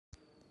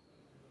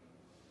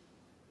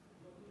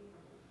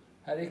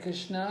Hare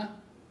Krishna.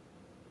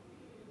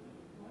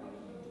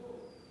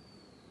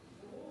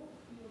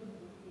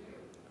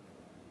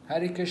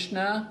 Hare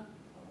Krishna.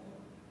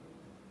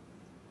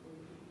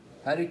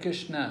 Hare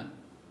Krishna.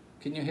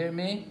 Can you hear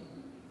me?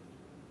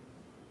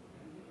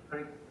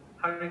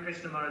 Hare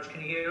Krishna Maharaj,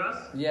 can you hear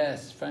us?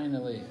 Yes,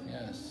 finally,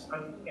 yes.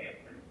 Okay.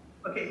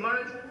 Okay,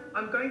 Maharaj,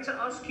 I'm going to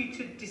ask you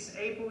to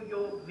disable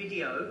your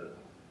video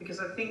because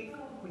we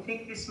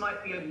think this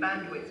might be a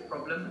bandwidth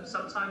problem.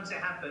 Sometimes it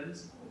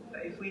happens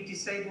that if we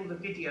disable the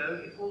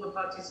video, if all the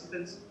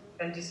participants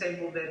can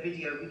disable their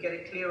video, we get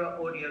a clearer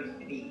audio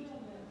feed.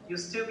 You'll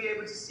still be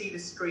able to see the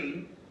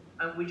screen,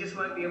 and we just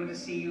won't be able to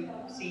see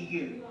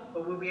you,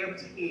 but we'll be able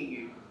to hear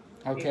you.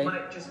 Okay. It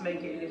might just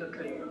make it a little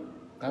clearer.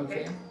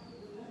 Okay.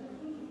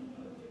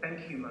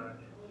 Thank you, Maharaj.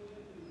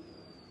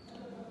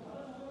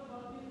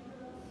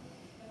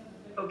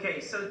 Okay,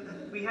 so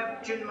we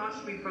have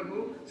Janmashtami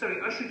Prabhu. Sorry,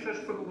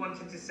 Ashutosh Prabhu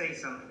wanted to say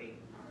something.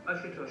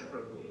 Ashutosh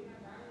Prabhu.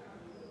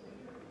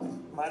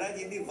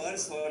 Maharaj, in the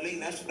verse following,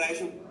 Nash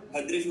Praishu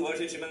Bhadrishu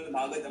Varsha Srimad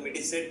Bhagavatam, it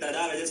is said,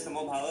 Tada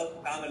Rajastamo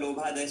Bhava Kama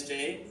Lobha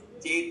Daschaye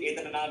Chet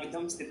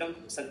Etananavidham Stitam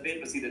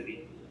Satve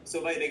Prasidati.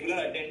 So by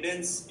regular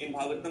attendance in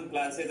Bhagavatam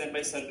classes and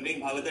by serving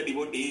Bhagavata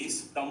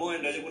devotees, Tamo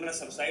and Rajaguna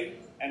subside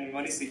and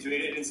one is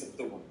situated in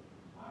Saptoma.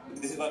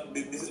 This was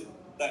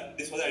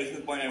the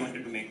additional point I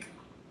wanted to make.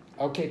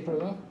 Okay,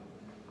 Prabhu.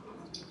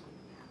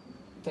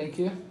 Thank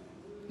you.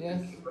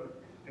 Yes.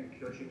 Thank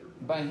you,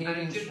 Ashutosh. By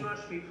hearing. And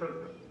Janmashtami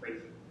Prabhu.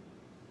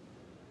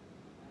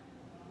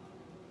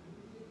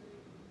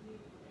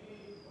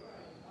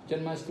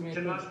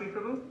 Janmashtami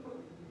Prabhu.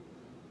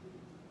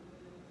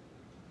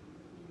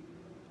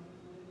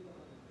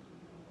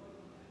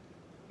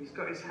 He's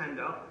got his hand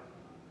up.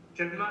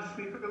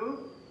 Janmashtami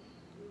Prabhu.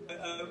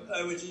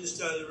 I was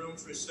just out of the room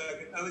for a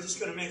second. I was just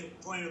going to make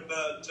a point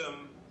about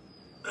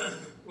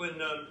when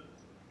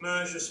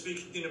Maharaj was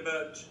speaking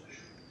about,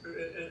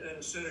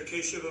 and Senator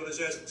Keshava was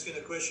asking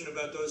a question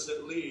about those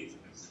that leave.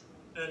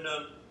 And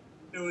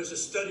there was a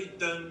study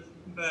done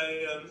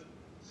by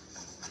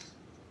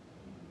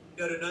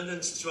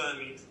Yadunandan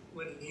Swami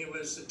when he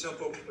was the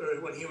temple,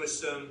 or when he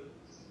was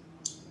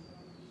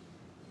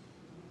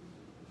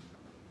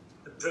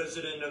the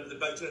president of the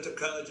Bhakti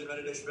College in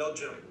Bangladesh,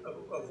 Belgium,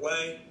 of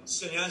why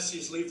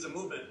sannyasis leave the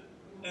movement.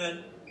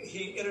 And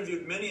he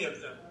interviewed many of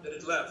them that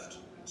had left,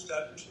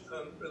 stopped,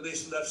 at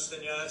least left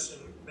sannyas,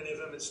 and many of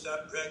them had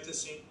stopped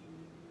practicing.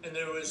 And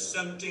there was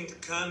something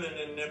common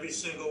in every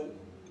single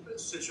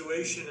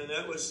situation, and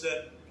that was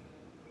that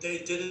they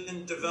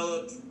didn't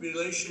develop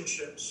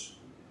relationships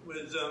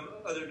with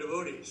other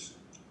devotees.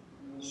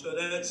 So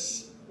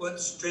that's what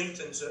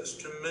strengthens us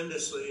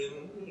tremendously.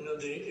 And you know,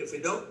 if we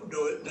don't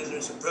do it, then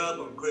there's a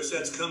problem. Of course,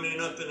 that's coming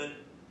up in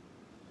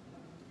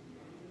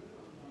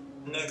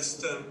the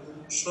next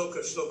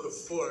shloka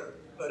 4.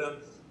 But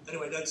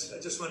anyway, I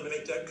just wanted to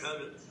make that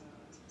comment.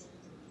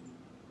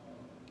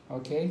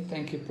 Okay,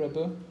 thank you,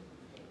 Prabhu.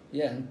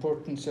 Yeah,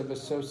 importance of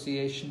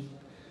association,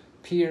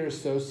 peer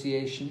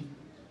association.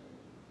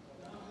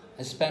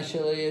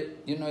 Especially,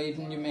 you know,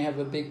 even you may have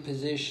a big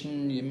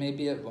position, you may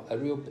be a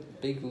real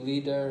big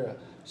leader,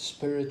 a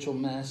spiritual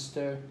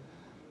master.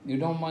 You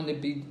don't want to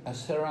be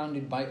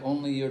surrounded by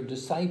only your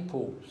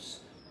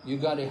disciples. You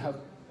got to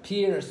have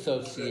peer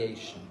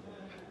association.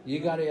 You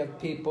got to have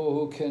people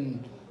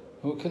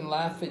who can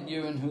laugh at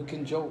you and who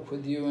can joke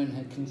with you and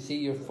who can see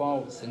your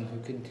faults and who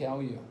can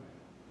tell you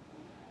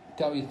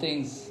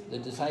things the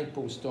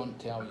disciples don't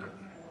tell you.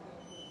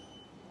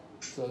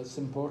 So it's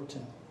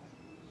important.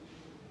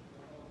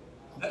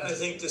 I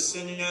think the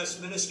sannyas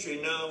ministry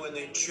now, when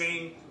they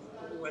train,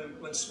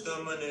 when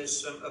someone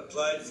is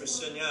applied for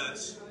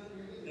sannyas,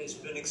 and he's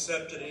been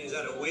accepted and he's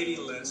on a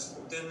waiting list,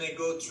 then they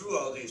go through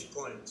all these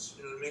points,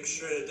 you know, to make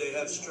sure that they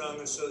have strong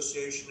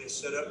association. They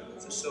set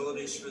up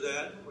facilities for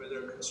that, where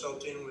they're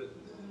consulting with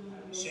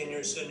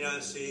senior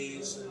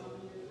sannyasis and,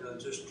 you know,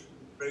 just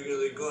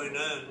regularly going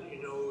on,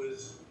 you know,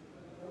 with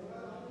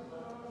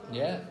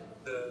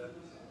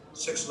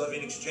sex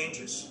loving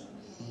exchanges.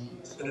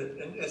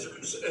 And as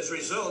a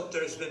result,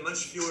 there's been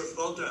much fewer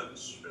fall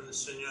downs from the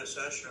sannyas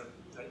ashram.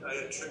 I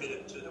attribute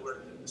it to the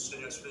work that the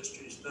sannyas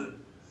ministry has done.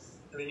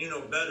 I mean, you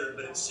know better,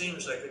 but it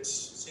seems like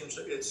it's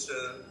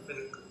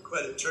been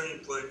quite a turning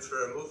point for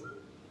our movement.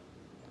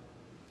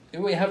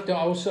 We have to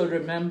also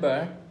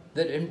remember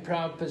that in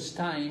Prabhupada's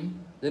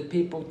time, the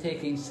people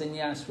taking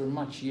sannyas were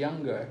much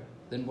younger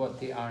than what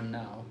they are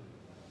now.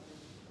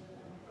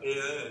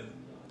 Yeah.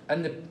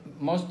 And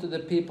most of the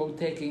people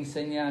taking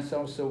sannyas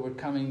also were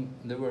coming,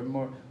 there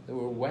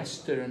were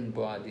Western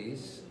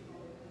bodies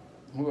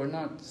who were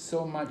not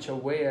so much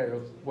aware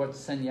of what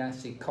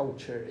sannyasi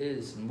culture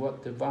is and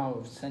what the vow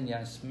of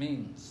sannyas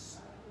means.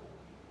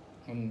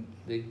 And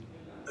they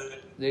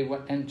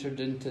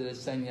entered into the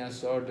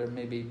sannyas order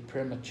maybe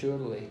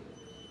prematurely.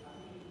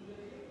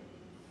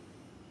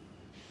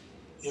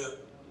 Yeah.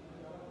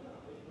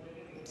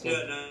 So,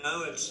 yeah,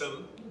 now it's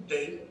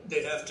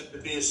they have to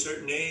be a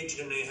certain age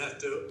and they have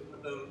to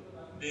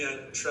be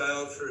on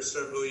trial for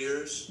several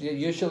years. Yeah,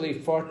 usually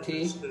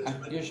 40.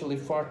 Usually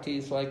 40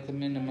 is like the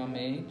minimum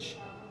age.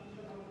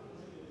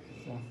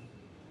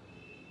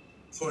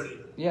 40.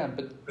 Yeah,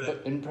 but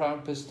in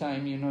Prabhupada's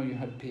time, you know, you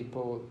had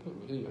people,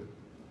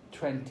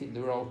 20, they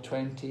were all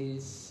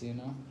 20s, you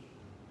know,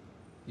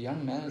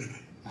 young men,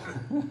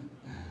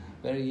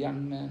 very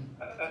young men.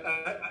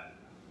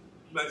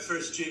 My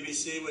first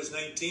GBC was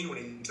 19 when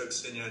he took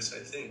sannyas,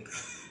 I think.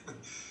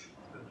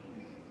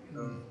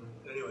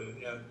 Anyway,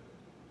 yeah.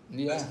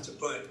 Yeah. That's the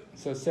point.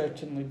 So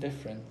certainly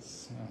different.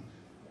 So.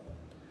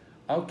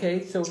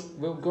 Okay, so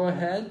we'll go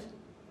ahead.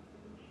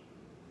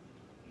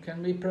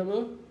 Can we,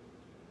 Prabhu?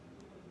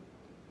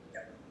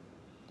 Yeah.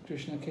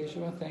 Krishna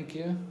Keshava, thank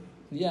you.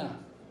 Yeah.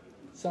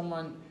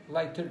 Someone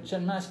like to...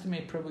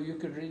 Janmastami, Prabhu, you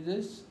could read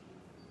this?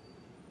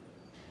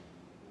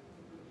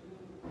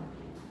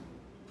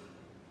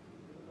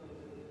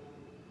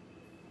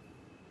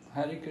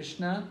 Hare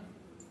Krishna.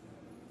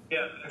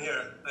 Yeah, I'm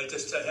here. I had to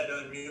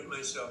unmute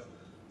myself.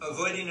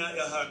 Avoiding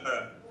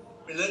atyahara.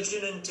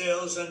 Religion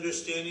entails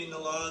understanding the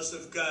laws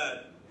of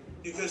God,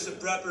 because the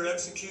proper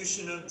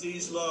execution of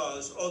these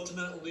laws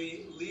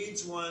ultimately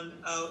leads one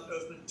out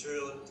of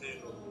material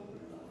entanglement.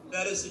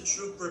 That is the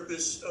true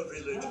purpose of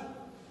religion.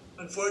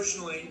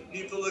 Unfortunately,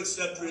 people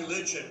accept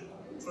religion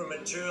for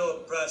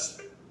material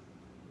prosperity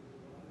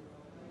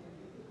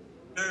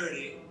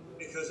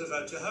because of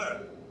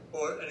atyahara,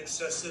 or an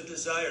excessive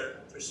desire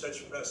for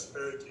such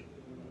prosperity.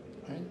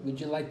 Right. Would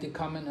you like to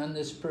comment on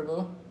this,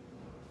 Prabhu?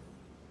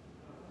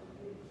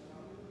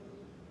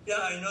 Yeah,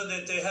 I know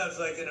that they have,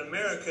 like in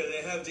America,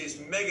 they have these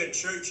mega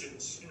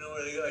churches, you know,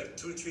 where they got like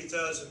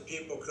 2,000-3,000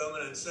 people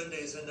coming on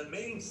Sundays, and the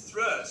main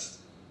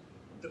thrust,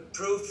 the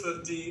proof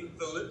of the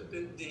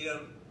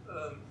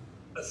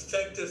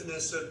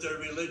effectiveness of their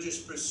religious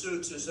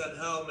pursuits is on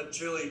how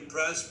materially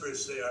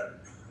prosperous they are.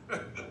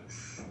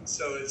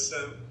 So it's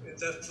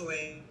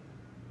definitely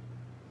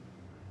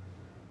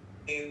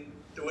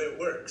the way it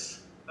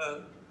works,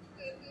 and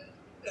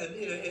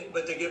you know,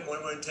 but they get more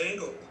and more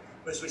entangled.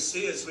 As we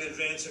see, as we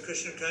advance in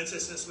Krishna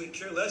consciousness, we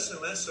care less and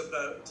less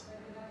about,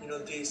 you know,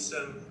 these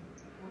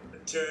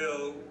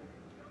material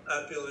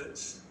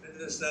opulence. It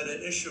is not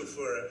an issue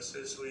for us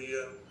as we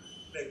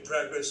make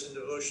progress in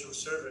devotional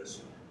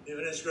service.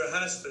 Even as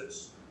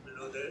grahastas, you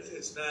know, that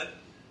it's not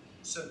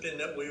something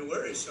that we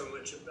worry so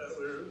much about.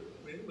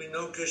 We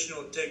know Krishna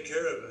will take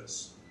care of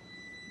us.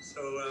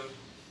 So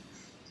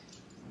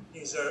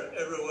he's our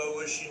ever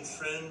well-wishing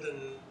friend,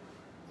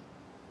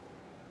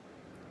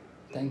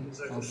 and he's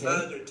like a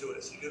father to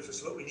us. He gives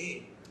us what we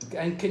need.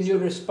 And can you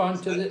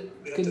respond to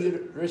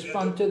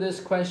to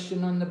this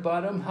question on the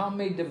bottom? How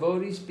may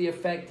devotees be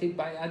affected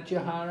by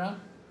atyahara?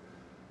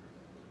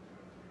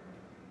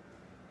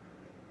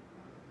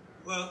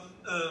 Well,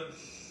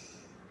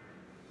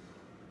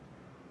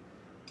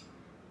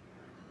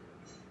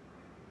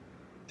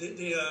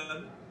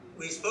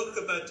 we spoke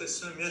about this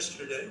some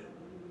yesterday,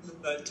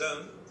 but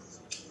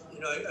you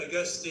know, I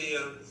guess the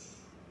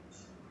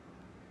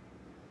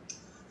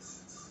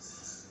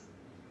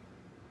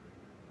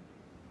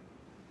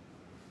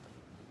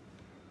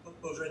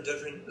over in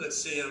different, let's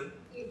see,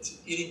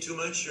 eating too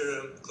much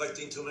or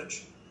collecting too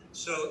much.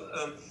 So,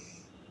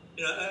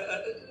 you know,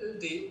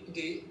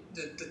 the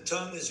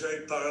tongue is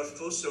very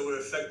powerful, so we're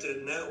affected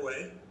in that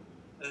way.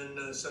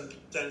 And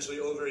sometimes we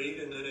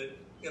overeat, and then it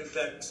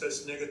impacts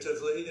us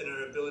negatively in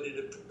our ability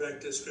to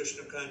practice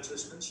Krishna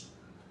consciousness.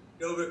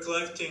 The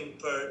over-collecting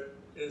part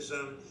is,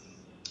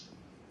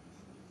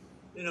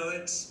 you know,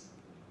 it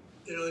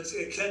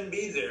can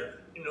be there.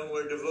 You know,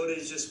 where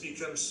devotees just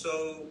become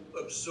so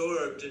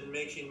absorbed in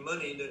making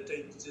money that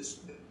they just...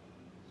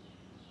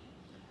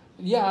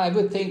 Yeah, I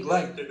would think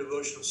like... their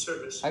devotional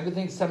service. I would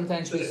think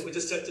sometimes so we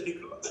just have to be...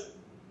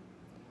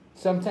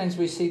 Sometimes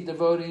we see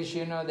devotees,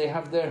 you know, they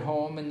have their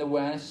home in the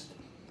West,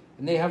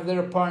 and they have their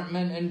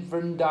apartment in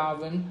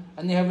Vrindavan,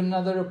 and they have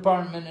another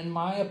apartment in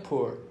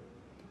Mayapur.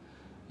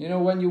 You know,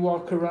 when you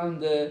walk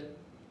around the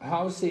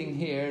housing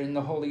here in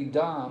the Holy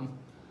Dham,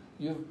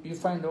 you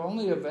find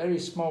only a very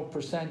small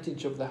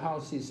percentage of the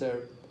houses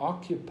are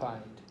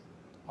occupied.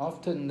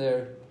 Often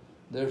they're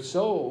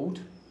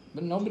sold,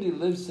 but nobody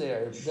lives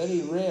there.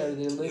 Very rare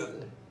they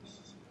live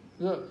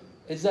there.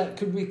 So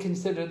could we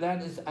consider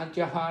that as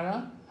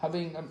atyahara?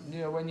 Having,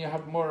 you know, when you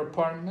have more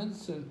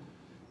apartments and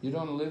you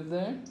don't live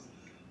there?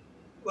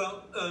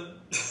 Well,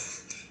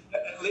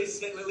 at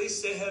least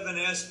they have an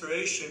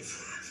aspiration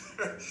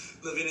for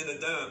living in the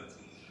Dham.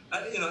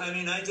 You know, I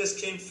mean, I just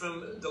came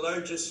from the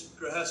largest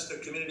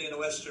grahasta community in the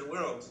Western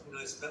world. You know,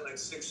 I spent like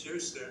 6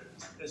 years there.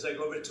 There's like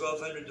over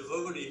 1,200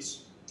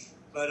 devotees.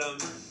 But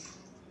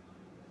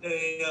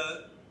they,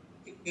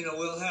 you know,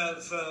 we'll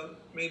have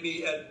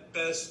maybe at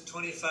best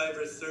 25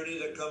 or 30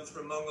 that come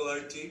for Mangal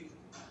Arti,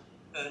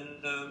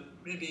 and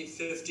maybe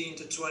 15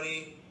 to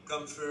 20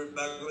 come for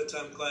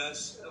Bhagavatam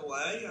class.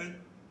 Why?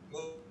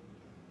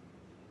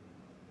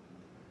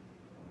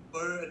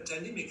 Or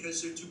attending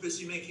because they're too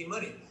busy making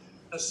money.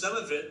 Now, some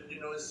of it, you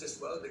know, is just,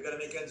 well, they got to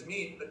make ends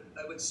meet, but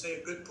I would say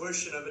a good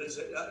portion of it is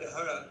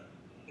atyahara,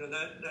 you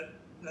know,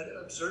 not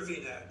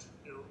observing that,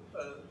 you know,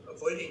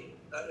 avoiding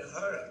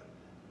atyahara.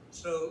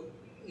 So,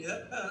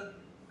 yeah,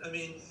 I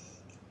mean,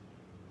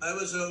 I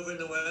was over in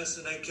the West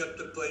and I kept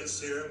a place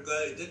here. I'm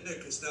glad I did it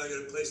because now I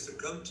got a place to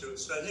come to.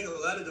 So I think a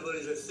lot of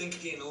devotees are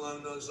thinking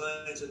along those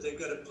lines that they've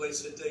got a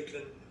place that they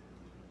can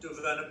do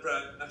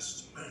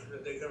Vanaprasth,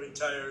 that they can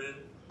retire in.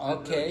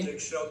 Okay. And take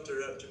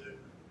shelter after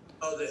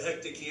all the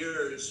hectic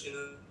years,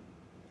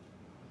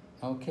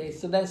 Okay,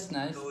 so that's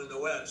nice. in the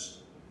West.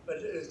 But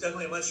it's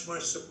definitely a much more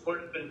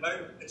supportive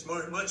environment. It's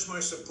much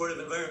more supportive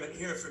environment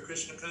here for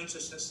Krishna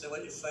consciousness than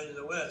what you find in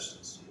the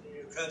West.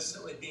 You're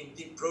constantly being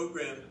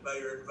deprogrammed by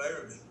your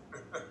environment.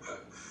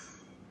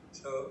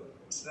 So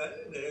it's not,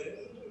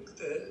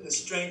 the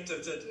strength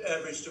of the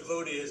average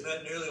devotee is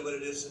not nearly what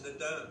it is in the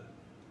Dham.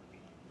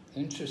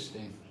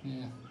 Interesting,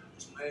 yeah.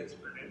 It's my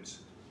experience.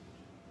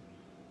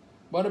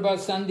 What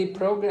about Sunday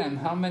program?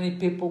 How many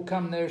people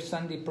come there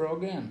Sunday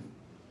program?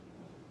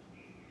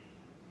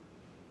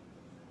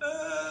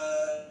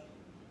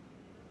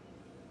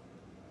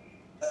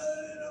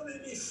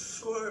 Maybe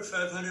 400 or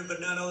 500, but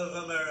not all of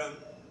them are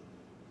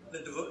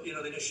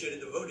the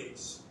initiated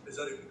devotees. There's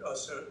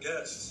also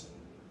guests.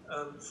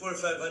 400 or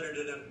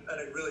 500 on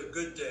a really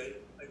good day,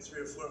 like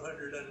 300 or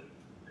 400 on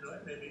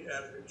maybe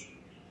average.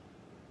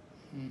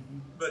 Mm-hmm.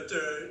 But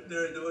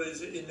there are devotees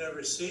that you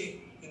never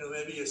see.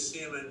 Maybe you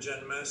see them on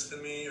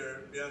Janmashtami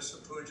or Vyasa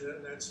Puja,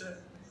 and that's it.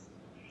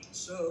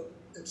 So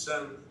it's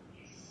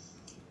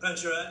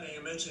Pancharatna,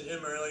 you mentioned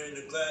him earlier in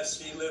the class.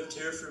 He lived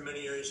here for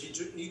many years.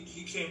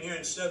 He came here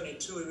in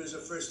 72. He was the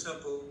first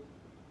temple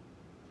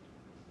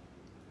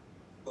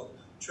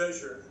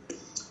treasurer.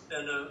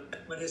 And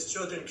when his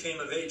children came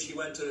of age, he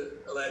went to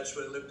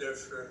Alachua and lived there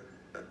for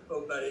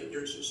about 8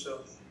 years or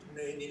so. And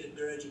they needed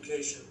their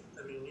education.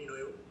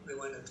 They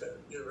went into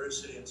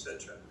university,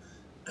 etc.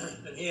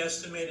 And he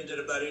estimated that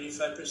about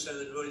 85% of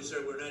the devotees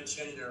there were not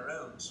chanting their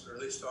rounds, or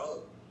at least all of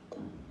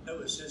them. That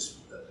was his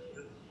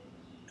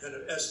kind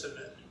of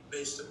estimate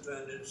based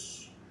upon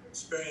his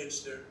experience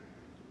there.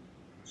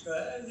 So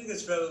I think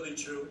it's probably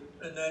true,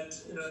 and that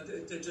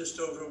they're just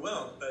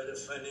overwhelmed by the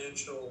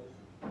financial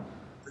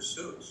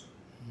pursuits.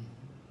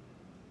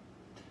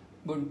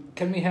 Well,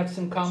 can we have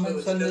some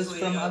comments on this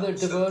from other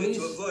devotees?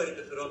 To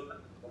avoid,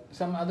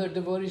 Some other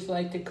devotees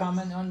like to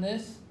comment on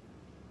this?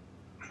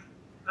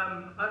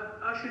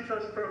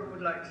 Ashutosh Prabhu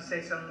would like to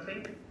say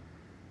something.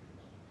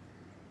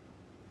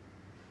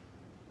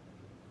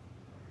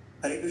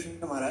 Hare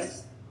Krishna Maharaj.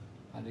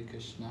 Hare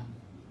Krishna.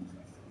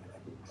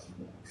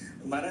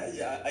 Maharaj,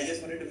 I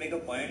just wanted to make a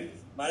point.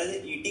 Maharaj,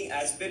 the eating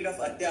aspect of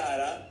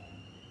Atyahara,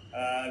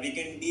 we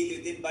can deal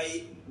with it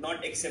by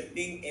not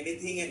accepting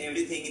anything and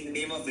everything in the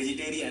name of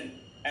vegetarian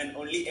and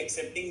only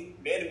accepting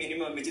bare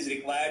minimum which is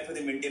required for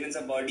the maintenance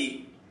of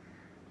body,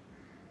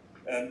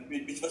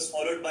 which was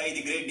followed by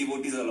the great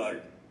devotees a lot.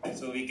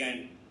 So we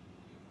can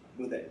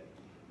do that.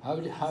 How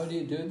do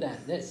you do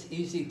that? That's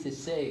easy to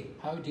say.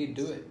 How do you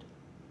do it?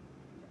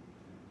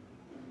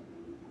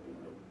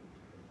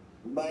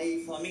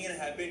 By forming a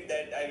habit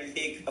that I will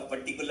take a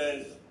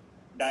particular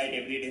diet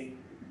every day.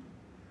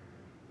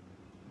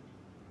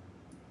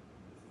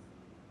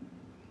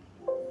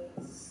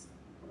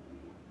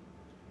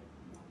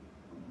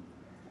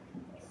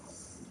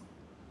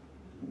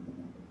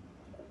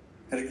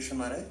 Hare Krishna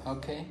Maharaj.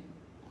 Okay.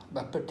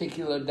 A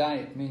particular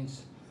diet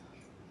means,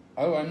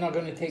 oh, I'm not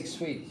going to take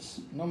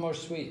sweets. No more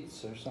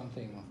sweets or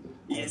something.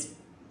 Yes.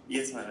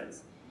 Yes, Maharaj.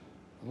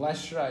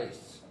 Less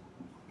rice.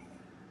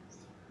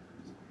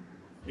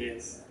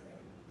 Yes.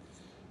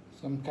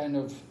 Some kind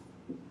of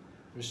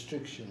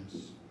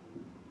restrictions.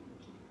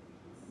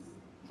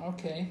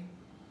 Okay.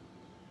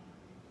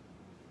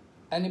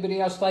 Anybody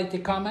else like to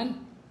comment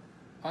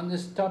on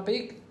this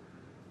topic?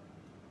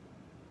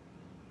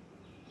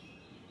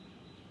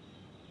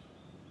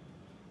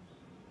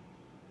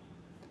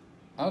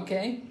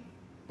 Okay,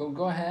 well,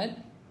 go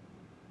ahead.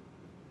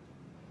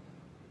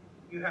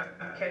 You have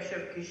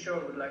Keshav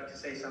Kishore would like to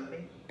say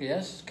something.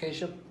 Yes,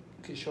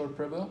 Kishore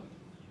Prabhu.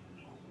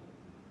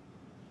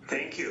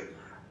 Thank you.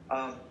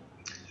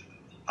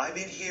 I've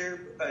been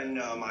here in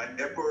my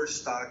airport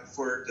stock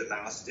for the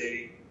last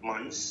 8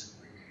 months,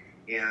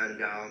 and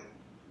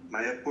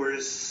my airport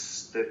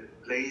is the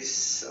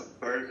place of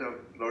birth of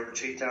Lord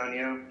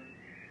Chaitanya.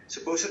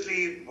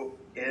 Supposedly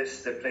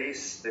is the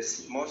place, the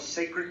most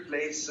sacred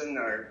place in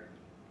our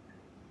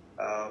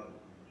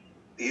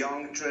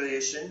young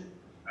tradition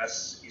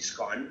as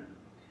ISKCON.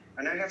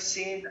 And I have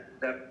seen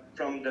that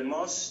from the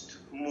most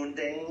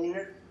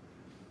mundane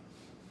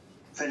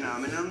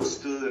phenomena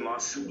to the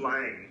most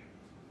sublime.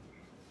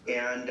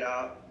 And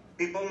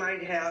people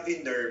might have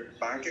in their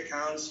bank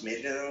accounts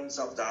millions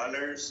of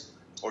dollars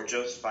or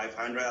just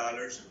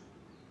 $500.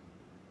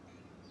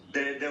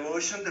 The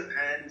devotion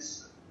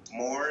depends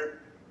more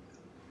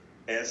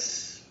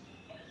as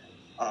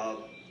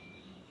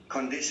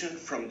conditioned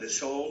from the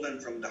soul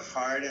and from the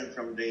heart and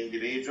from the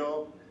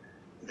individual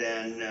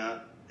than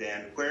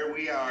where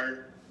we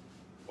are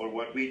or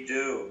what we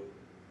do.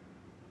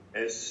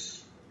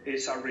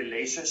 Is our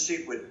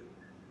relationship with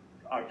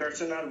our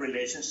personal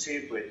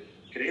relationship with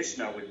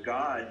Krishna, with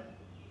God,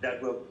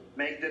 that will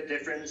make the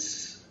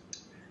difference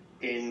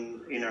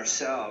in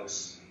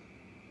ourselves.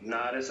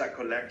 not as a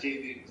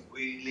collective.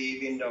 We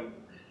live in the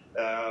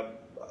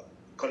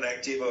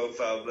collective of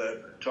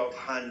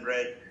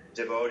 1,200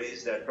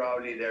 devotees that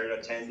probably they're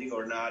attending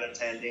or not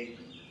attending.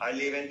 I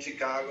live in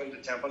Chicago, in the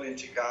temple in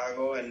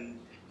Chicago, and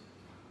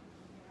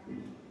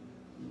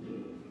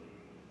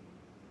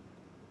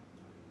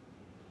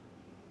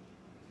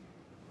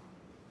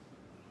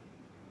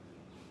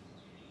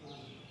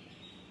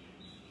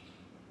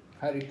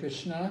Hare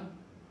Krishna.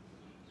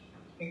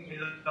 I think we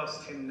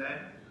lost him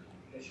there.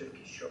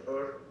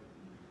 Kishore.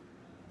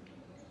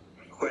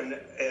 When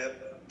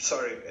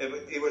sorry,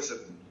 it was a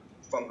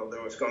phone call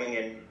that was coming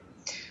in.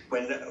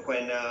 When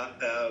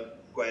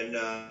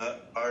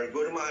our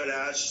Guru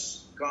Maharaj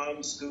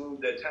comes to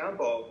the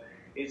temple,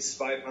 it's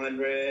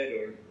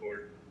 500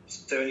 or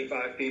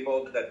 75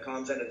 people that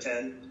comes and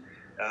attend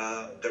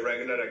the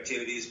regular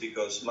activities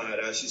because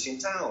Maharaj is in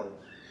town.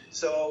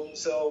 So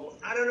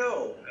I don't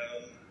know.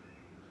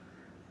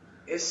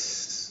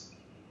 It's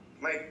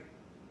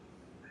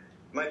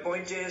my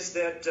point is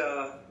that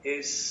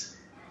it's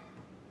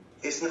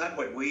not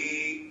what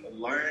we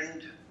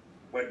learned,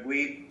 what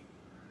we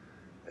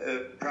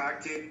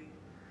practice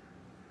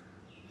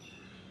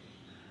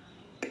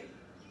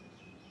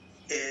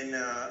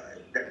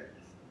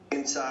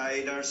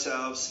inside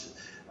ourselves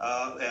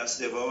as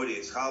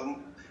devotees.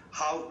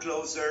 How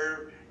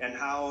closer and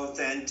how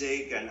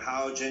authentic and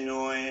how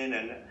genuine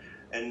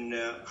and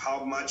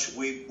how much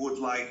we would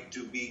like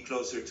to be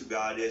closer to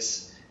God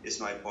is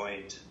my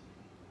point.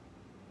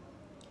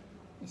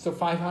 So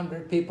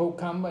 500 people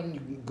come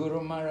when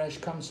Guru Maharaj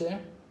comes there?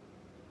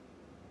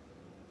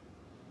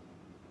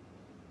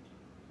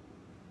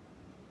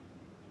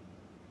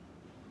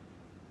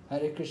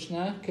 Hare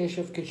Krishna,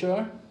 Keshav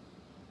Kishore.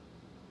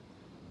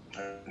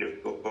 I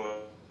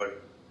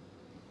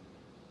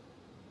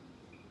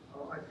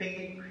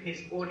think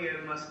his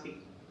audio must be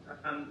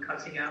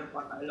cutting out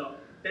quite a lot.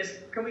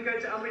 Can we go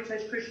to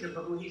Amritesh Krishna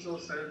Prabhu? He's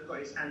also got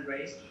his hand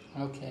raised.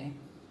 Okay.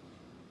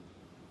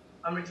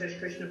 Amritesh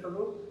Krishna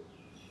Prabhu.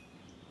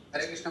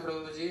 Hare Krishna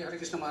Prabhuji, Hare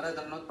Krishna Maharaj,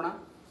 Dhanavad Pranam.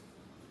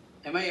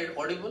 Am I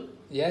audible?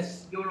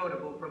 Yes. You're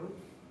audible, Prabhu.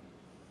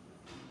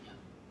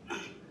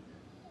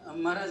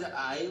 Maharaj,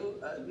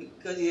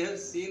 because you have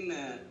seen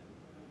the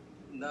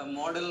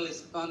model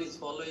ISKCON is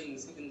following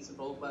since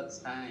Prabhupada's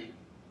time.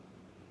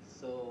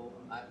 So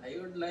I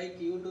would like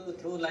you to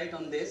throw light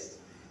on this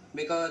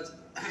because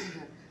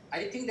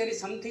I think there is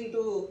something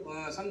to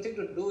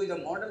do with the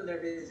model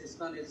that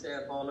ISKCON is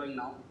following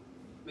now.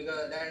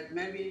 Because that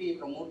may be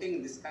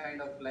promoting this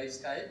kind of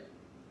lifestyle,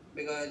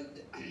 because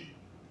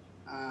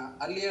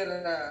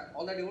earlier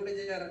all the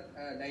devotees are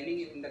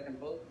dining in the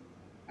temple,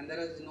 and there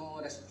is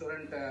no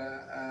restaurant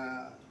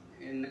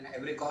in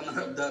every corner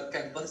of the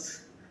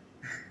campus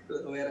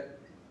where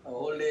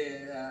whole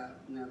day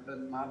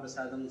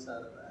Mahaprasadams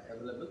are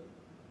available,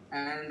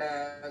 and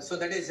so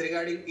that is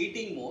regarding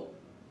eating more,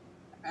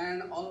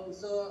 and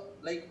also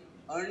like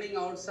earning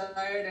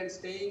outside and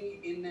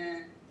staying in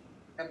a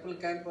temple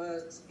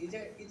campus. Is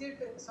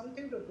it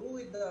something to do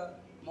with the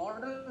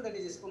model that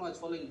is ISKCON was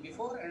following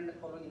before and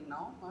following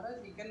now?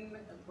 Maharaj, you can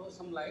throw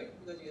some light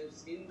because you have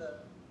seen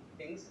the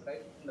things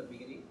right from the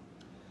beginning.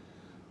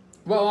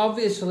 Well,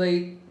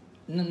 obviously,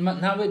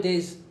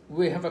 nowadays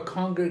we have a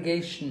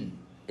congregation.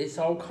 It's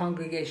all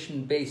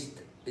congregation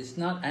based. It's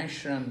not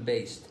ashram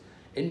based.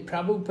 In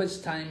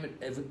Prabhupada's time,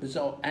 it was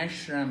all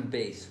ashram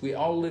based. We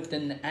all lived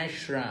in the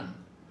ashram.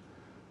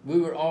 We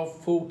were all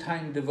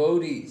full-time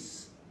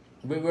devotees.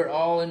 We were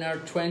all in our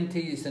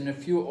 20s and a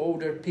few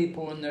older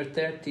people in their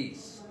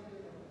 30s.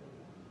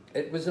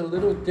 It was a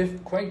little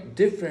quite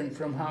different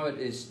from how it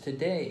is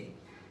today.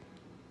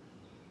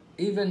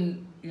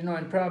 Even, in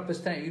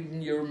Prabhupada's time,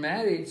 even you're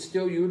married,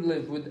 still you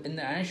live in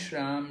the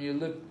ashram, you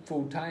live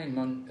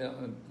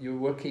full-time, you're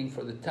working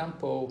for the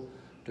temple,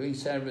 doing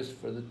service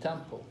for the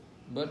temple.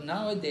 But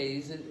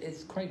nowadays,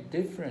 it's quite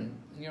different.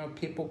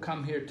 People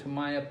come here to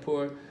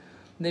Mayapur,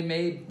 they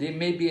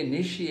may be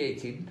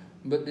initiated,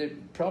 but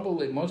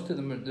most of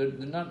them, they're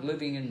not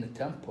living in the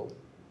temple.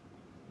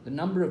 The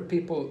number of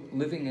people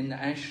living in the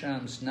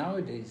ashrams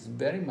nowadays is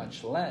very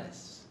much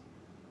less.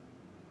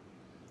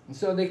 And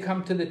so they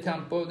come to the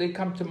temple, they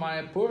come to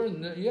Mayapur,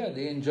 and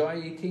they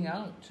enjoy eating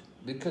out,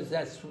 because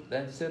that's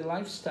their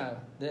lifestyle.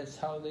 That's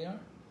how they are.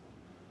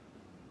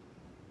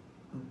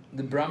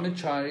 The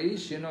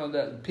brahmacharis,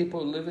 the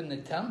people who live in the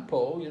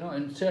temple,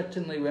 and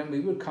certainly when we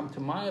would come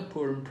to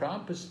Mayapur in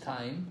Prabhupada's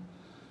time,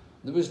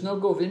 there was no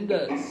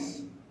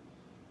Govindas.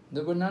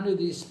 There were none of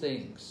these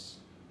things.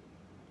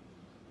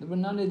 There were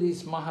none of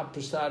these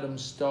Mahaprasadam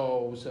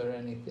stalls or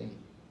anything.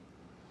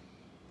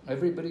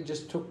 Everybody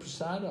just took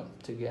prasadam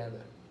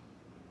together.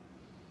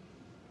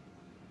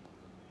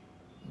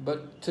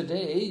 But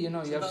today, you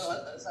have...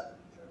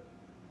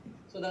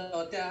 So the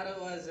Atyahara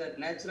was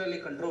naturally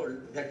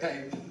controlled that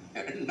time,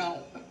 and now,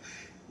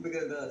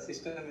 because the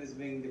system is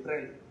being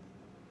different.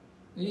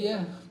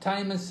 Yeah,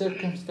 time and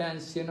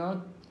circumstance,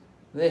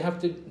 they have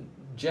to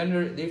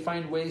they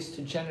find ways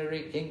to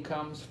generate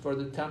incomes for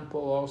the temple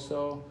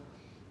also.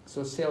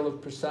 So sale of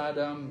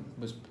prasadam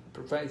was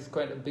provides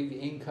quite a big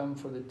income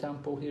for the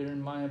temple here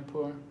in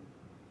Mayapur.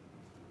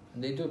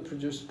 And they do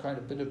produce quite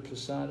a bit of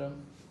prasadam.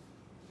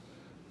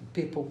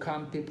 People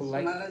come, people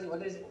like... Maharaj,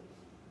 what is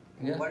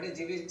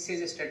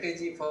GVC's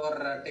strategy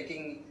for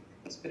taking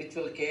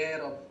spiritual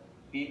care of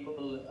people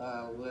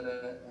who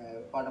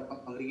are part of a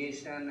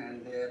congregation,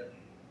 and they're,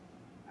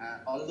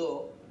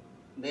 although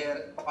they are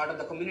part of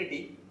the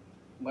community,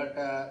 but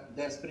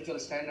their spiritual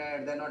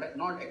standard, they're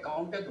not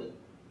accountable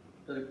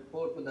to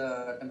report to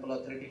the temple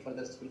authority for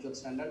their spiritual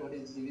standard? What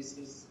is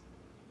GVC's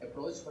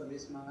approach for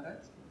this,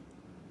 Maharaj?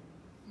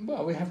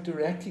 Well, we have to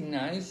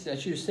recognize,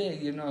 as you say,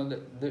 you know,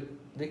 that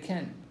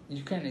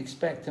you can't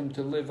expect them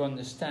to live on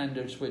the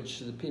standards which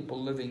the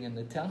people living in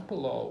the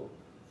temple all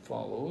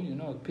follow. You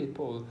know,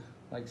 people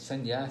like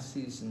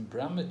sannyasis and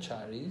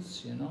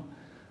brahmacharis, you know,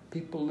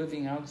 people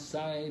living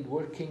outside,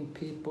 working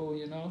people,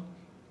 you know,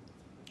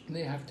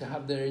 they have to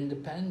have their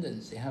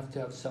independence. They have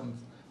to have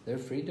their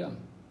freedom.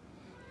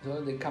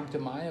 So they come to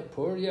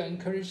Mayapur, you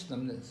encourage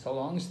them that so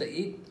long as they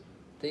eat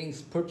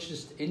things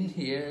purchased in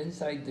here,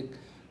 inside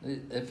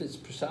if it's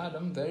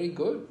prasadam, very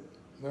good.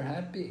 We're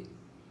happy.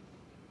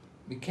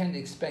 We can't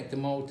expect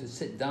them all to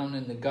sit down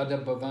in the Gada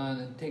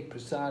Bhavan and take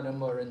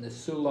prasadam, or in the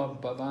Sulabh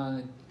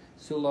Bhavan,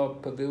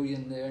 Sulabh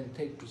Pavilion there, and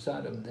take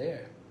prasadam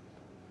there.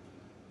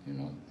 You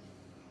know,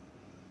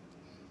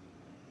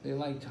 they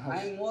like to have...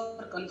 I'm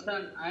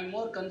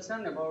more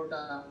concerned about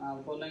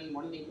following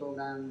morning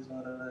programs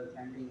or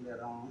chanting their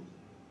rounds.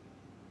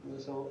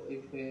 So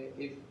if we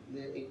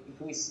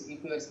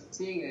are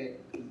seeing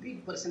a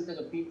big percentage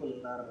of people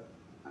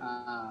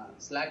are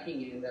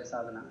slacking in their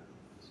sadhana,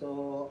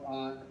 so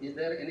is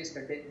there any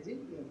strategy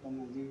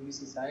from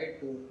GVC side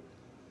to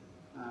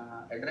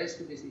address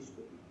to this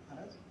issue?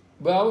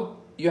 Well,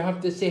 you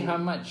have to see how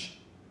much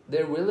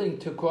they're willing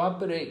to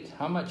cooperate.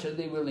 How much are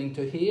they willing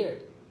to hear?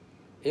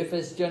 If,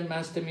 as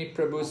Janmastami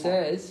Prabhu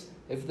says,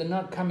 if they're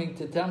not coming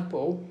to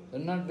temple, they're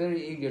not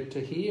very eager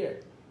to hear.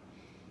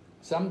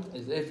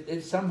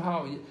 If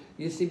somehow,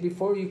 you see,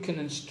 before you can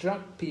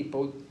instruct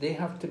people, they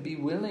have to be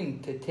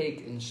willing to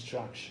take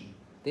instruction.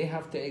 They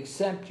have to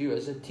accept you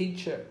as a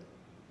teacher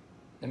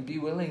and be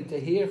willing to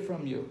hear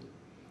from you.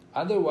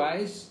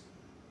 Otherwise,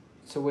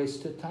 it's a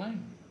waste of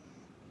time.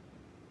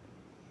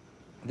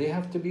 They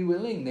have to be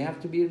willing, they have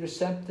to be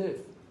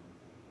receptive.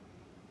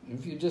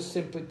 If you just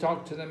simply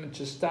talk to them and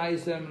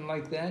chastise them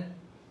like that,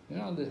 you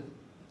know,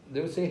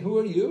 they'll say, who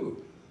are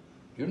you?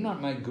 You're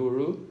not my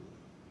guru.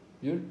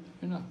 You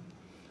know.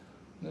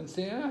 They'll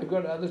say, I've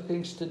got other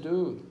things to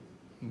do.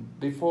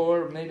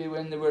 Before, maybe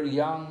when they were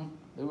young,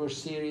 they were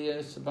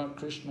serious about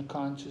Krishna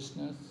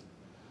consciousness.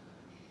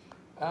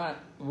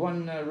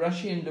 One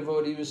Russian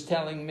devotee was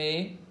telling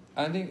me,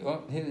 I think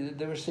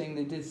they were saying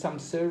they did some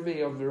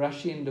survey of the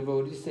Russian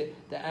devotees.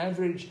 The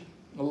average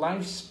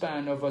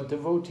lifespan of a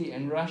devotee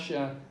in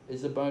Russia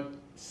is about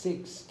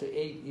 6 to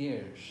 8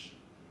 years.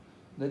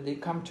 That they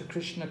come to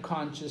Krishna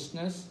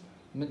consciousness,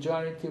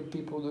 majority of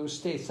people will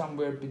stay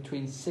somewhere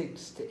between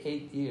 6 to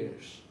 8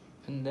 years.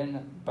 And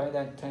then by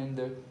that time,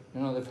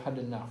 they've had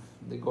enough.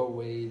 They go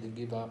away, they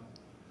give up.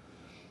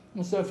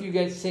 And so if you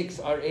get 6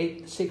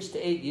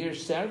 to 8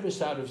 years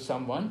service out of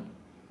someone,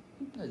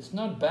 it's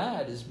not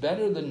bad, it's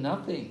better than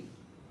nothing.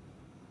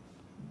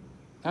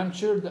 I'm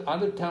sure the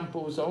other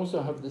temples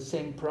also have the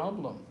same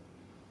problem.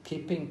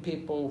 Keeping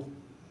people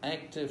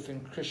active in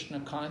Krishna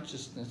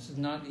consciousness is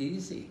not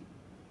easy.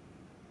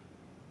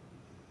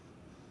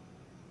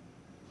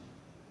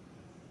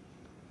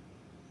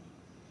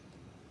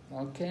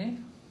 Okay?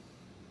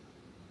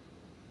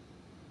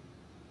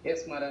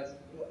 Yes, Maharaj.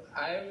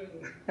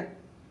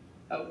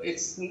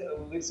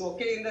 It's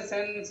okay in the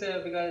sense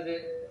because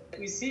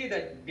we see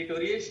that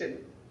deterioration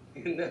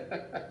in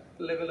the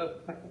level of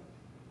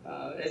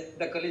as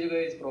the Kali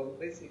Yuga is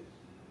progressing.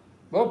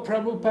 Well,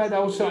 Prabhupada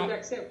also,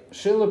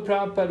 Srila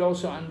Prabhupada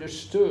also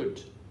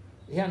understood.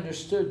 He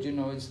understood, you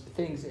know,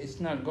 it's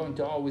not going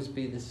to always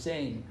be the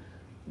same.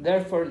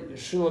 Therefore,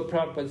 Srila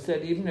Prabhupada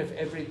said, even if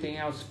everything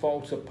else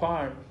falls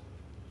apart,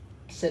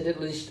 he said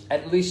at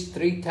least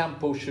 3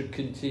 temples should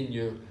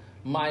continue.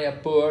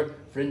 Mayapur,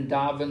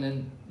 Vrindavan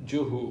and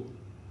Juhu.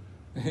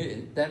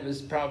 That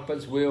was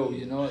Prabhupada's will,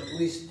 you know, at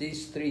least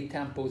these 3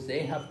 temples, they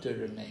have to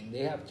remain,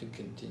 they have to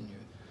continue.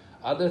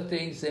 Other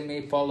things, they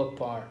may fall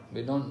apart,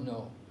 we don't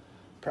know.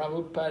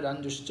 Prabhupada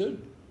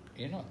understood,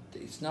 you know,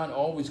 it's not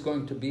always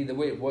going to be the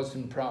way it was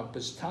in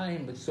Prabhupada's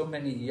time, with so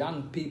many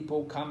young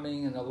people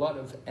coming and a lot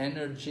of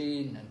energy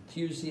and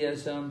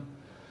enthusiasm.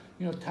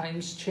 You know,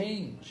 times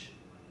change.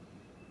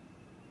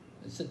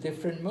 It's a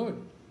different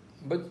mood.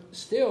 But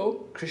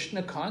still,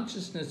 Krishna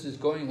consciousness is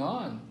going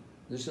on.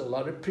 There's a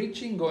lot of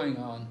preaching going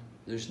on.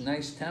 There's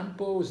nice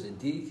temples, the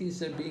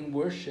deities are being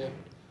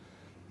worshipped.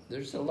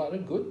 There's a lot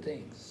of good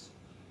things.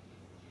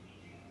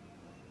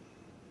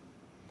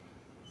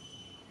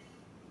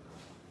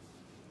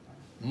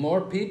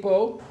 More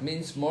people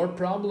means more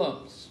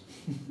problems.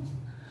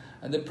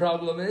 And the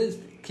problem is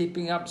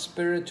keeping up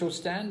spiritual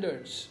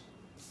standards.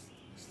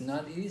 It's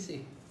not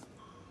easy.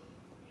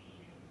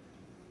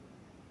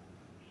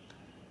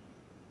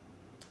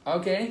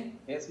 Okay?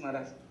 Yes,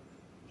 Maharaj.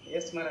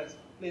 Yes, Maharaj.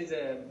 Please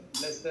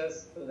bless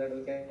us so that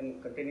we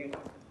can continue.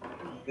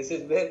 This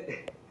is where,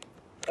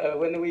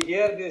 when we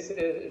hear this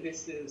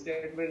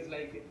statements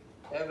like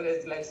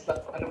average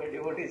lifespan of a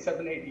devotee is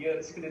 7-8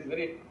 years, it is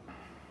very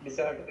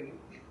disheartening.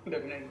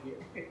 Definitely.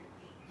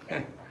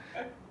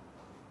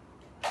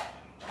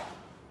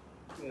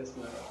 Yes,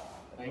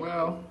 Maharaj.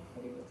 Well,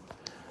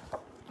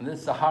 this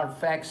is the hard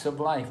facts of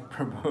life,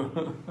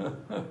 Prabhu.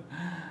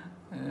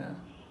 Yeah.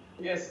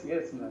 Yes,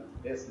 Maharaj.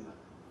 Yes, Maharaj.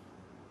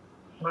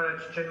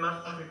 Maharaj,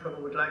 Janmashtami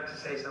Prabhu would like to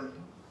say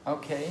something.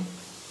 Okay.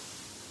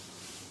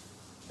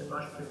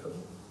 Janmashtami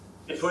Prabhu.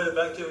 Before the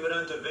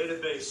Bhaktivedanta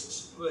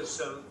database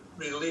was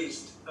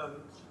released,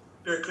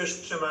 Dear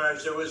Krishna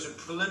Maharaj, there was a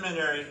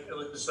preliminary, it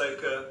was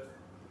like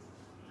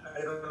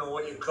I don't know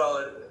what you call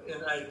it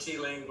in IT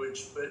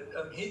language,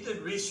 but he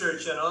did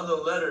research on all the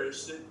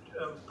letters that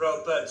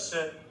Prabhupada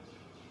sent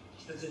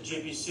to the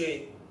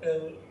GBC,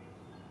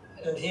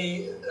 and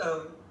he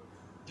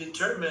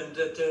determined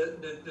that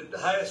the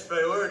highest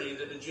priority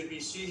that the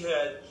GBC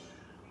had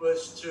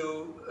was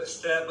to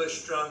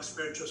establish strong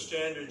spiritual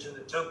standards in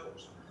the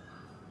temples.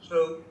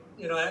 So,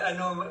 you know, I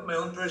know my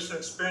own personal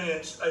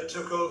experience. I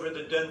took over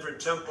the Denver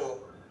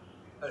temple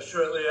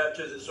shortly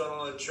after the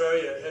Zonal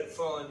Acharya had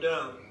fallen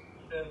down,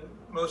 and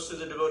most of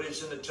the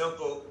devotees in the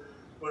temple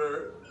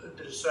were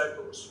the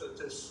disciples of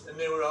this, and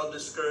they were all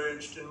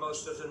discouraged, and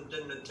most of them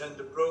didn't attend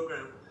the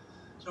program.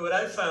 So what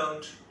I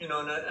found, you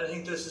know, and I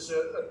think this is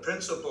a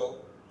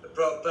principle,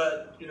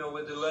 Prabhupada, you know,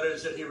 with the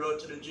letters that he wrote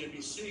to the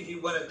GBC, he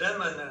wanted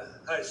them on a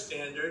high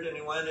standard, and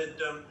he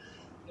wanted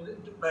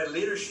by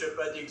leadership,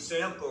 by the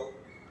example.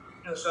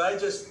 You know, so I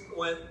just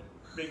went,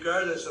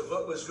 regardless of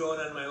what was going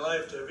on in my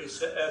life, to every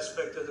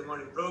aspect of the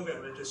morning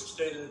program, and just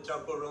stayed in the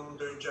temple room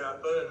during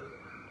japa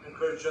and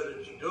encouraged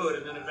others to do it.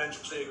 And then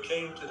eventually it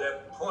came to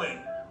that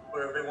point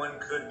where everyone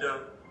could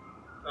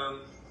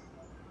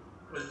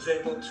was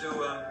able to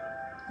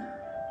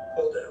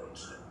hold down.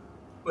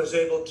 Was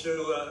able to,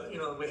 you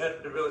know, we had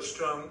a really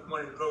strong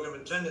morning program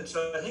attendance.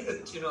 So I think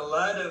that, you know, a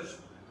lot of,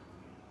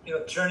 you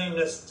know, turning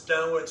this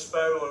downward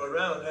spiral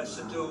around has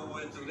to do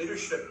with the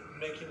leadership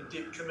making a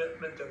deep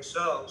commitment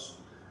themselves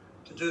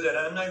to do that.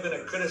 I'm not going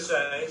to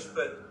criticize,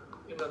 but,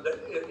 you know, that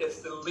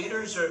if the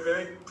leaders are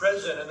very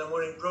present in the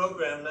morning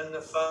program, then the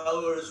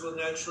followers will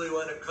naturally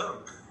want to come.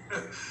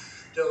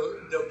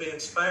 They'll be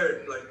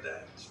inspired like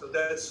that. So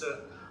that's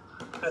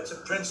a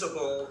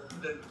principle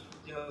that,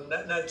 you know,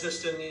 not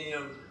just in the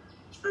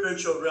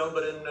spiritual realm,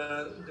 but in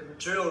the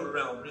material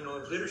realm, you know,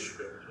 of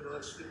leadership. You know,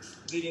 it's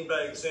leading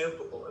by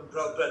example, and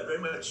Prabhupada very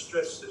much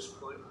stressed this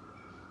point.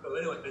 So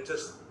anyway,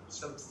 just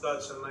some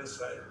thoughts on my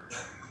side.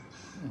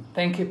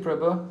 Thank you,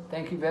 Prabhu.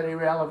 Thank you. Very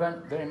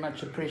relevant. Very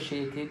much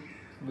appreciated.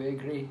 We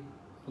agree.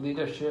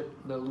 Leadership,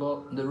 the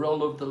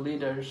role of the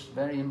leaders,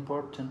 very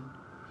important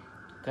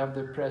to have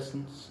their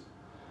presence.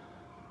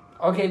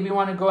 Okay, we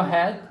want to go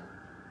ahead.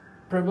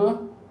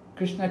 Prabhu,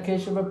 Krishna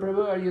Keshava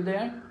Prabhu, are you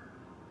there?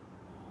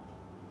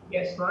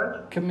 Yes,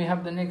 Maharaj. Can we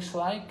have the next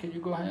slide? Could you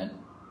go ahead?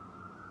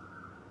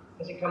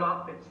 Has it come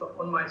up? It's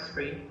on my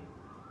screen.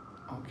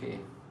 Okay.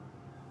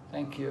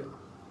 Thank you.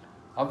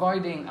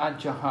 Avoiding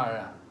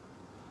Ajahara.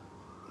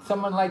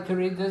 Someone like to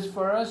read this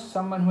for us?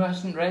 Someone who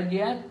hasn't read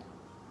yet?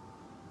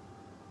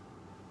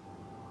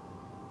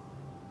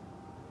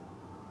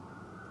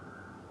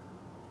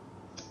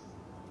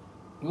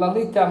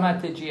 Lalita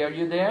Mataji, are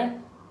you there?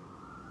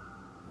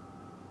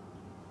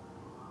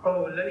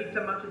 Oh, Lalita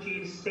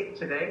Mataji is sick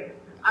today.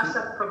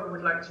 Asaf Prabhu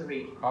would like to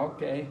read.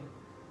 Okay.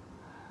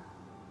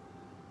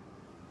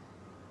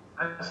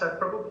 Asaf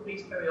Prabhu,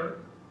 please carry on.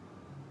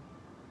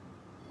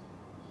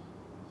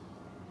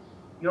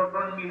 You're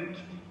on mute,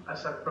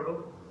 Asaf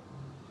Prabhu.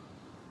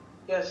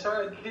 Yeah,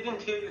 sorry, I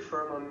didn't hear you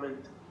for a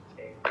moment.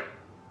 Okay.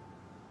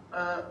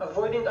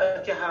 Avoiding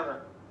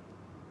Ajahara.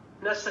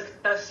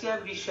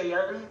 Nasaktasya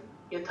Vishayan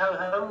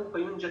Yatharham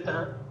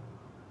Upayunjataha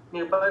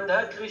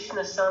Nirbandha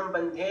Krishna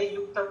Sambandhe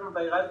Yuktam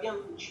Vairagyam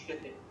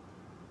Uchyate.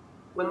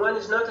 When one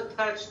is not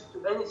attached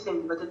to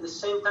anything, but at the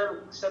same time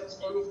accepts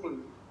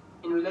anything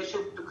in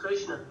relation to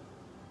Krishna,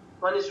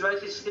 one is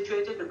rightly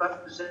situated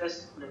above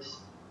possessiveness.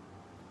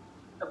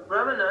 A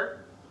Brahmana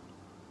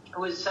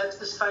who is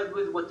satisfied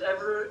with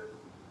whatever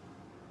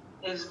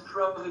is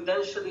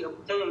providentially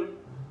obtained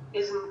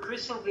is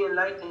increasingly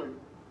enlightened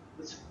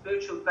with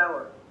spiritual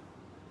power.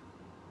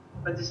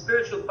 But the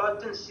spiritual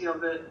potency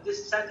of a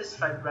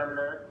dissatisfied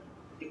Brahmana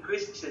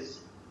decreases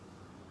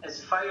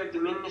as fire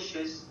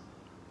diminishes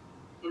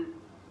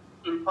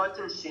in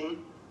potency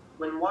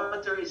when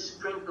water is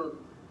sprinkled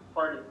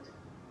upon it.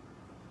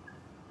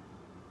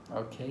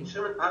 Okay.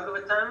 Srimad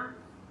Bhagavatam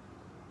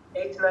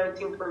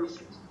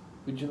 8:19-26.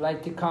 Would you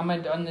like to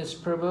comment on this,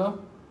 Prabhu?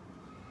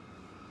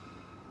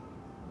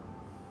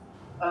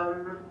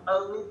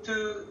 I'll need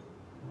to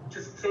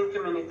think a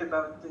minute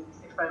about it,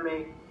 if I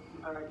may.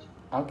 All right.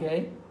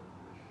 Okay.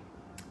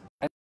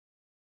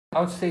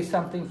 I'll say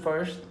something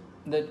first,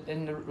 that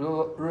in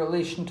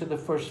relation to the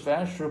first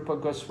verse, Rupa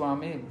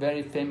Goswami,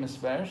 very famous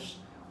verse,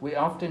 we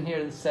often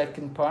hear the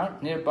second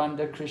part,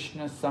 Nirbandha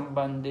Krishna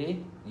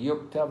Sambandhe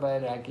Yukta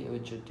Vairagya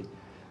Ujjati.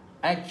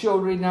 actual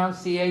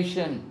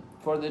renunciation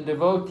for the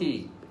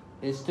devotee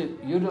is to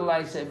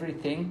utilize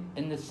everything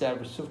in the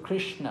service of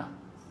Krishna.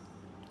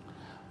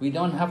 We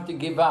don't have to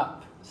give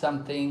up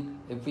something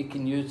if we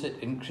can use it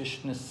in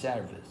Krishna's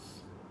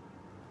service.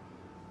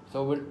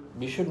 So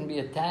we shouldn't be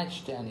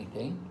attached to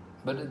anything,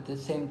 but at the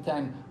same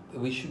time,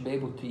 we should be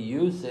able to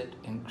use it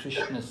in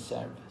Krishna's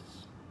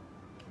service.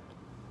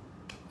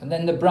 And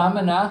then the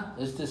Brahmana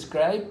is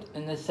described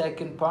in the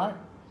second part.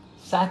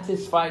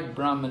 Satisfied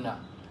Brahmana.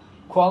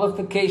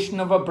 Qualification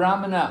of a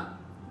Brahmana.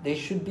 They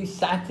should be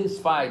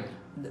satisfied.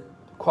 The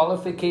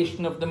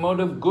qualification of the mode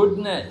of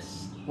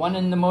goodness. One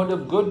in the mode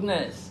of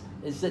goodness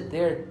is that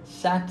they're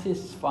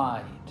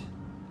satisfied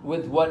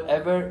with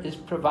whatever is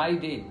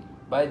provided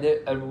by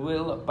the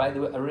will, by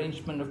the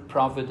arrangement of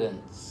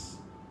providence.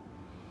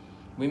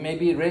 We may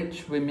be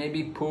rich, we may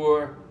be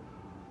poor,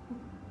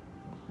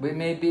 we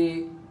may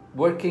be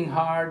working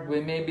hard,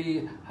 we may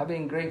be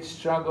having great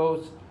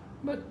struggles,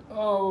 but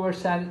oh, we're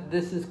sad.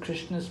 This is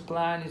Krishna's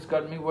plan, He's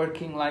got me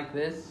working like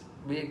this,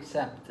 we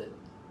accept it.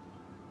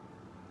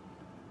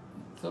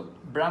 So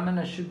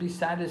Brahmana should be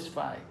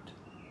satisfied.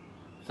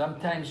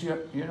 Sometimes you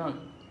know,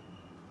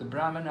 the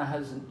Brahmana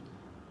has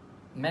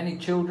many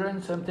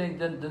children, sometimes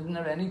doesn't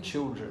have any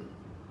children.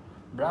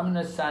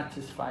 Brahmana is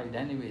satisfied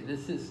anyway,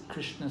 this is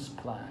Krishna's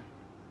plan.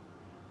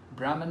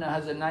 Brahmana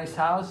has a nice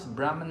house,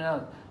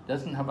 Brahmana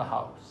doesn't have a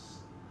house,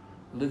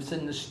 lives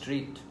in the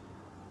street.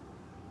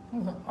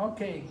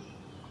 Okay,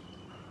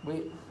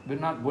 we're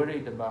not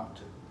worried about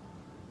it.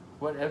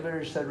 Whatever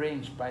is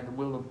arranged by the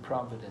will of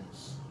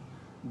providence,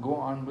 go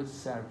on with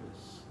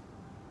service.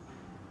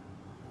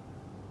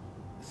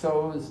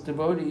 So as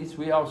devotees,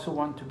 we also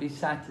want to be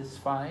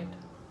satisfied,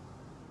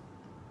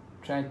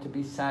 try to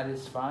be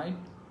satisfied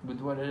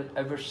with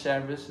whatever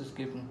service is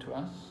given to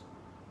us.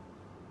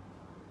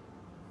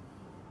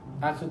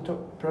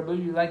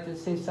 Prabhu, you like to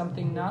say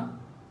something now?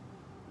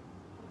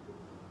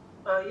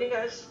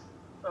 Yes.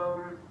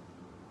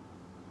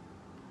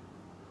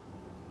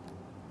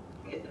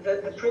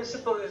 The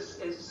principle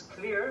is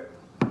clear.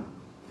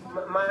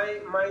 My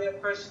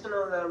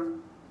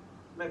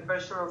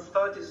personal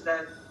thought is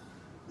that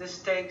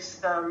this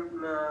takes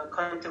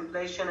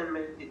contemplation and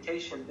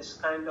meditation, this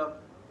kind of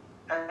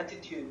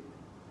attitude,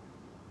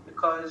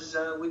 because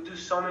we do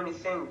so many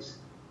things.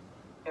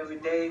 Every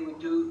day we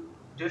do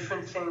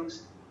different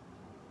things,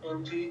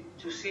 and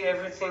to see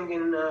everything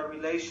in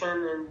relation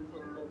and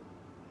in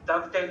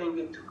dovetailing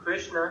into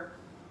Krishna,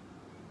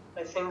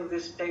 I think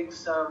this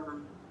takes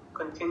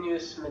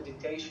continuous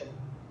meditation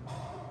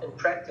and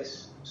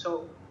practice.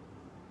 So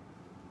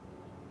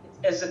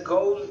as a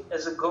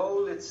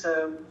goal, it's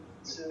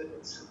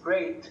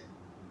great.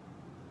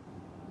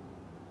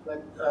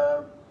 But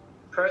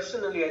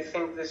personally, I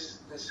think this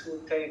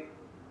will take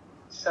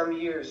some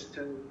years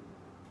to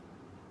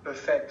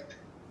perfect.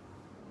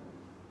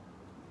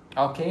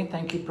 Okay,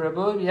 thank you,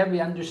 Prabhu. Yeah, we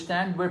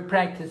understand. We're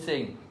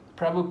practicing.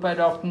 Prabhupada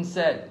often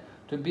said,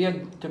 to be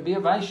a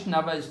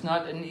Vaishnava is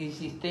not an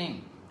easy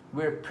thing.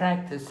 We're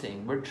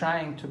practicing. We're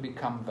trying to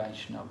become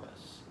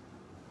Vaishnavas.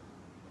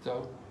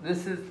 So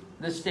this is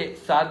the state,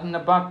 sadhana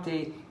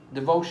bhakti,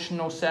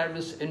 devotional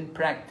service in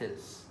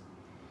practice.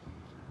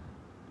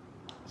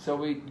 So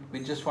we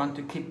just want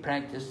to keep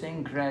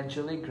practicing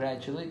gradually,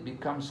 it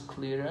becomes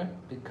clearer,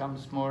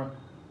 becomes more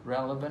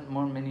relevant,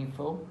 more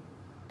meaningful.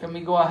 Can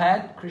we go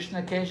ahead,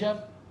 Krishna Keshav?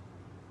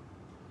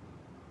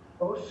 Of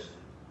course.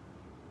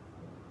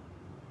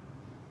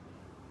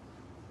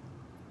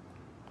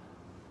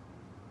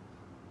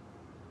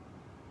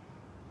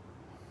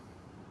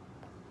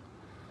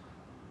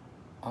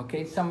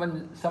 Okay,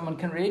 someone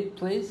can read,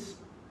 please,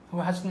 who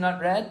has not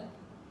read?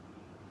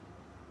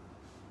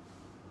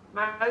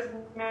 Maharaj,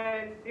 may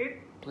I read?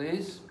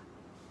 Please.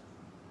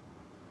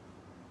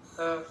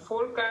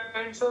 4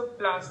 kinds of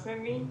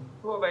blasphemy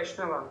to a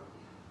Vaishnava.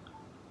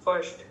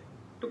 First,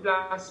 to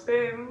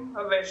blaspheme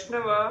a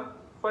Vaishnava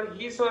for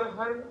his or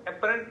her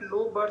apparent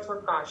low birth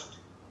or caste.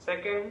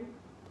 Second,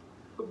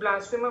 to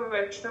blaspheme a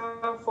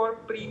Vaishnava for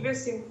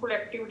previous sinful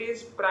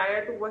activities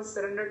prior to one's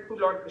surrender to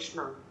Lord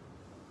Krishna.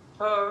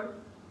 Third,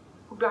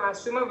 to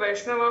blaspheme a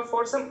Vaishnava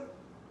for some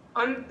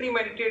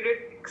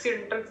unpremeditated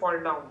accidental fall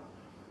down.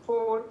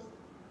 Fourth,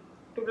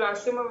 to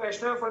blaspheme a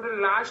Vaishnava for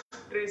the last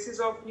traces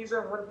of his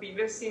or her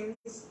previous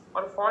sins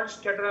or faults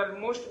that are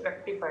almost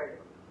rectified.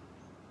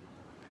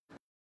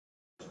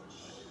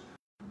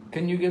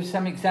 Can you give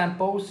some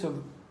examples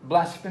of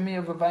blasphemy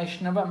of a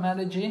Vaishnava,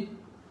 Maharaji,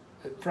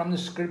 from the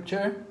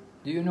scripture?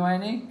 Do you know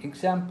any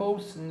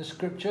examples in the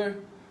scripture?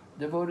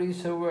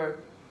 Devotees who were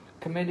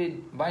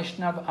committed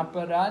Vaishnava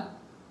Aparad?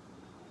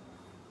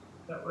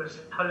 That was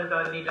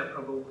Halada Leela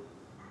Prabhu.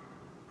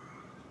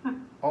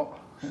 Oh,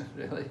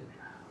 really?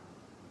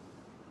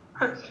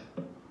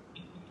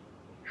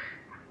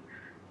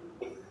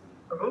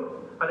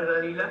 Prabhu,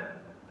 Halada Leela?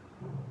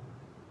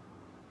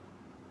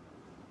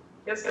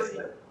 Yes.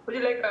 Would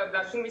you like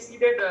blaspheme? We see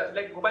that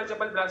like Gopal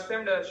Chapal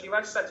blasphemed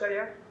Srivas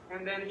Acharya,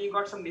 and then he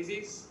got some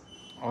disease.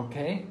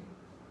 Okay.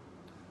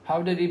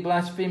 How did he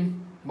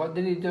blaspheme? What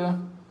did he do?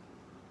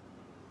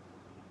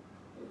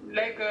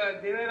 like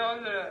they were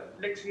all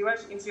like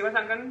in Sriva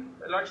Sangan,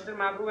 Lord Chaitanya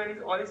Mahaprabhu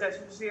and all his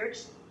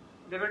associates,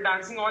 they were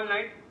dancing all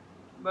night,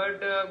 but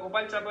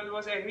Gopal Chabal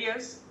was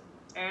envious,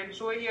 and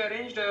so he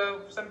arranged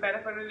some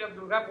paraphernalia of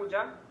Durga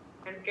Puja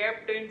and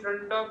kept in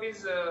front of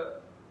his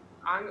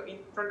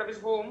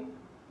home.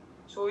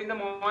 So in the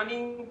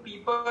morning,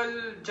 people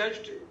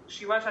judged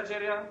Shiva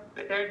Acharya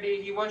that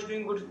he was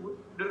doing good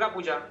Durga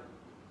Puja.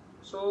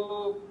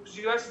 So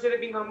Shiva Acharya,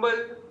 being humble,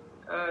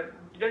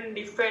 didn't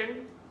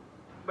defend,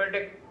 but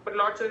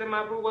Lord Chaitanya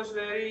Mahaprabhu was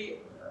very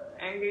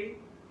angry,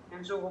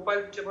 and so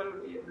Gopal Chabal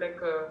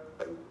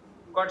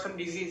got some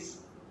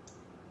disease.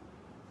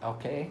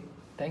 Okay,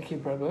 thank you,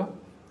 Prabhu.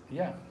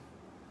 Yeah.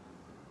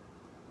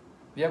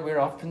 Yeah, we're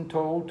often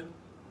told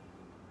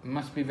we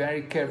must be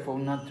very careful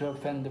not to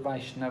offend the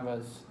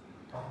Vaishnavas.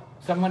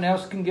 Someone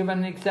else can give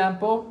an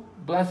example?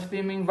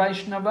 Blaspheming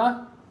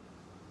Vaishnava?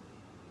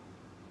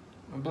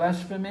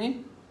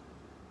 Blasphemy?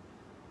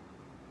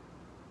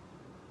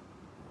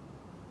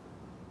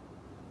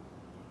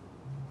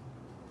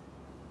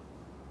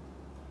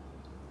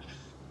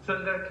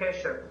 Sundar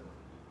Keshav.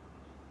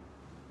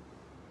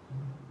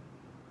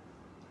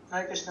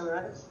 Hare Krishna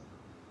Maharaj.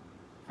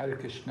 Hare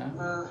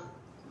Krishna.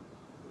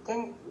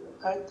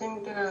 I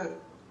think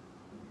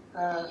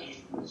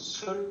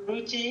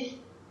Suruchi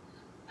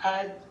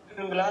had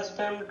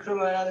blasphemed Guru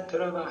Maharaj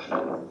Dhruva,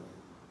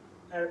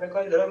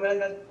 because Dhruva Maharaj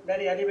was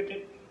very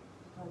elevated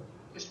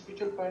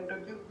spiritual point of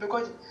view,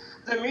 because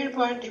the main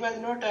point he was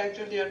not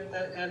actually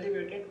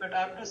elevated, but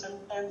after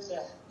sometimes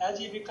as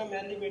he become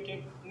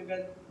elevated with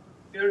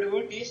pure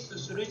devotees, so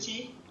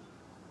Suruchi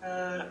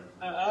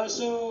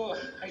also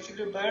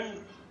actually burned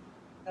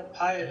the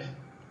fire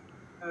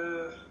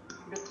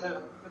with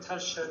her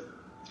son.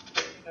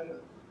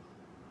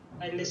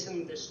 I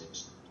listened to this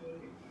story.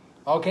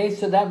 Okay,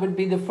 so that would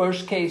be the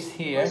first case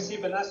here.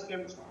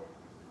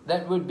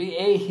 That would be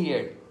A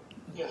here.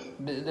 Yeah.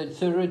 The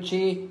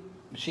Suruchi,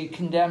 she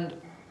condemned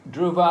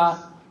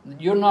Dhruva.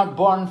 You're not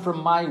born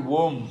from my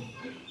womb.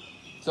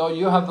 So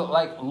you have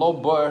like low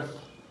birth.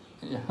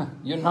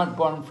 You're not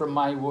born from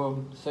my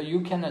womb. So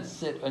you cannot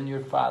sit on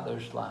your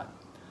father's lap.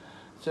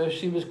 So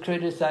she was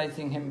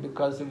criticizing him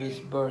because of his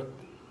birth.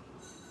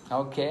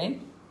 Okay?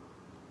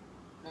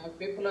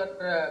 People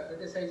are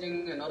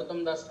criticizing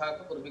Narottam Das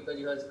Thakur because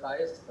he was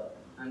Kayastha,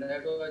 and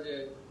that was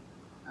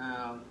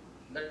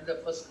that is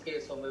the first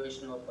case of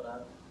Vaishnava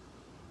Apara.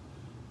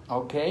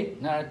 Okay,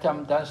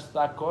 Narottam Das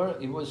Thakur,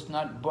 he was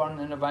not born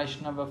in a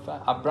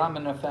Vaishnava, a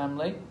Brahmana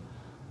family.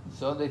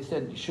 So they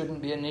said he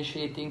shouldn't be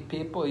initiating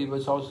people. He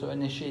was also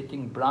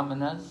initiating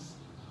Brahmanas.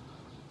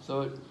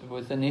 So it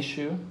was an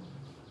issue.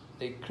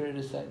 They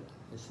criticized.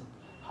 They said,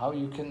 how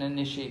you can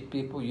initiate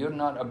people? You're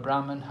not a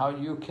Brahmin. How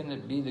you can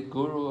it be the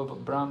guru of a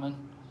Brahmin?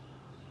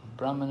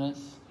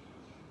 Brahmanas.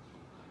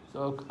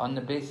 So on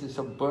the basis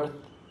of birth,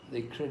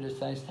 they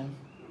criticized him.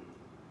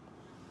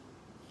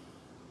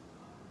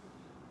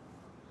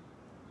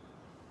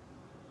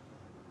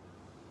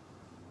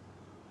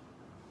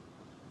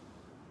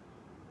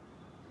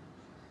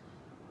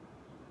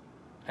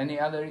 Any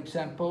other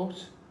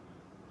examples?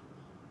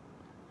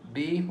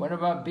 B, what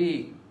about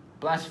B?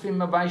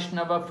 Blaspheme a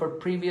Vaishnava for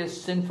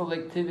previous sinful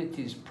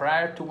activities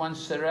prior to one's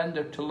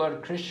surrender to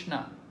Lord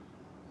Krishna.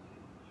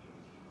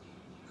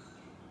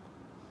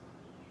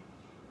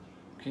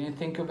 Can you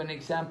think of an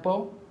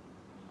example?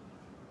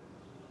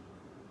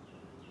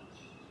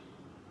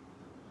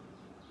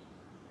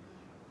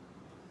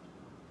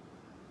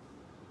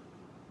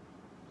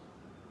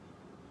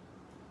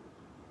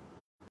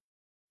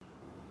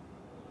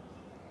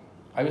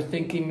 I was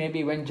thinking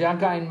maybe when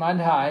Jaga and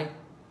Madhai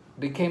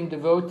became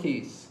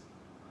devotees,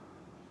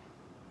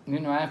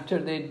 after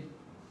they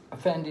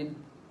offended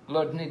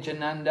Lord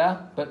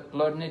Nityananda, but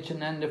Lord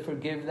Nityananda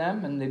forgave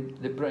them and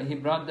he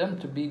brought them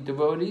to be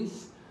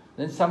devotees.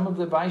 Then some of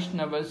the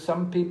Vaishnavas,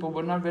 some people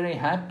were not very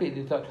happy.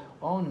 They thought,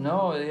 oh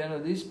no,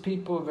 these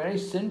people are very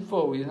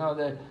sinful,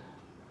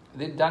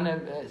 they've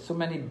done so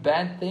many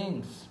bad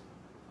things.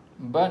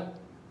 But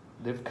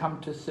they've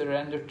come to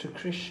surrender to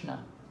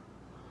Krishna.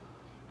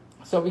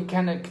 So we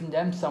cannot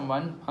condemn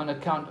someone on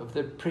account of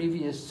their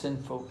previous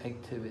sinful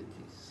activities.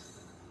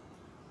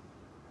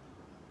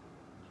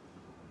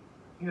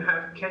 You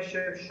have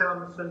Keshav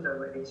Shyam Sundar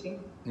waiting.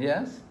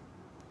 Yes?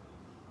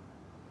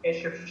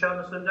 Keshav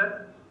Shyam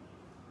Sundar?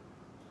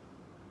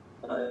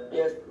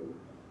 Yes,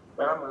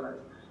 Brahmanas.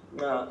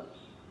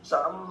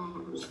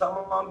 Some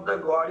of the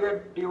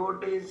Gaudiya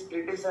devotees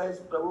criticize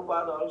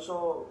Prabhupada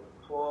also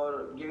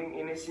for giving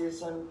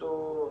initiation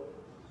to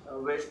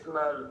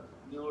Western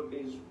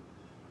devotees.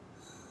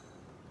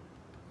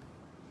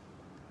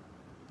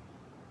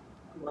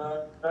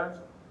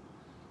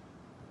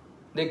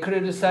 They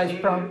criticized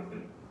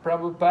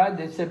Prabhupada.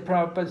 They said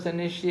Prabhupada's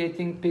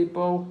initiating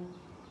people,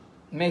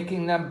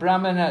 making them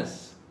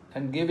brahmanas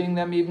and giving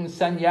them even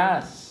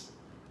sannyas,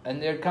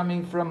 and they're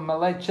coming from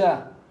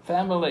Malecha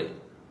family,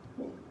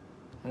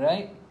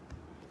 right?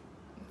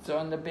 So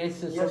on the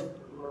basis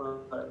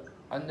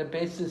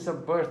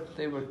of birth,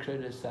 they were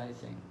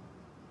criticizing.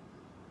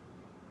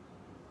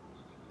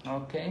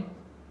 Okay.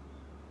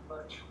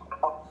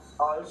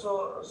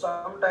 also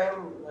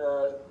sometimes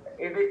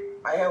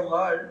I have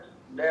heard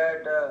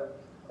that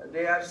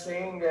they are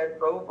saying that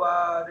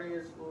Prabhupada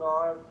is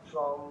not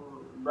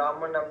from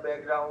Brahmana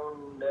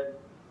background, that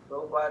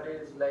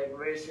Prabhupada is like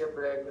Vaishya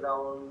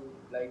background,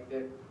 like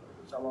that.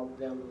 Some of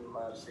them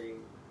are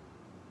saying.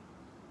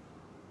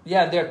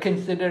 Yeah, they're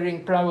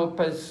considering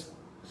Prabhupada's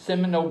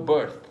seminal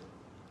birth.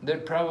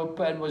 That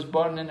Prabhupada was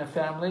born in a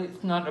family,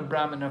 it's not a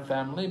Brahmana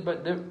family,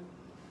 but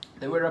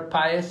they were a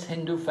pious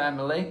Hindu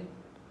family,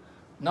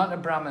 not a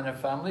Brahmana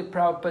family.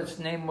 Prabhupada's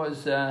name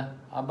was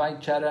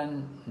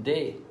Abhaycharan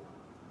De.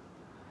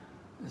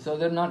 So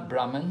they're not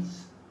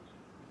Brahmins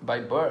by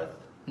birth,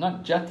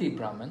 not Jati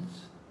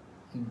Brahmins,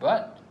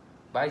 but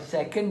by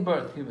second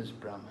birth he was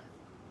Brahman.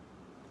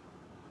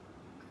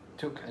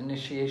 Took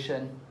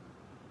initiation.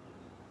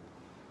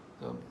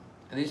 So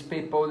these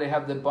people, they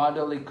have the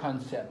bodily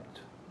concept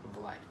of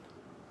life.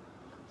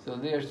 So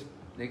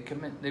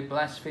they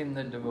blaspheme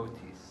the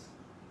devotees.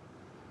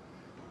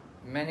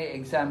 Many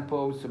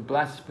examples of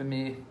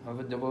blasphemy of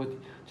a devotee,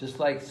 just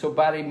like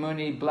Subari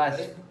Muni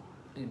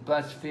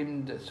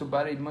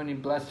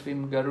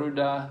blasphemed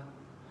Garuda,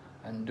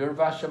 and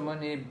Durvasha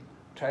Muni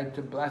tried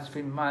to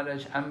blaspheme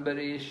Maharaj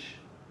Ambarish.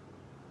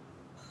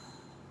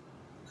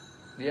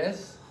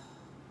 Yes?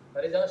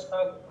 Haridas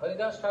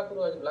Thakur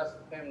was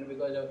blasphemed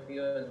because of he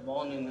was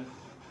born in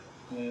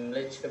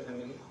Lechka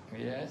family.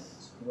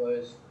 Yes.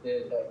 Because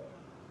they died.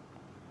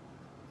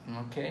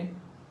 Okay.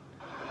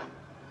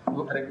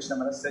 Hare Krishna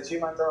Maharaj. Sachi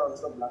Mata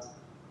also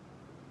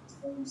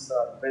blasphemes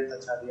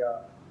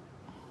Advaitacharya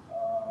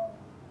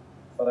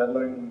for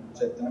allowing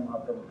Chaitanya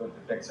Mahaprabhu to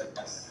protect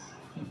sadness.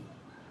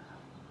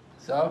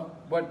 So,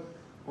 what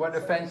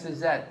offense is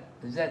that?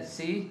 Is that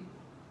C?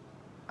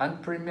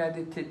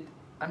 Unpremeditated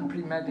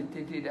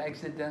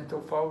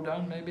accidental fall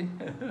down, maybe?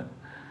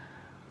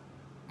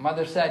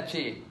 Mother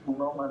Sachi.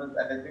 No, Maharaj,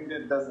 I think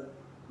it doesn't.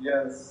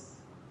 Yes.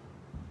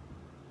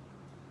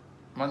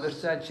 Mother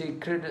Sachi,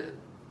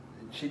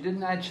 she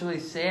didn't actually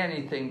say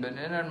anything, but in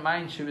her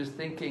mind she was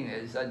thinking,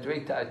 is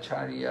Advaita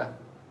Acharya.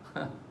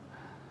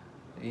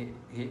 He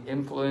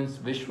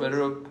influenced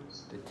Vishwarup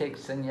to take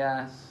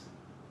sannyas.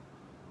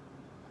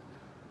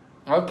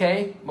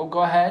 Okay, we'll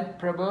go ahead,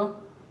 Prabhu.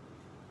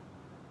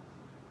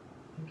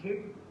 Thank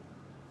you.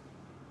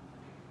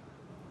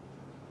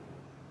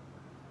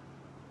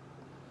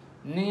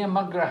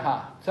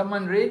 Niyamagraha.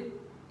 Someone read?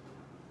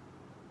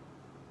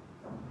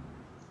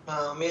 May I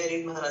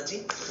read,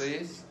 Maharaji?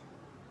 Please.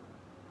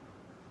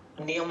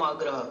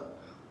 Niyamagraha.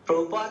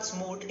 Prabhupada's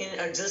mood in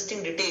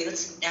adjusting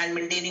details and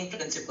maintaining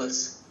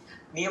principles.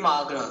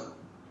 Niyamagraha.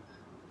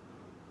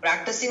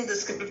 Practicing the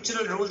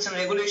scriptural rules and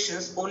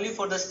regulations only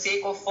for the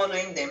sake of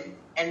following them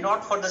and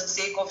not for the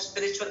sake of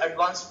spiritual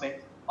advancement,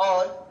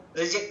 or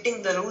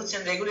rejecting the rules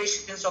and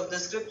regulations of the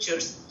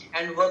scriptures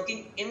and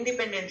working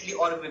independently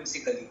or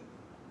whimsically.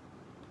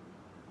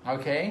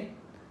 Okay,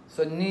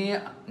 so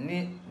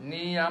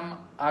niyam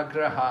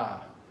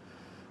agraha,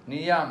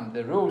 niyam,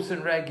 the rules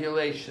and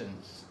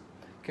regulations.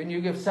 Can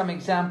you give some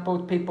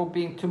examples, people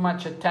being too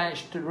much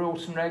attached to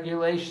rules and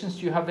regulations?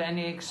 Do you have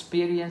any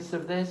experience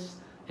of this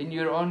in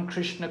your own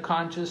Krishna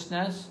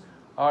consciousness?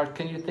 Or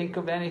can you think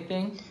of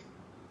anything?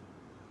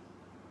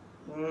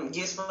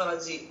 Yes,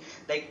 Maharaji.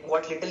 Like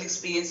what little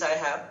experience I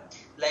have,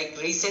 like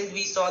recent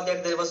we saw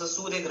that there was a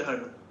Surya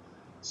Grahana.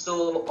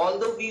 So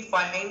although we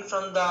find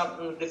from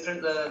the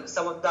different,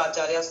 some of the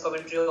Acharya's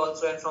commentary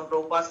also and from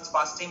Prabhupada's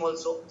pastime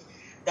also,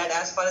 that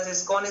as far as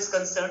ISKCON is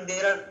concerned,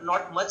 there are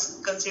not much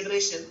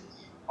consideration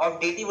of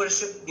deity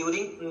worship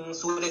during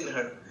Surya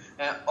Grahana.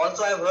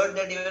 Also I have heard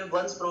that even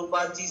once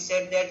Prabhupada ji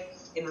said that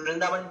in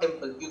Vrindavan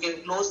temple, you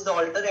can close the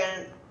altar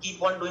and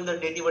keep on doing the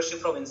deity worship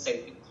from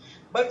inside.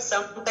 But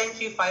sometimes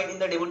we find in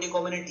the devotee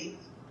community,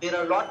 there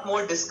are a lot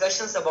more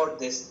discussions about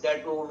this,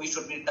 that oh, we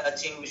should be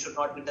touching, we should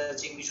not be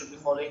touching, we should be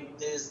following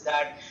this,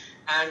 that,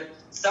 and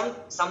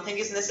something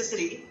is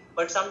necessary,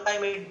 but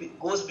sometimes it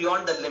goes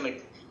beyond the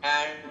limit,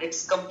 and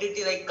it's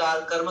completely like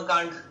karma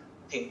kand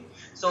thing.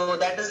 So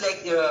that is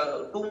like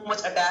too much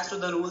attached to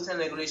the rules and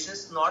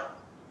regulations, not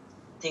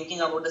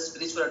thinking about the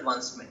spiritual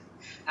advancement,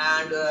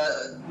 and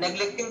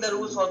neglecting the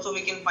rules also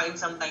we can find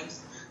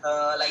sometimes,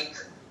 like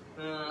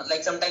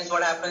sometimes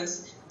what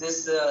happens,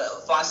 this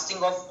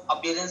fasting of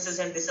appearances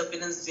and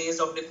disappearance days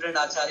of different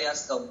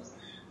acharyas come.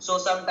 So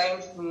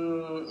sometimes,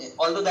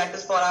 although that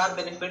is for our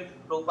benefit,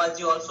 Prabhupada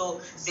ji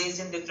also says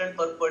in different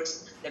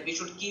purports that we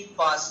should keep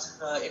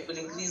fast, it will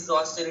increase the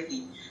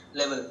austerity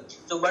level.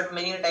 So but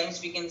many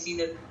times we can see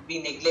that we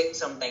neglect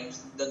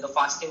sometimes the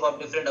fasting of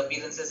different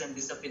appearances and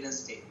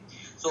disappearance day.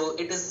 So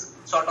it is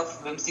sort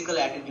of whimsical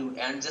attitude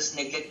and just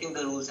neglecting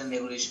the rules and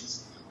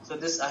regulations. So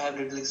this I have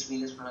little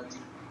experience, Maharaj.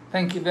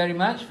 Thank you very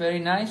much, very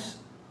nice.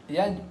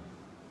 Yeah,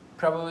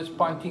 Prabhu was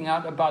pointing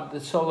out about the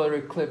solar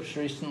eclipse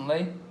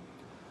recently.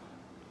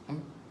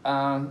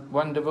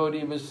 One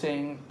devotee was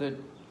saying that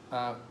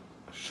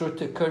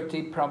Shruti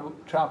Kirti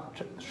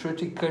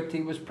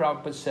was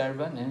Prabhupada's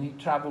servant, and he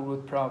travelled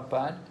with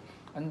Prabhupada.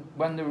 And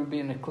when there would be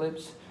an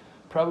eclipse,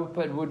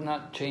 Prabhupada would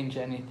not change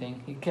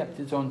anything. He kept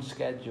his own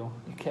schedule.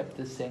 He kept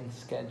the same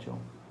schedule.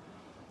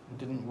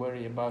 didn't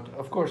worry about it.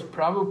 Of course,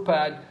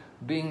 Prabhupada,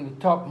 being the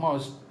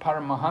topmost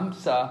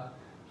Paramahamsa,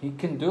 he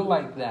can do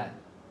like that.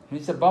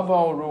 He's above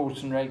all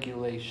rules and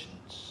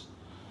regulations.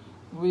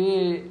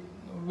 We're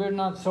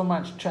not so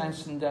much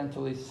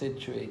transcendentally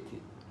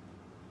situated.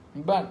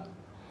 But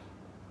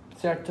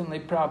certainly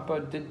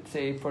Prabhupada did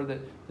say for the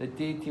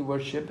deity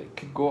worship, it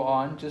could go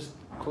on, just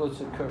close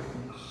the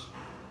curtains.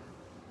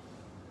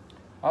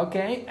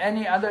 Okay,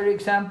 any other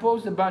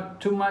examples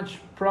about too much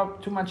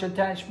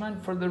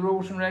attachment for the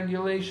rules and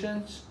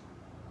regulations?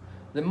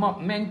 The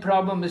main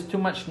problem is too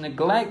much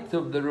neglect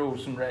of the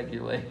rules and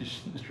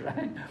regulations,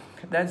 right?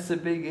 That's the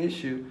big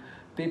issue.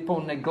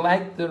 People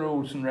neglect the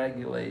rules and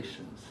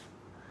regulations.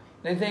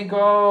 They think,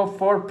 oh,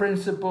 4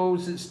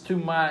 principles, it's too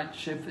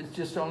much. If it's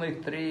just only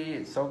 3,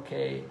 it's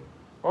okay.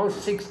 Oh,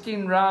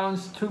 16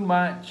 rounds, too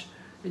much.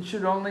 It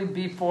should only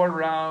be 4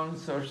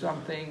 rounds or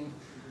something.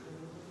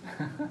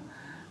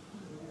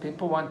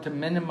 People want to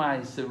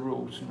minimize the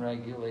rules and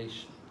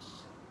regulations.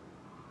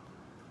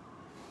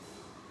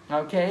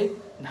 Okay,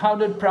 how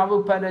did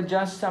Prabhupada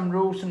adjust some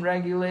rules and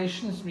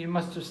regulations? You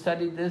must have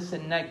studied this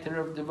in Nectar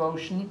of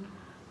Devotion.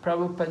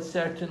 Prabhupada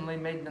certainly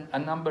made a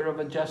number of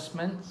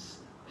adjustments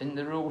in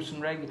the rules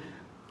and regulations.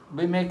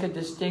 We make a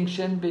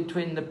distinction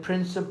between the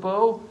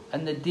principle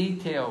and the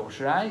details,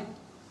 right?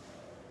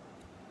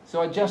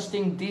 So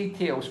adjusting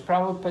details,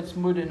 Prabhupada's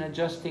mood in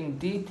adjusting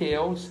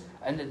details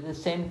and at the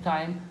same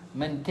time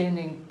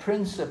maintaining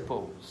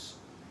principles.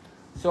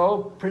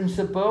 So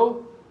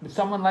principle, would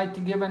someone like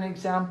to give an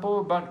example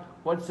about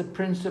what's the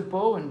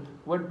principle and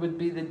what would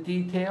be the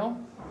detail?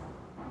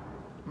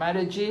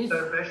 Mataji?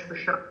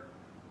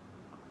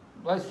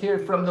 Let's hear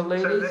from the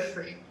ladies.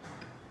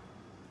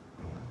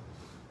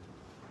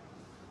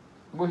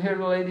 We'll hear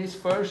the ladies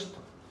first.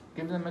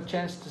 Give them a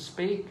chance to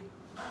speak.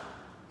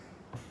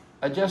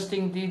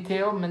 Adjusting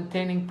detail,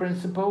 maintaining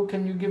principle.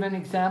 Can you give an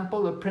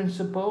example of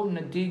principle and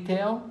a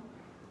detail?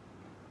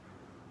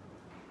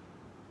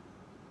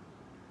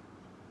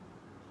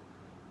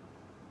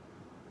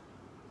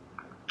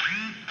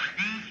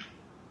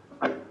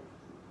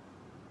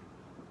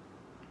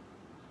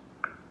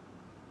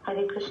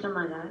 Hare Krishna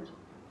Maharaj.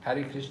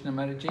 Hare Krishna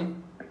Maharaji.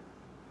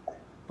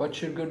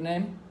 What's your good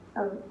name?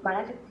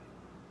 Maharaj,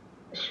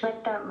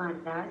 Shweta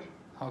Maharaj.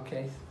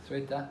 Okay,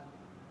 Shweta.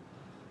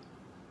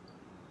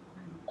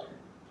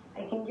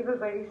 I can give a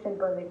very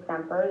simple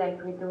example,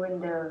 like we do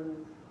in the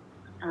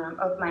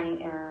of my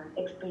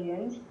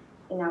experience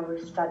in our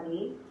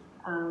study.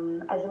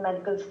 As a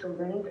medical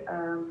student,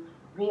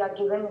 we are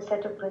given a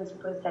set of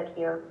principles that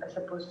we are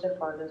supposed to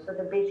follow. So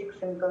the basic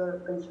simple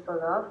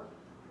principle of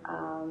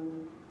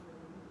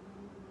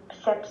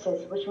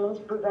sepsis, which means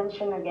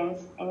prevention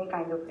against any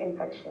kind of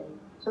infection.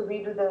 So we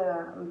do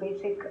the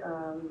basic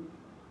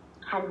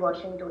hand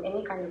washing to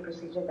any kind of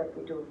procedure that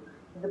we do.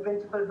 The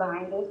principle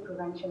behind is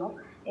prevention of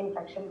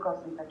infection,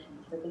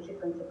 cross-infections, the basic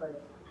principle.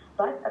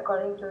 But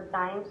according to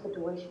time,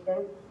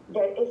 situation,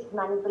 there is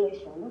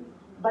manipulation,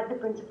 but the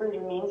principle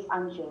remains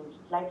unchanged.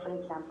 Like for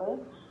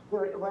example,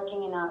 you're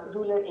working in a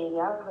rural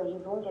area where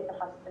you don't get the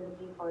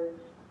facility for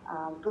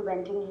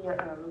preventing your,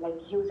 like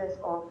uses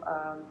of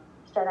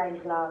sterile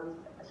gloves,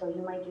 so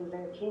you might use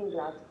clean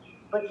gloves.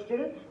 But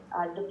still,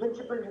 the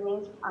principle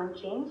remains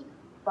unchanged,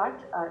 but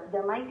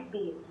there might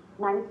be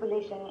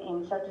manipulation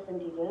in certain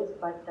details,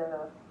 but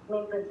the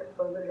main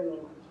principle will remain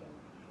unchanged.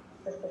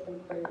 Just a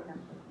simple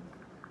example.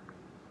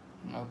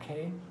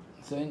 Okay,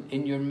 so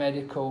in your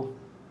medical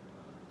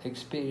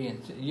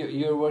experience,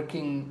 you're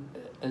working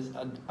as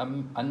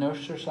a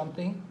nurse or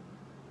something?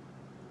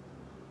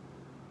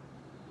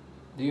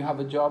 Do you have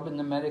a job in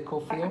the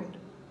medical field?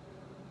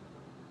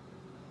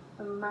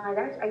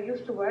 Maharaj, I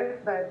used to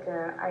work, but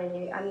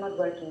I'm not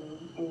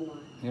working anymore.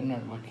 You're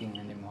not working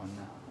anymore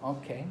now.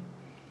 Okay.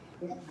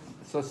 Yes.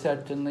 So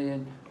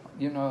certainly,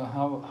 you know,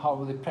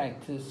 how they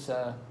practice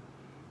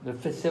the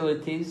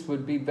facilities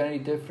would be very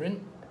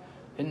different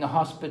in the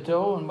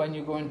hospital, and when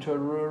you go into a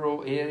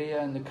rural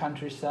area in the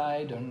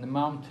countryside or in the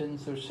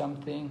mountains or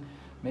something,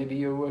 maybe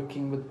you're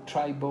working with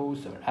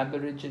tribals or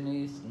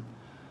aborigines,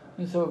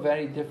 and so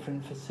very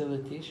different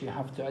facilities. You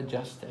have to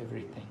adjust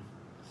everything,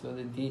 so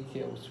the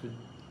details would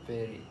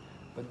vary,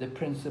 but the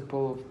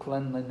principle of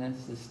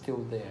cleanliness is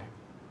still there.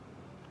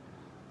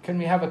 Can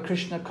we have a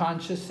Krishna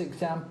conscious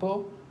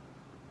example?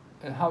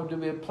 How do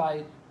we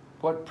apply,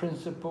 what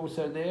principles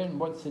are there and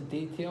what's the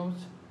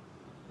details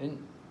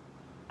in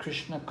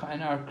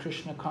our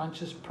Krishna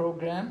conscious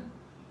program?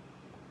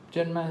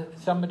 Janma,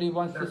 somebody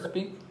wants to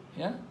speak?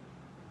 Yeah?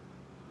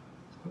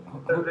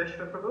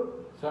 Sarveshwar Prabhu?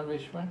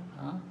 Sarveshwar?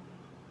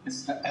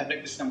 Yes, Hare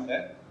Krishna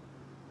Maharaj.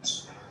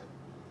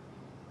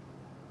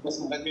 Yes,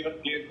 Maharaj, we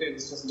were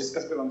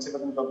discussed the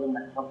one problem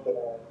of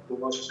the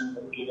devotion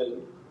very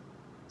clearly.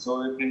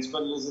 So a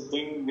principle is a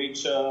thing which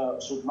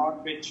should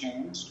not be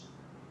changed,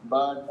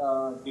 but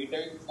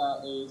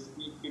details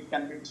it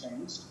can be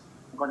changed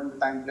according to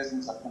time, place,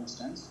 and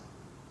circumstance.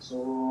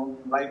 So,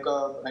 like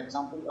for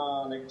example,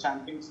 like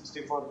chanting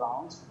 64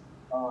 rounds.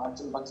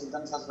 Actually, Bhakti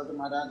Saraswati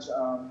Maharaj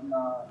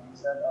he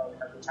said we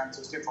have to chant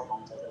 64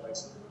 rounds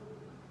otherwise.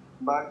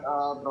 but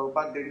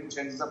Prabhupada didn't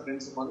change the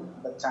principle,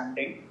 the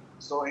chanting.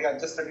 So he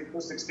adjusted it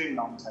to 16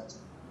 rounds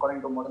actually,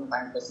 according to modern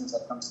time, place and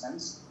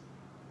circumstance.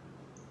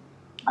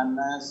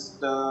 Unless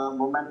the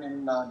women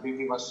in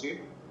deity worship.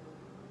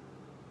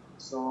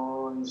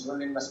 So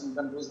usually in Western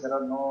countries there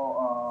are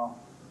no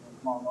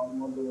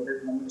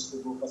devoted men used to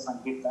go for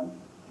Sankirtan.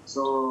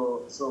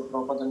 So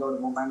Prabhupada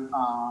allowed women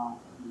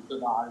to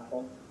the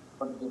altar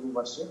for the deity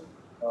worship.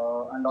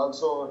 And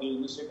also he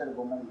initiated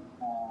women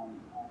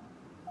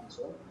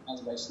also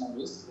as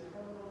Vaishnavis,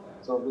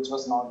 so which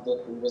was not there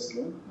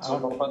previously. So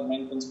Prabhupada's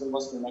main principle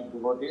was to make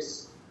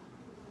devotees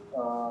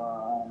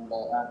and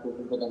add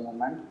people to the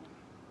movement.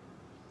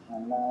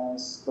 And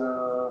as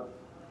the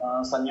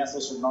sannyasi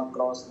should not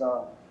cross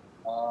the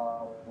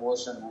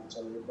ocean,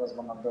 actually, it was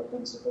one of the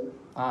principles.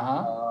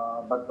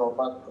 But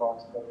Prabhupada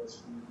crossed the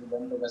ocean. He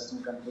went to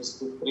Western countries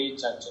to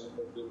preach, actually,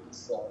 to give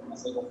this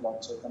message of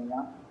Lord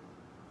Chaitanya.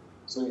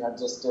 So he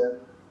adjusted.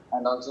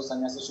 And also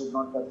sannyasi should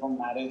not perform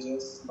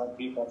marriages, but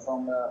he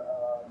performed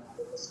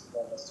marriages in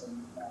the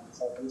Western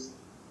circles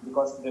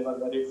because they were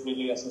very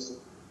freely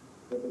associated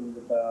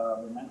with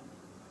women.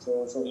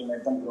 So he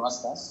made them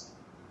grihasthas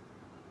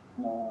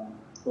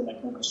to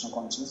make them Krishna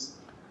conscious.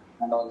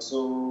 And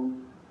also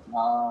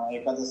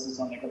Ekadasis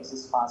on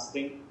Ekadasis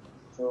fasting.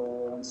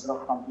 So instead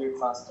of complete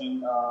fasting,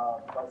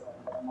 because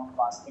at the time of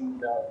fasting,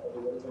 the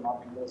devotees are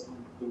not engaged in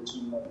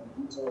teaching or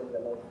anything. So we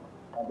allowed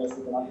others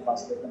who cannot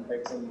fast, they can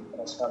take some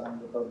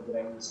restaurant without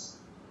grains.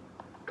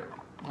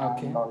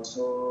 And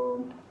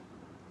also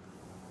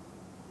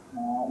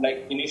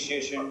like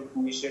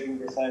initiating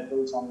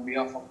disciples on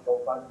behalf of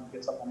Prabhupada in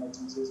case of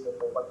emergencies where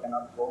Prabhupada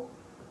cannot go.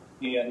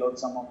 He allowed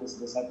some of his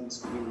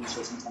disciples to give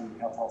initiations on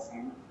behalf of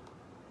him.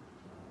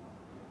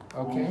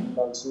 And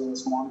also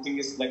small thing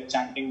is like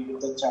chanting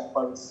with the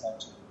chapels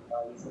actually.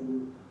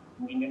 Usually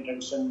in Indian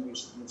tradition we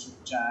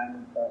should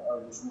chant or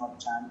we should not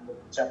chant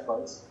with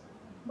chapels.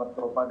 But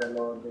Prabhupada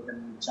allowed, they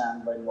can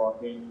chant by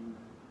walking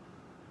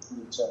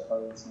with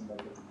chapels and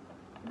everything.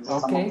 These are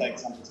some of the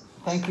examples.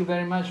 Thank you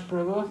very much,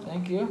 Prabhu.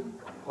 Thank you.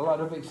 A lot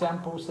of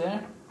examples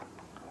there.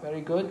 Very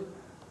good.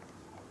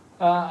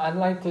 I'd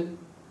like to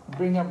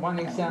bring up one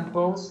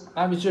example.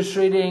 I was just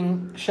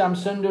reading Shyam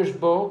Sundar's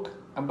book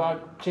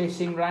about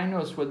chasing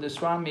rhinos with the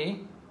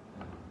Swami.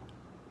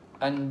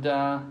 And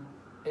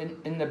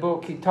in the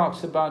book he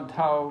talks about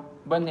how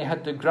when they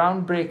had the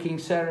groundbreaking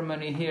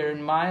ceremony here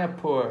in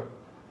Mayapur,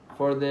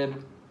 for the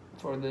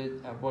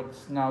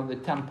what's now the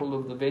temple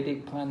of the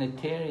Vedic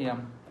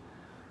planetarium,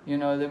 you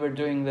know, they were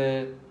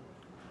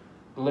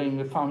laying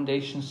the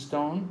foundation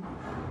stone,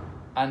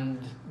 and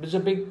it was a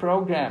big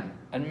program,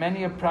 and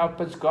many of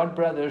Prabhupada's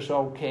godbrothers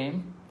all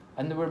came,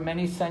 and there were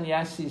many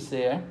sannyasis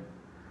there.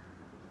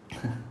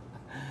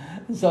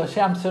 So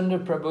Shyam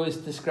Sundar Prabhu is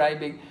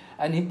describing,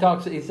 and he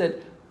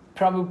said,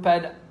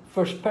 Prabhupada,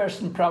 first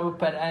person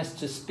Prabhupada asked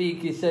to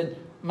speak, he said,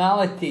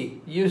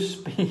 Malati, you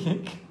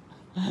speak.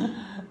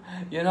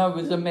 You know, it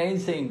was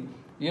amazing.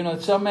 You know,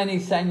 so many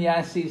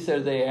sannyasis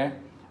are there,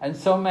 and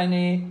so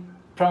many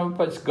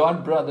Prabhupada's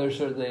godbrothers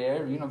are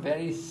there, you know,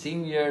 very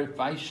senior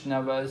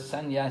Vaishnavas,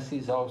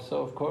 sannyasis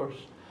also, of course.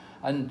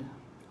 And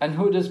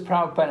who does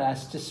Prabhupada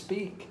ask to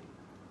speak?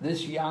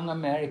 This young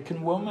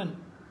American woman.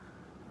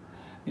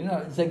 You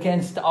know, it's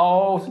against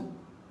all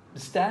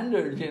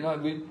standards, you know,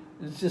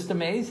 it's just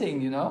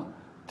amazing, you know.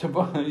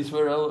 Tabois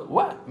were,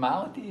 what,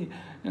 Malati?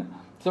 You know,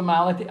 so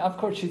Malati, of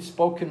course, she'd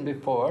spoken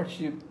before,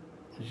 she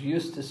was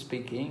used to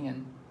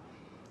speaking,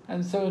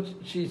 and so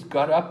she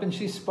got up and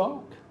she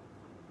spoke.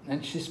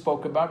 And she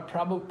spoke about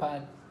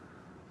Prabhupada.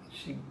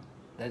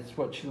 That's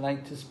what she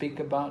liked to speak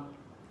about.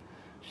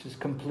 She's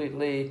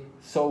completely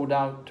sold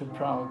out to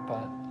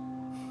Prabhupada.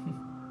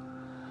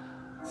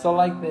 So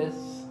like this.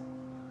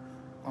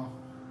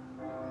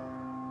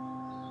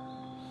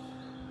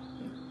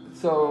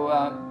 So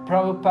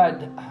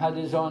Prabhupada had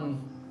his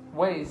own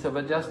ways of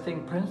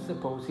adjusting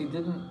principles. He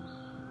didn't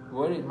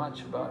worry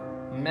much about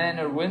men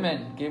or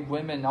women, give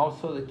women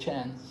also the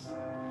chance.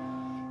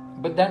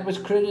 But that was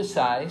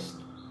criticized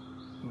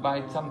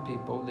by some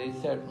people. They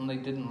certainly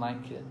didn't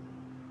like it.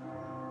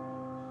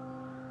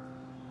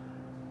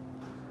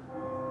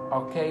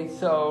 Okay,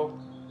 so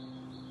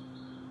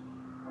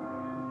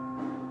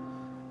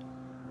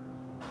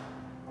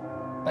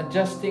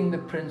adjusting the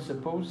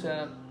principles.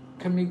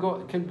 Can we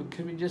go?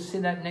 Can we just see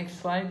that next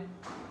slide,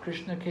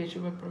 Krishna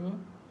Keshava Prabhu?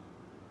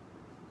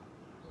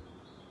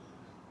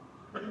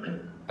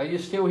 Are you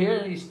still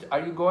here?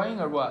 Are you going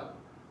or what?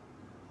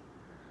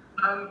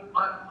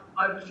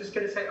 I was just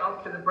going to say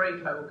after the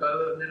break I will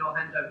go, and then I'll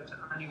hand over to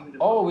Anu.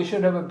 Oh, we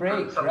should have a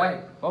break,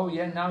 right? Oh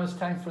yeah, now it's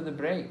time for the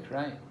break,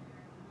 right?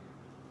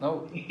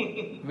 No,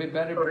 we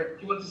better break.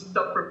 Do you want to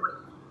stop for a break?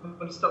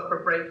 Want to stop for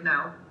a break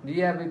now?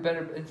 Yeah, we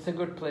better. It's a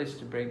good place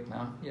to break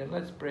now. Yeah,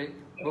 let's break.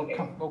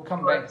 Okay. We'll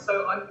come right, back.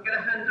 So I'm going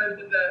to hand over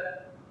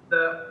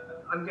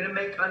I'm going to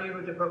make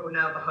Aniruddha Prabhu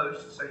now the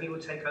host, so he will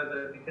take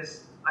over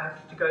because I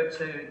have to go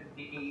to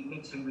the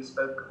meeting we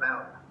spoke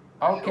about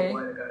a short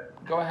while ago.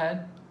 Go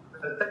ahead.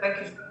 So thank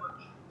you so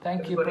much.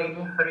 Thank you,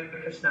 Prabhu. Hare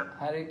Krishna.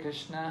 Hare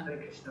Krishna. Hare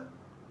Krishna.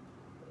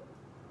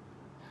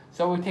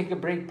 So we'll take a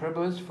break,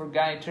 Prabhus, for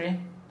Gayatri.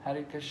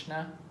 Hare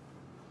Krishna.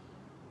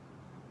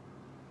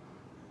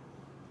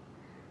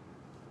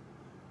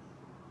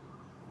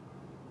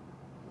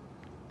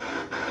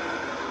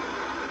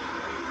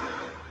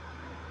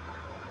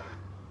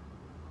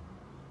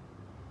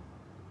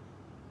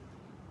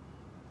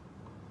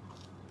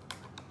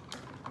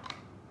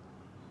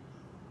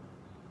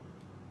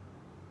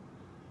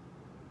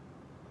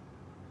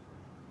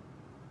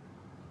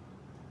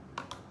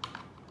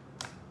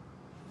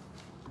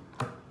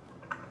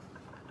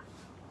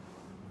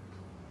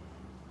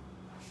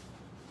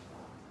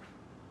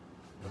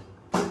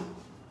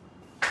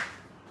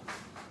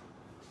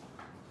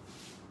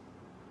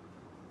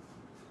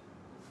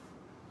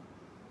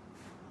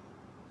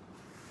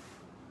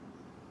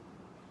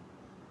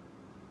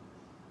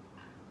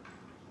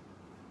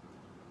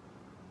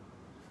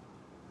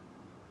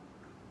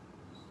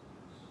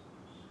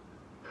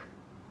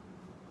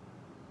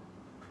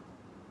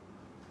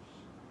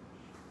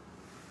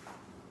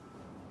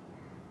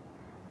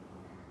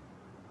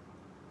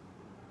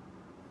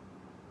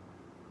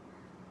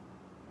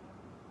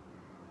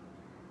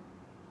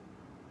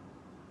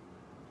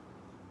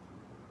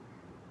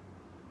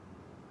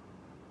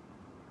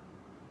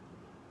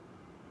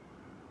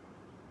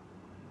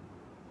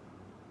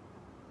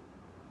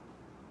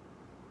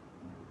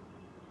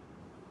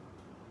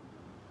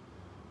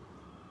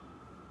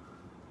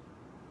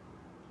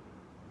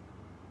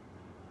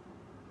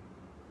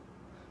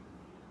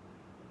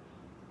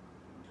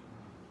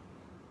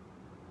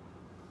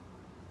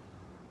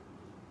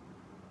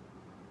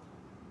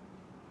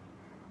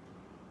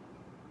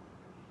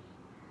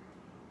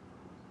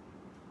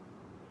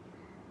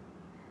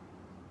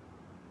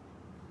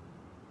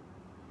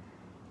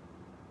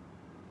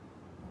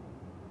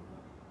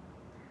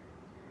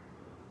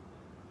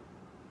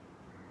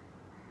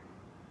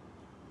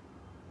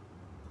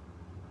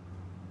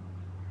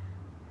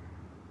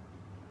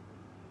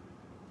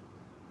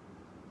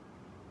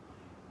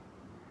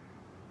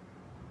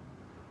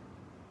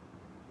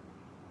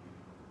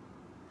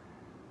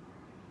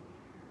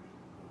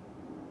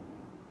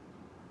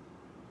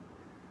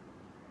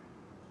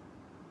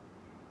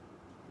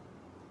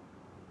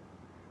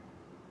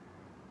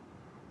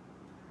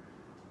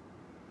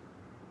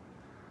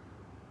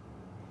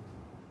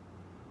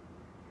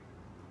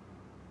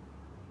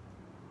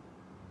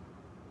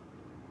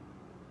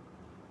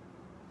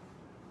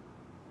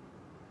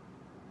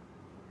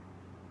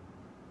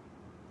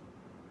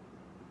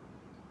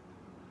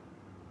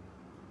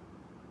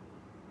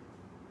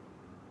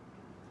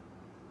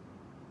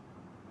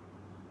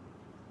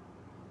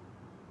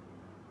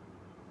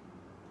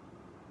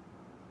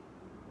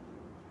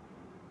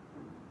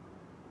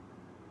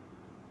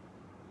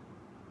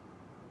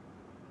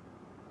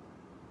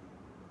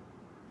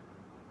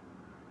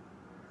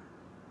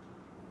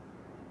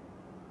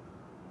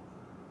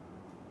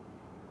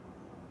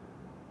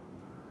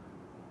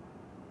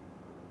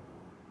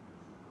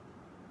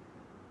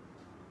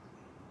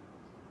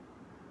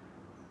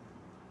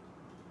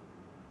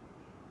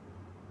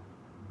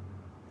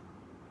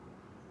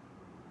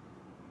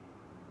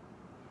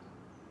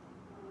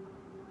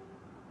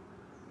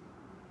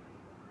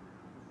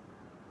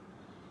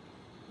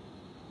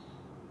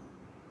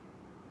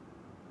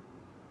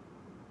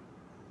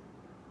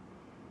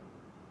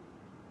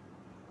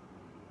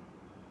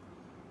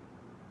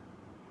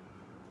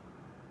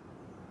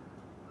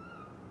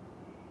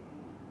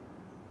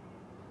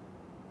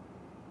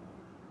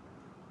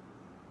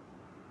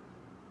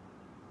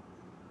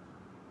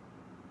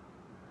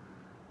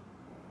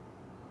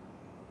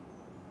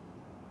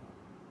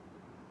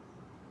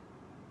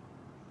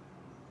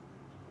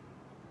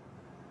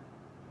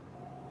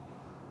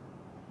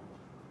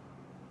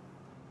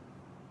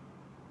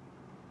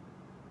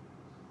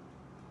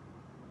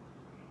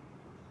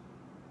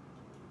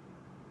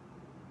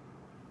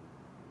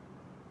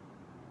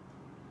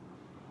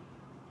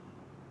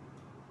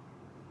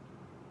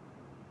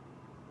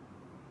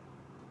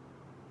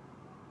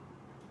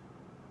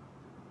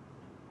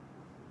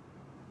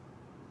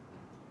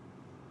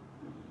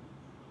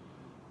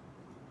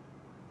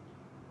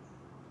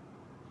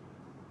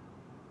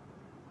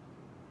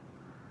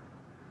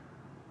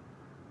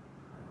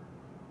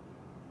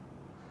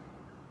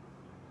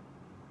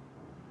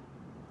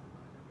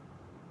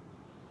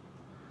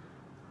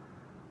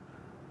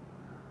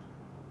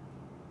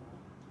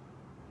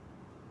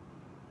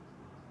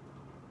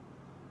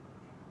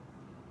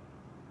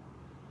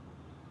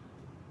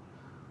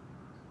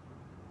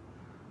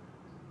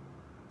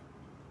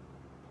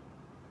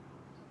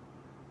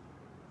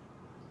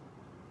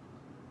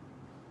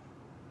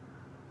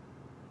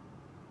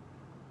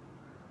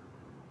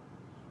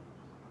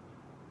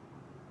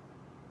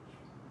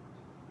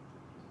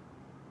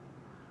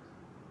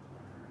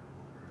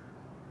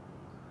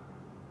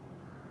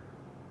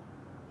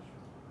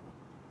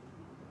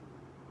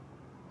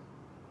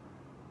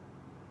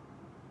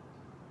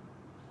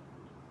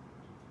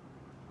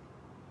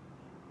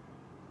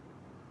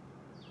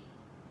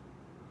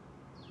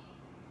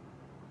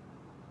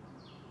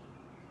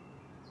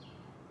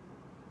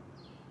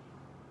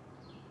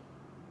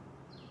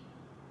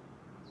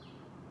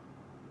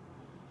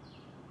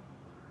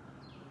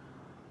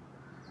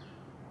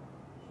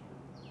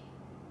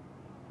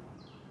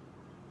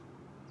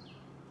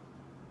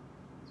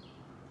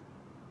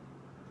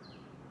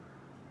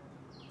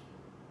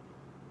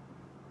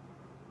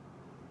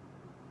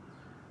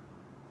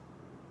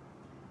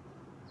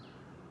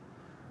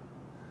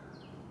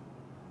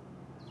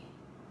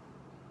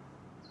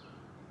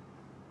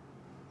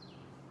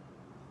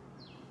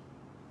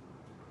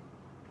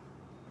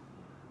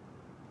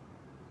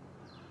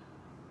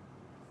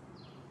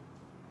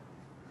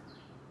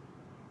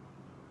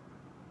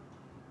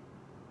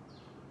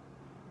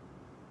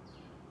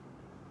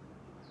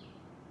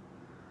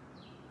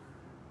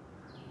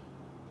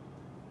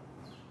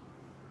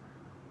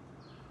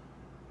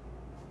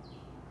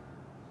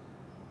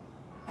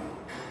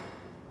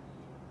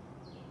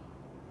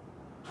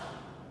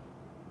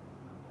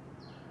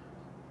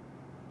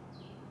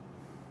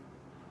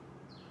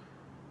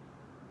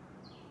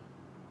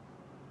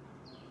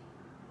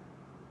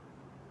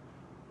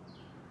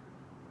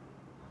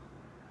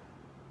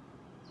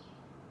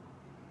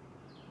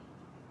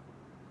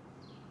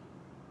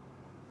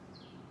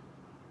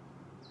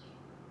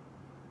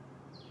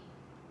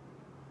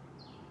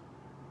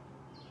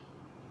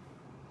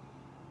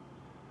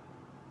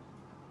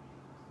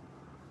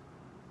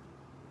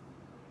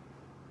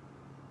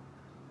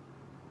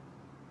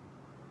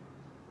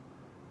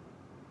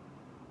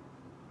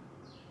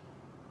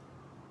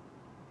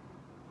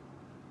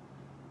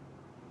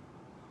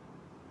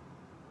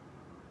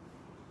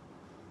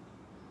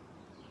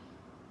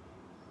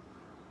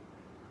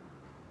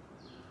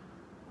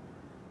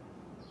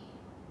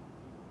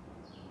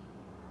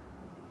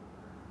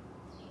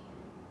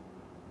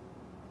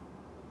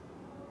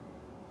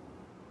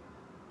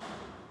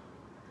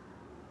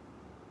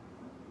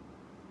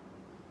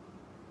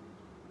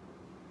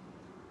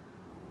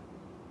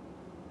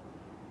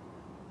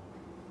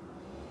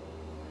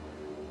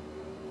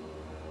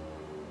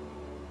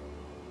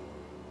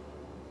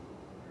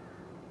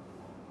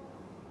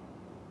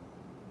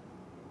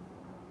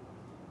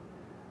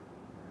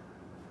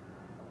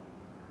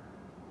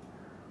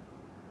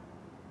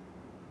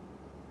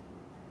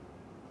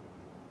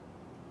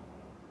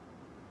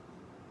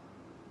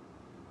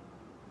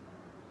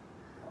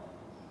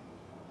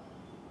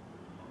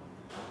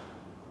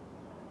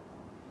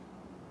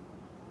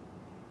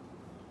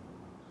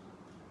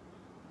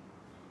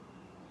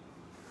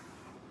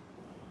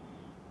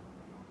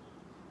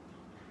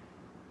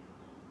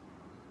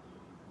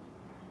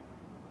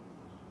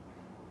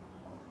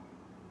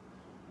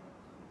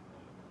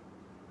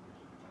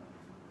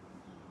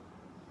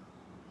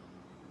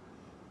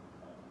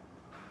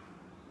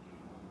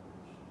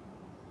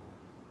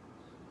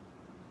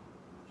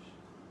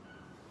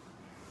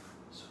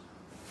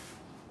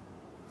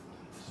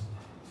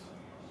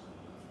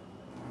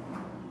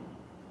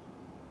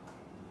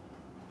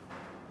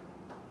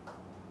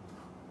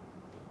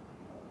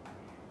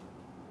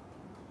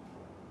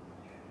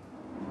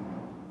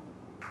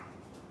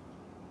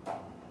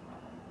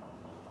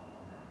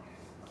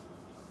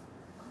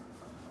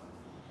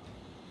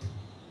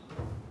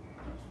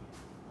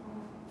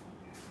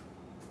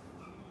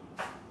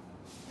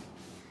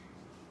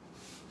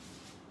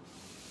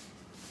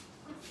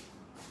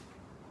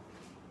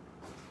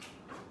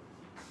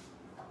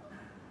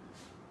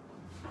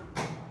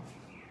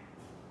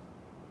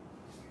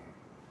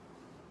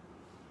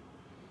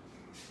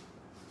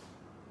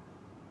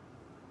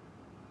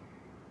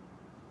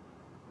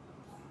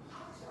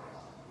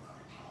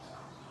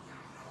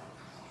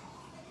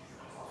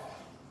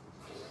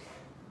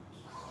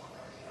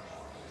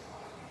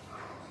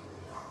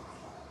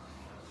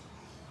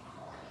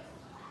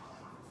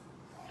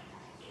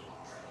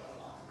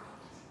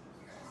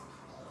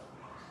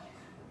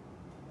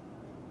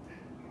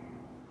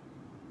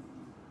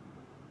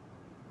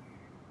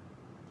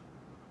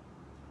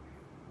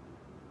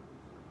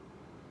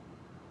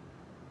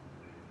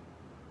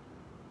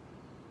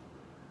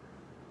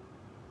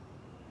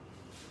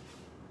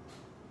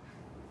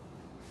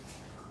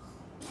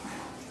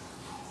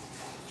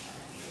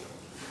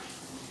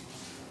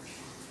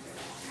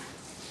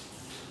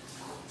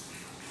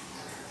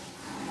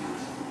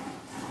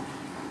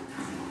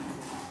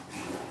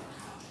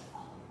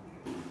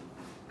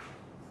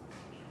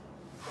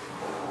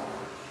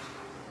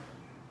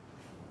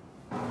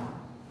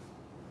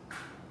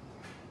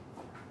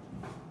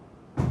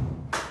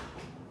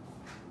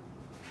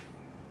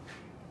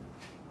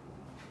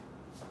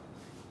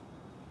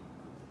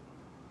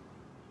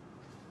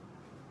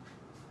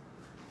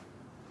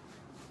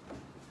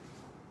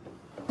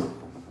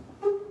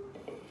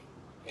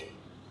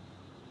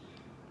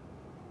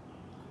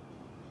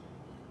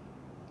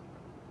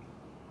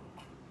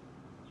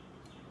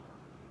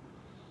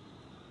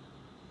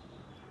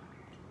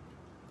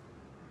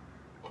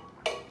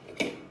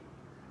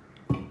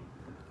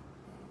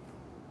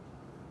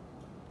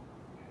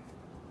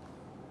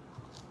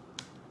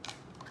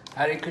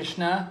 Hare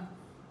Krishna.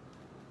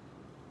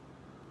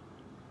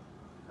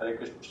 Hare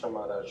Krishna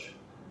Maharaj.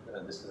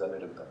 This is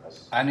Aniruddha.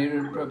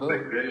 Aniruddha Prabhu.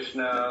 Hare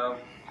Krishna.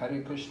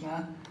 Hare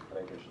Krishna.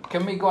 Hare Krishna.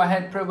 Can we go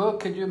ahead, Prabhu?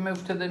 Could you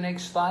move to the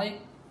next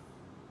slide?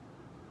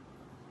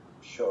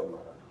 Sure,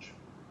 Maharaj.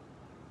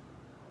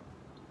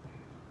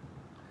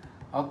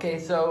 Okay,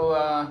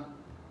 so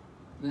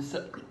this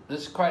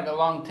is quite a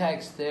long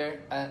text there.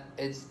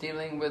 It's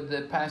dealing with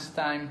the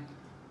pastime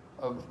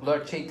of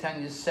Lord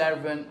Chaitanya's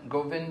servant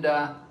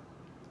Govinda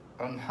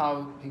and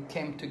how he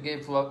came to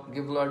give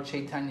Lord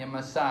Chaitanya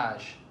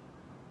massage.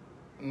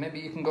 Maybe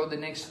you can go to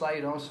the next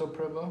slide also,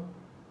 Prabhu.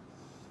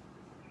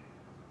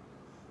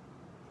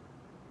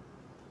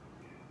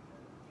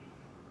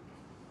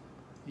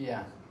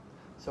 Yeah.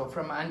 So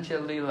from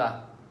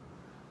Anjalila,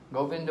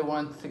 Govinda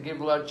wants to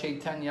give Lord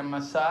Chaitanya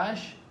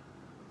massage.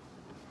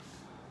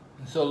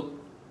 So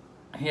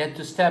he had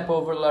to step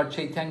over Lord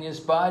Chaitanya's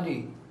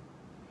body.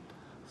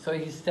 So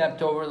he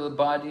stepped over the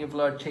body of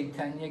Lord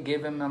Chaitanya,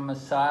 gave him a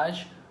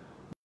massage.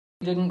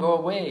 He didn't go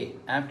away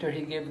after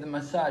he gave the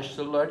massage.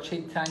 So Lord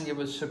Chaitanya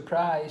was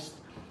surprised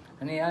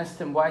and he asked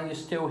him, why are you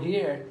still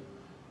here?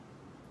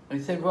 He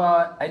said,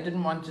 well, I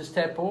didn't want to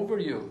step over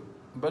you.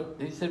 But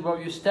he said, well,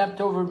 you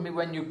stepped over me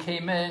when you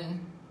came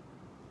in.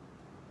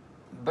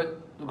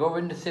 But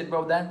Govinda said,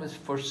 well, that was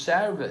for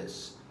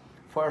service.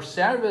 For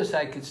service,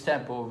 I could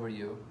step over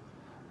you.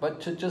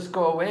 But to just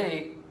go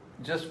away,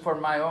 just for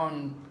my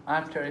own,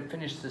 after I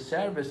finished the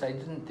service, I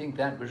didn't think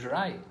that was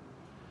right.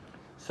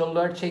 So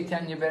Lord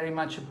Chaitanya very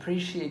much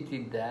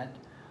appreciated that,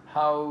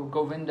 how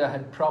Govinda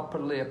had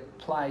properly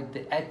applied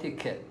the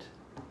etiquette.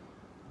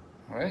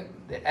 Right?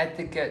 The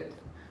etiquette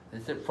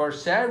is that for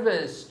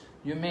service,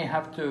 you may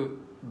have to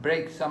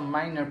break some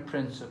minor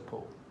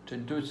principle to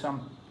do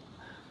some,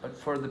 but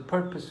for the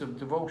purpose of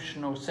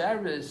devotional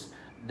service,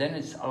 then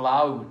it's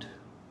allowed.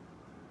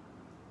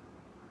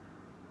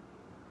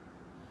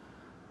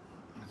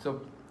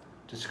 So,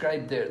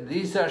 described there,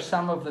 these are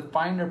some of the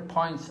finer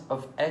points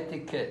of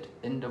etiquette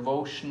in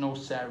devotional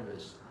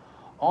service.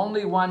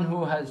 Only one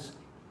who has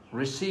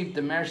received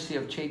the mercy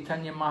of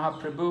Chaitanya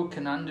Mahaprabhu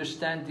can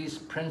understand these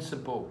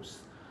principles.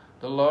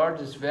 The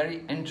Lord is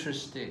very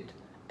interested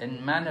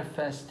in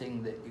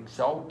manifesting the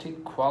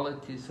exalted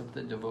qualities of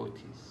the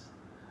devotees.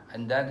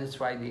 And that is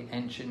why they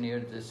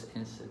engineered this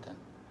incident.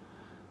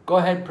 Go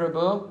ahead,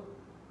 Prabhu.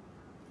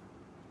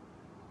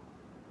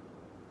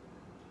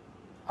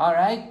 All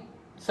right.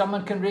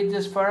 Someone can read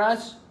this for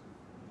us?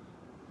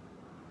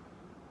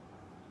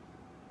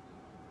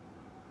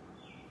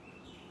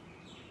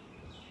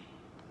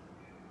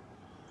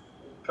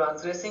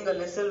 Transgressing a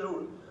lesser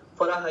rule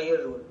for a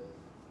higher rule.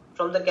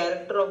 From the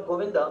character of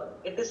Govinda,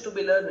 it is to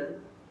be learned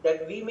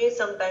that we may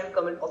sometimes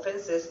commit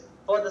offences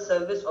for the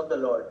service of the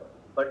Lord,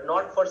 but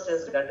not for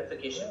sense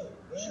gratification.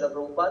 Srila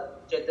Prabhupada,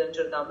 Chaitanya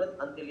Charitamrita,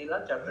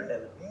 Antilila, chapter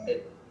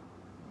 10.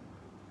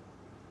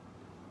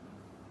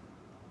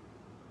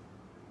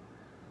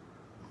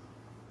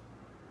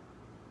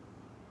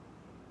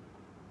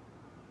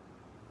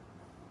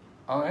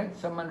 All right,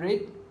 someone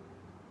read.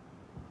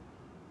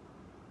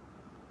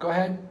 Go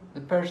ahead.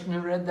 The person who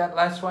read that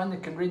last one, they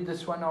can read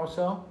this one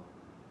also.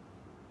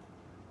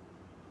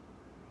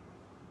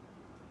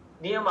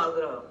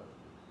 Niyamagraha.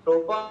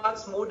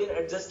 Prabhupada's mood in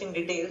adjusting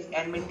details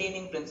and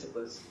maintaining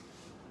principles.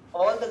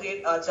 All the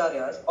great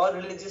acharyas or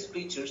religious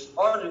preachers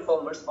or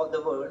reformers of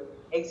the world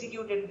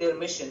executed their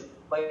mission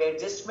by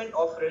adjustment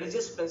of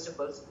religious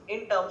principles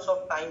in terms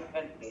of time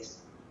and place.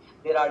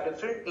 There are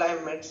different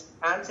climates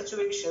and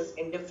situations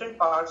in different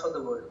parts of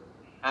the world,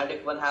 and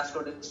if one has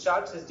to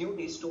discharge his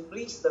duties to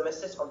preach the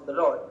message of the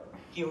Lord,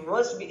 he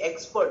must be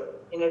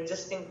expert in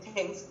adjusting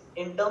things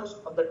in terms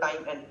of the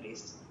time and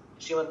place.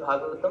 Srimad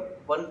Bhagavatam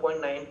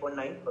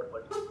 1.9.9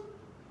 purport.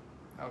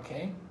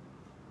 Okay.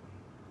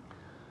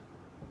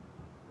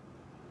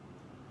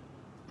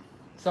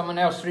 Someone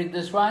else read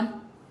this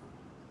one?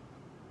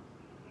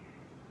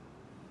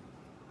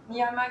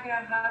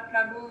 Niyamagraha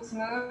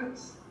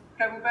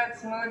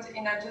Prabhupada's mood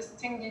in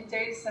adjusting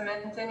details and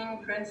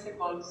maintaining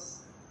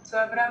principles. So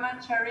a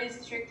brahmachari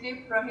is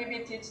strictly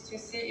prohibited to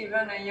see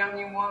even a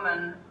young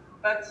woman.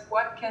 But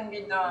what can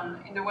be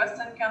done? In the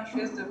Western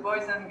countries, the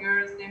boys and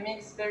girls, they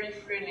mix very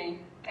freely.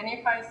 And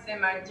if I say,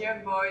 my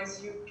dear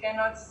boys, you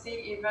cannot see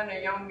even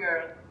a young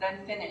girl,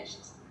 then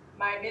finished.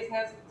 My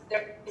business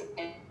there is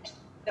finished.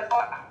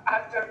 Therefore,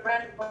 after a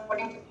branch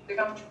according to the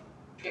country,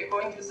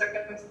 according to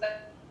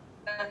circumstances,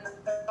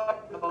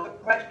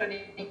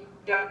 gradually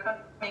they are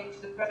coming to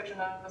the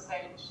professional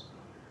stage.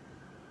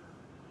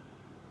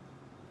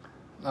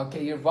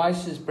 Okay, your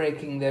voice is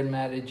breaking there,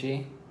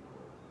 Maraji.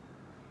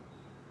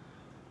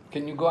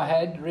 Can you go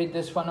ahead, read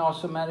this one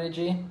also,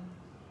 Maraji?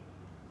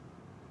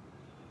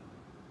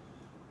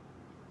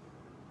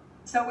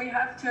 So we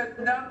have to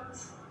adopt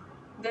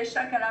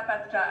Desha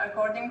Kalapatra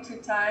according to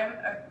time,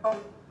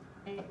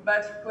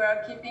 but we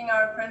are keeping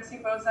our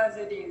principles as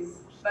it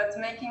is, but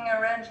making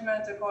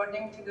arrangement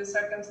according to the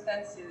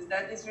circumstances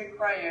that is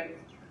required.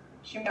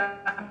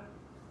 November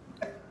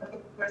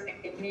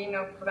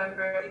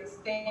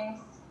 16th,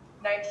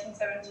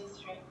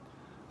 1973.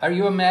 Are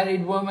you a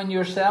married woman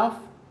yourself?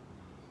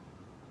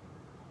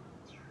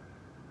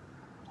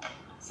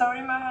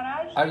 Sorry,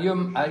 Maharaj? Are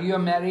you a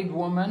married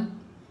woman?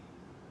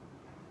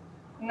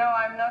 No,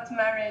 I'm not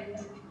married,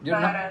 You're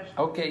Maharaj.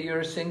 not? Okay, you're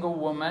a single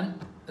woman.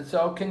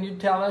 So can you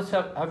tell us,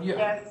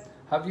 Yes.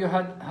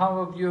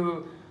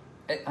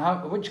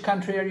 Which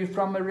country are you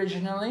from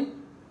originally?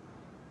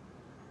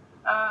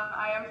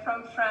 I am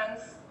from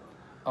France.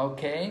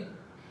 Okay.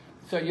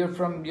 So you're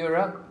from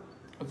Europe.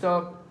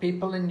 So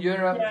people in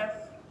Europe,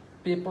 Yes.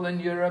 people in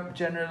Europe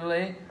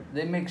generally,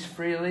 they mix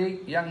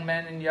freely, young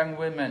men and young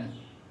women.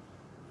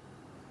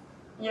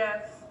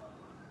 Yes.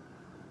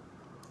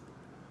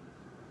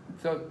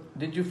 So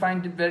did you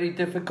find it very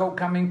difficult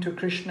coming to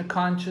Krishna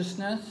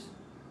consciousness?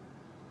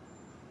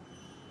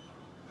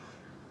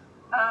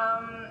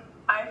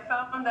 I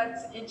found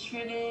that it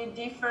really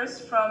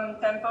differs from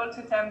temple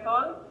to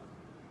temple,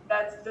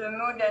 that the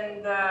mood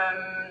and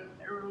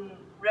the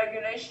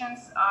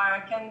regulations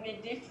can be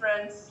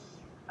different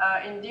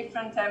in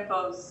different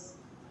temples.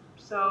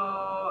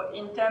 So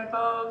in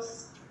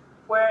temples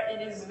where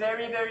it is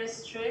very, very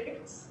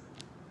strict,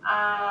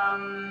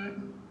 at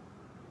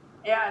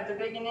the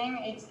beginning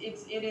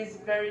it is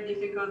very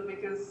difficult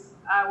because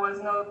I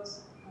was not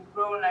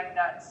grown like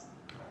that.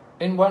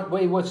 In what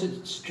way was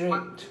it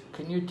strict?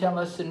 Can you tell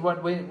us in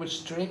what way it was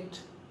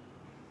strict?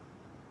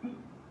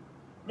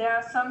 There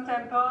are some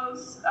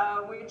temples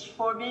which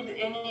forbid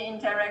any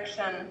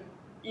interaction,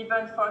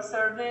 even for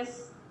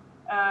service.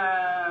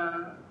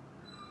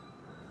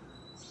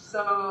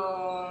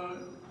 So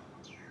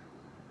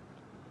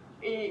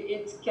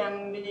it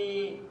can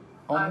be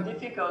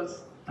difficult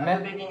at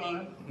the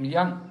beginning.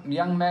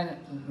 Young men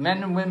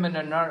and women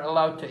are not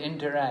allowed to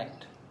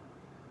interact.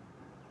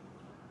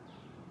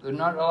 They're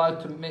not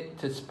allowed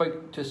to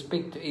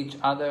speak to each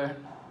other,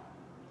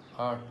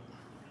 or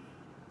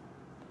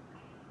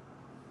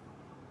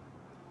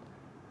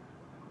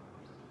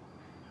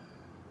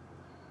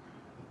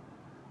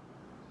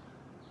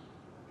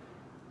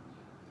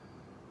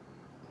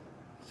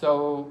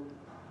so.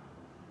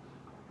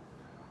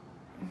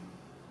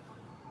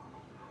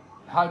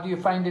 How do you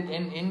find it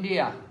in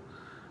India?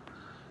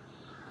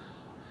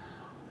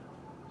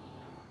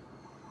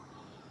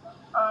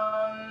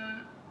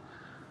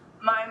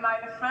 My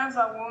friends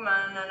are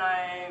women,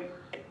 and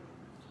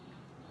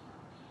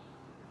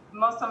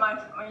most of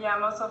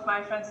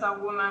my friends are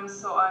women,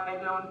 so I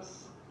don't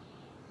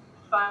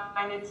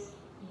find it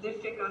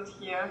difficult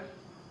here.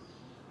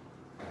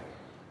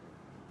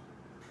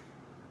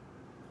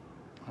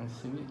 I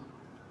see.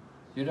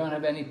 You don't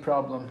have any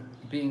problem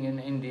being in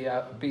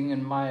India, being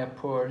in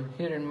Mayapur.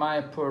 Here in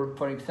Mayapur,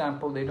 for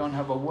example, they don't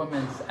have a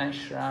women's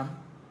ashram.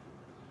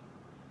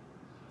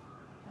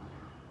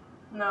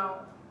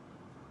 No.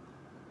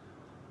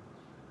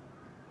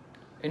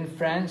 In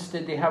France,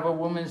 did they have a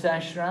women's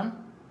ashram?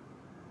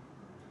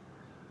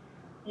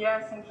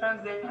 Yes, in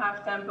France they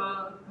have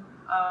temple.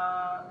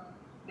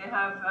 They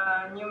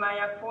have New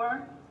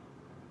Mayapur.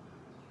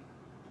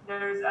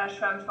 There is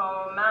ashram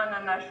for man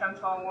and ashram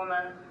for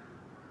woman.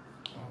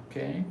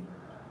 Okay.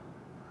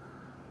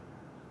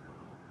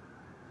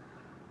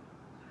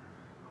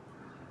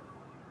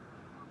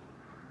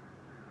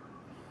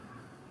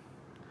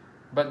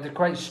 But they're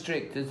quite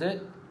strict, is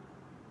it?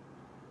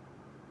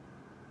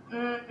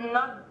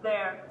 Not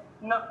there.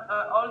 Not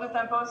all the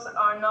temples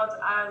are not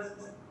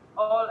as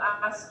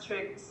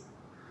strict.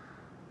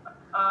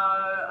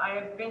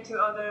 I've been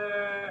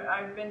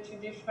to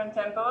different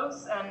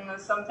temples, and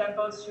some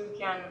temples you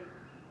can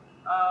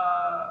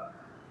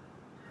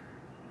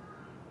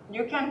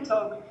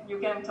talk. You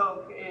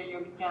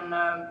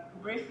can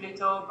briefly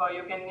talk, or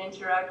you can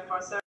interact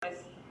for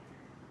service.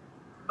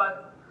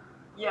 But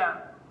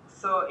yeah,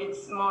 so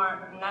it's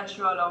more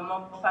natural or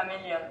more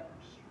familiar.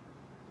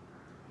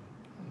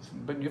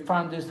 But you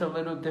found this a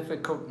little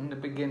difficult in the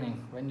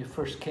beginning, when you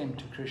first came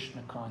to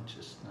Krishna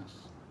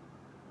consciousness.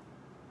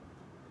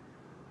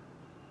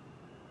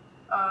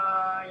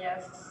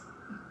 Yes.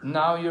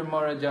 Now you're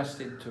more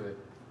adjusted to it.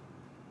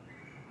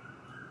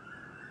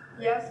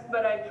 Yes,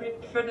 but I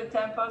prefer the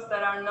temples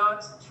that are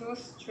not too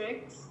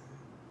strict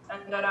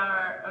and that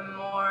are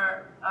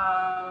more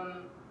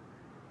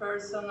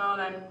personal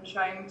and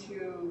trying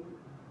to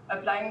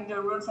applying the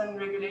rules and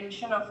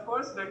regulation, of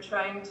course, but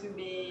trying to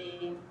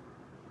be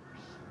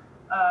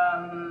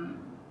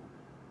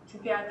to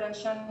pay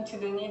attention to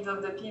the needs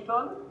of the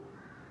people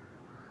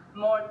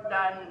more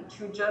than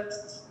to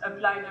just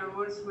apply the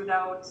rules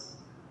without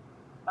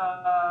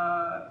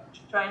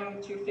trying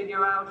to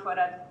figure out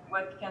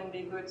what can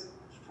be good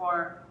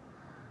for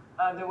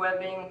the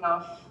well-being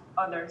of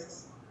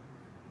others.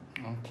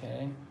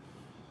 Okay.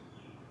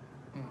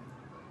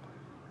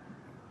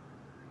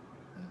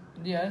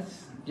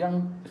 Yes,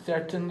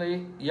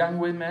 certainly young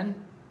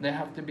women, they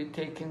have to be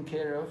taken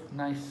care of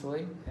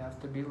nicely. They have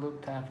to be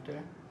looked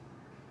after.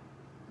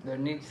 Their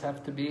needs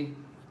have to be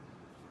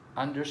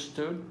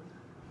understood.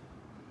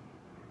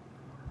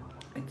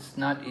 It's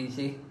not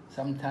easy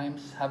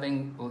sometimes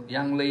having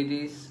young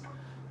ladies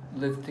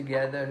live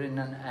together in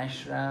an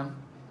ashram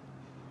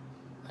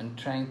and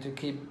trying to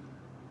keep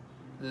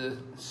the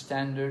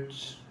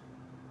standards.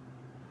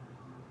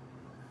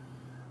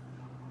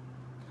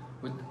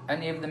 Would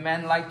any of the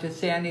men like to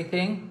say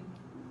anything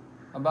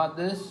about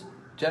this?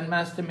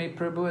 Janmastami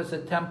Prabhu as a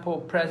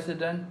temple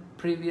president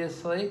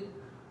previously,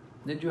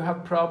 did you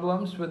have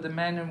problems with the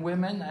men and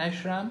women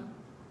ashram?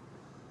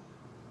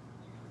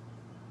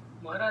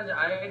 Maharaj,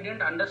 I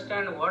didn't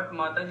understand what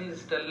Mataji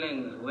is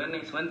telling when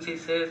she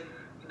says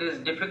it is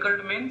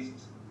difficult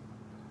means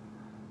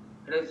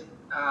it is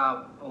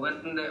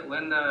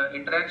when the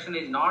interaction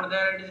is not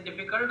there it is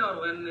difficult,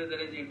 or when there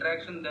is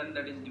interaction then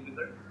that is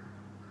difficult.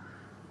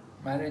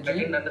 Mataji? I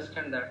didn't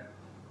understand that.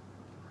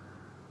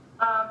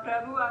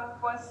 Prabhu, I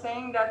was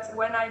saying that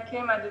when I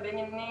came at the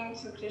beginning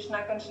to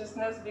Krishna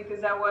consciousness,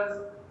 because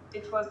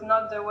it was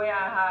not the way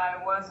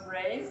I was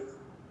raised,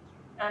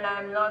 and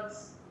I'm not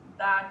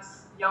that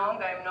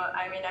young.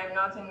 I'm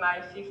not in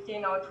my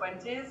 15 or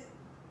 20s,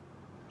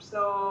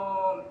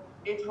 so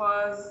it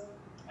was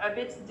a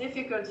bit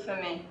difficult for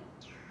me,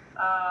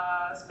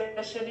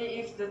 especially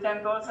if the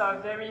temples are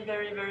very,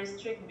 very, very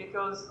strict,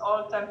 because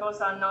all temples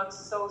are not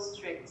so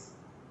strict.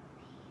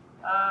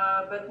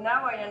 But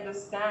now I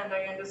understand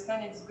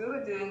it's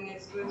good, and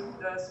it's good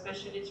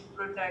especially to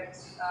protect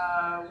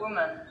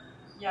women.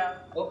 Yeah.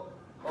 Oh,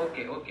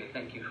 okay,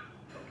 thank you.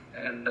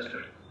 Okay, I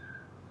understood.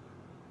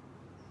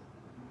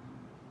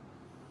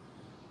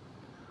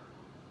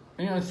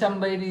 You know, some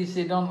ladies,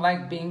 they don't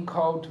like being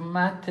called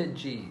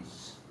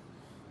Matajis.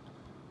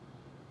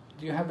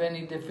 Do you have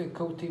any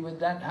difficulty with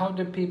that? How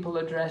do people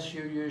address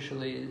you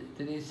usually?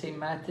 Do they say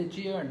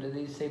Mataji, or do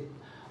they say,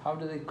 how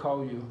do they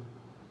call you?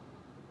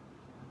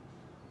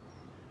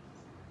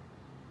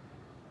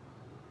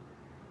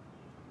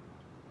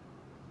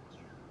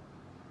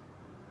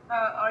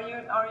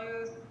 Are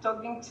you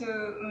talking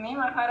to me,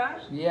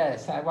 Maharaj?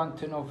 Yes, I want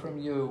to know from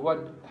you.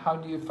 How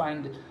do you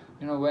find,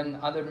 you know, when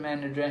other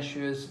men address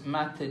you as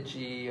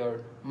Mataji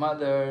or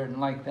Mother and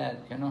like that,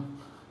 you know?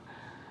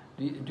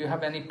 Do you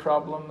have any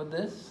problem with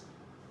this?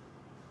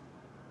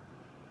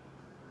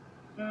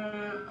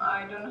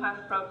 I don't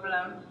have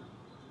problem.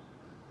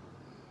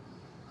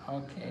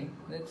 Okay,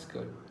 that's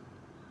good.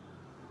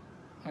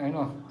 I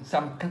know,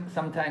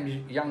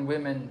 sometimes young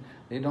women,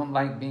 they don't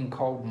like being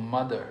called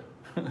mother.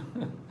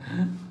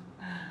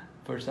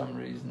 For some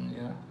reason,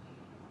 you know.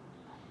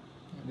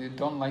 They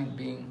don't like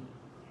being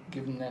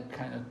given that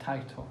kind of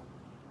title.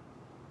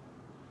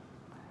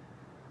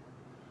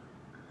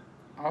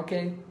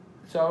 Okay,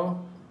 so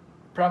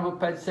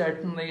Prabhupada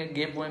certainly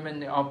gave women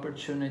the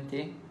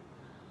opportunity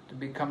to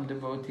become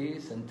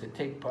devotees and to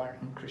take part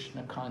in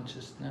Krishna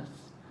consciousness.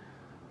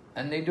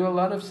 And they do a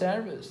lot of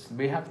service.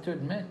 We have to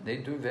admit, they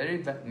do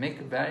make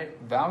a very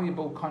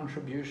valuable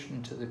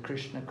contribution to the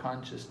Krishna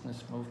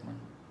consciousness movement.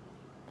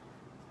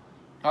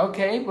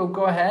 Okay, we'll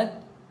go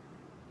ahead.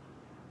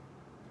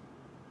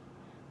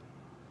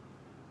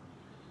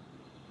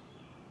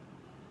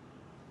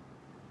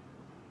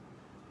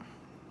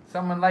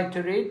 Someone like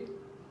to read?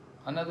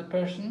 Another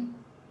person?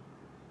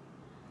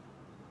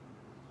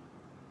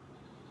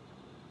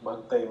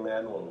 Bhakti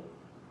manual.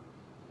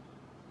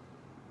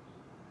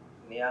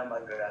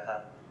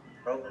 Niyamagraha,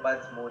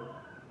 Prabhupada's mood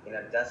in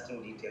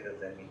adjusting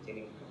details and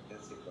maintaining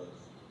principles.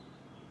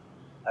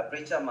 A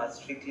preacher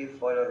must strictly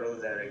follow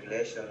rules and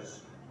regulations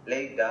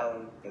laid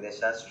down in the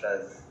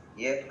Shastras,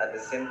 yet at the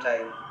same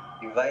time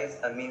devise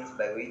a means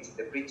by which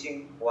the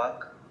preaching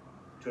work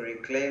to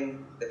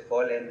reclaim the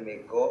fallen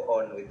may go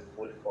on with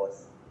full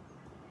force.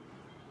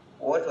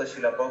 What was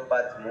Srila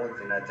Prabhupada's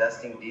mood in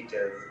adjusting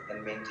details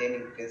and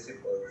maintaining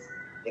principles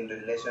in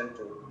relation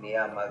to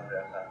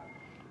Niyamagraha?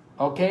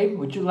 Okay,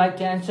 would you like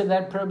to answer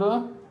that,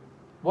 Prabhu?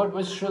 What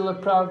was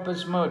Srila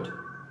Prabhupada's mood?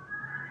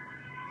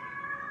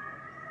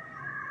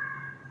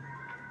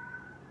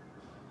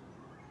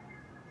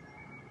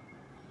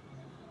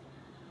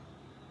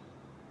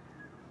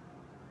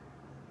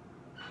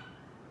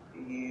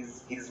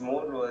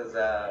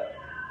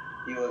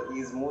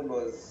 His mood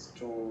was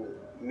to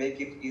make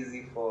it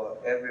easy for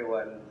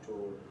everyone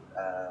to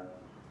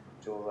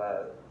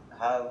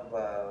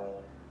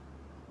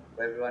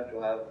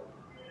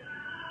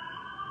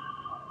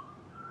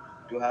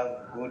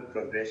have good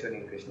progression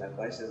in Krishna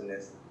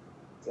consciousness.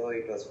 So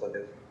it was for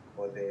the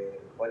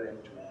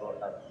fallen to grow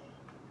up.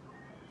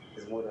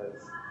 His mood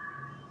was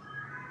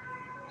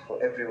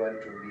for everyone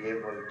to be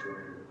able to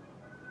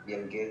be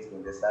engaged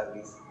in the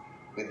service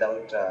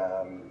without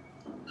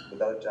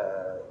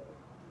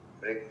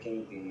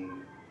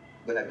breaking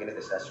going against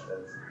the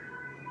Shastras.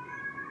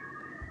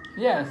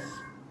 Yes.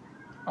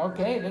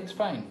 Okay, that's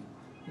fine.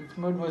 His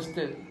mood was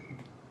to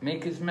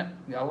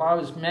allow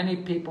as many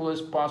people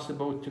as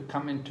possible to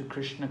come into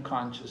Krishna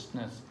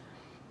consciousness,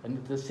 and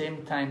at the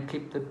same time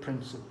keep the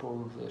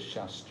principle of the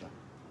Shastra.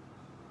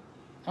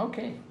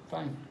 Okay,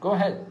 fine. Go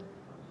ahead.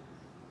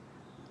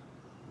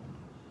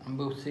 And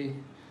we'll see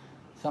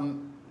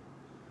some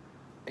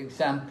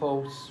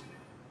examples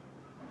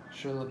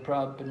Srila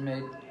Prabhupada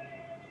made.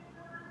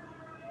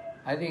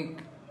 I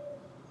think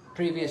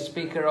previous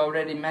speaker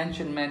already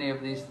mentioned many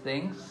of these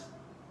things.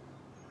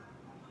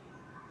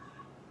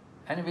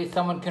 Anyway,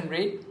 someone can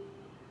read?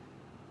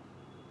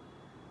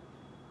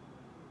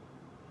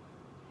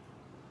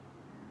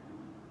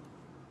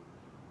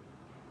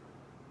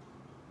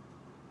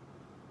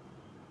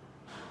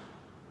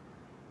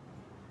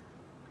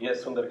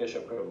 Yes, Sundar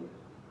Keshav Prabhu.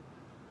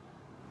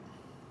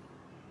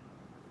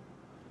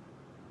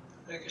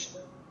 Hare Krishna.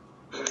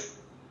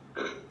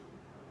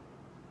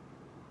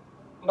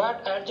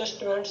 But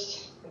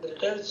adjustments, the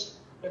details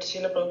that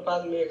Srila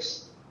Prabhupada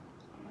makes.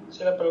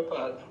 Srila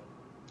Prabhupada.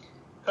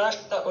 Cross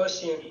the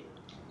ocean.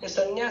 A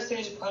sannyasi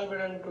is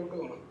forbidden to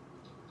do.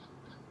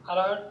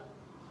 Allowed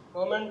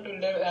women to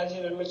live as a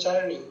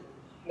brahmachari in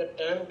the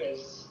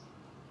temples,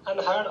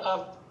 unheard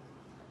of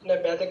in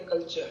a Vedic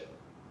culture.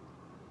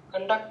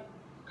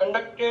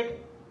 Conducted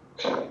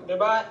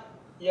Vibha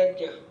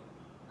Yajna.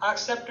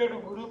 Accepted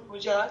Guru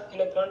Puja in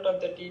front of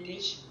the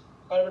deities,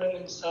 forbidden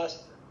in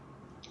Sastri.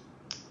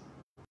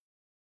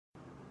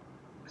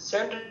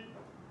 Sent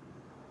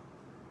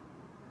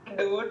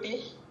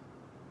devotee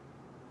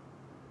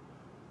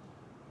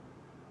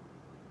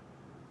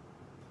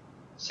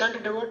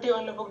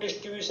on the book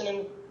distribution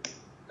in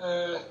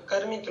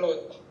Karmi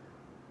cloth.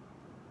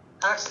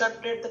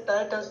 Accepted the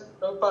titles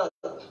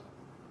Prabhupada,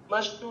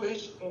 much to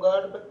his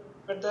God,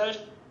 but the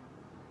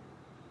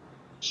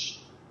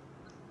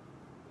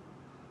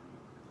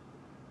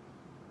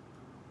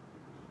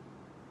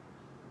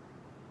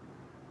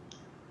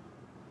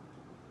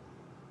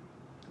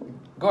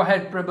Go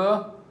ahead,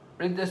 Prabhu.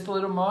 Read this a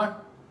little more.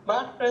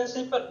 But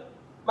principles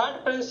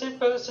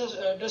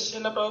this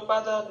Srila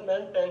Prabhupada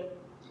maintained.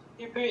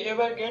 If you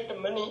ever get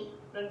money,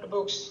 print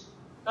books.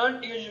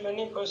 Don't use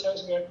money for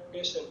sense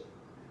gratification.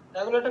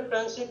 Regulative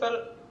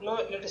principle: no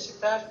illicit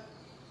theft,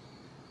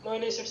 no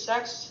illicit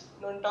sex,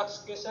 no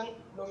intoxication,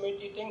 no meat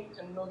eating,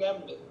 and no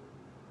gambling.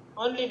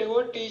 Only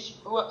devotees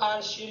who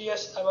are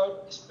serious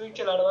about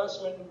spiritual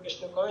advancement in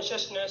Krishna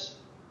consciousness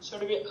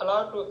should be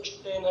allowed to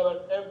stay in our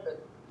temple.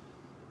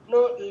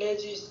 No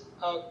lazies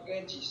or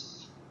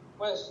crazies.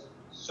 One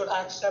should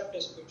accept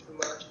a spiritual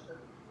master.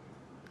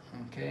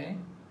 Okay.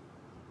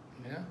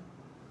 Yeah.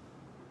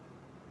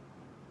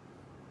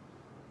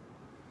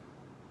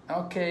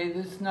 Okay,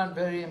 this is not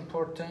very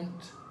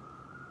important.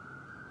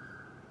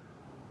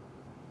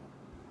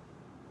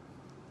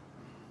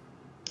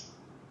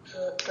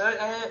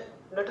 I have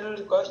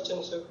little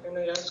questions, so can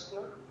I ask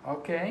now?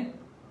 Okay.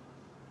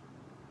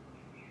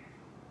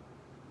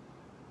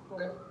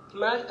 Okay.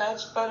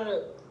 As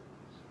per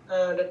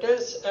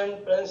details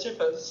and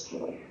principles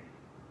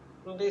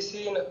we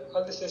see in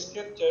all these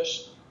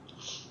scriptures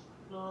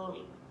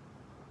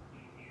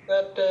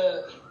that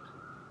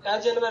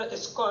as in our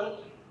ISKCON,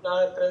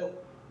 now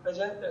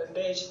present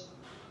days,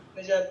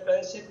 there is a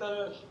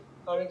principle,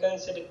 or we can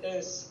say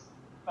details,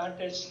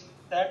 parties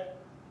that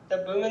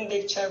the women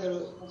Diksha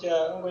Guru,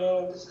 going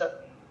on this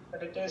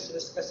details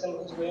discussion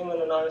is going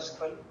on our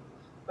ISKCON.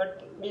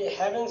 But we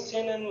haven't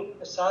seen in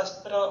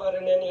Shastra or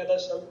in any other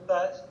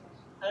sampradayas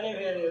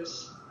anywhere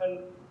else. And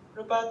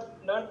Prabhupada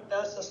don't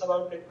tell us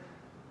about it.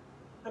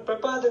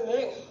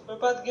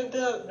 Prabhupada give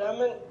the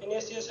Brahman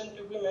initiation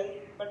to women,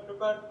 but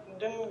Prabhupada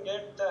didn't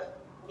give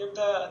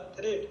the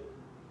thread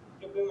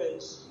to women.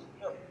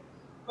 No.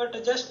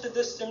 But just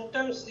the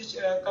symptoms is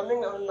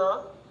coming on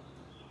now,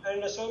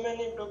 and so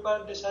many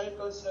Prabhupada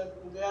disciples,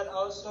 they are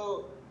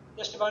also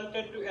just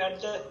wanted to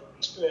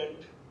adjustment.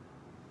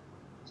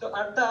 So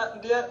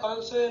they are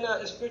also in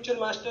a spiritual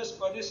master's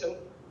position.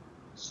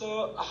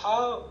 So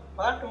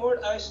what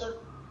mode I should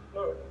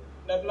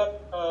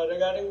develop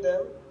regarding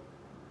them?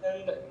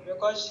 And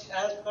because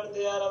as per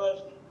they are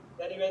our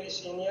very, very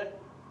senior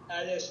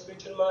as a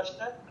spiritual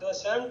master, at the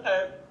same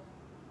time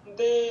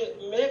they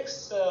make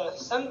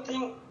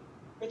something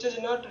which is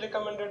not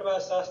recommended by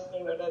Sastri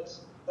and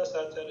others, the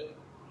Acharya.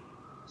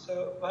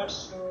 So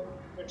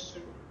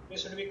we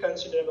should be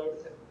considered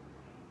about them.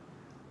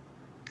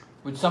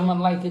 Would someone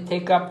like to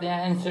take up the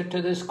answer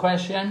to this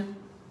question?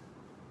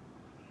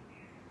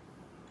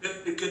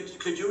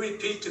 Could you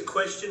repeat the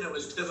question? It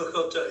was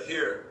difficult to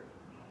hear.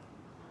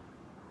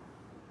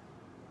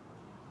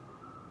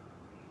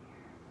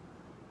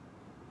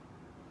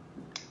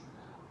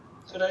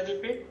 Should I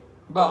repeat?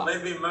 Well,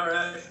 maybe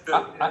Maharaj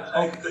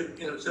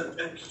could,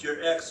 sometimes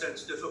your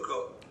accent's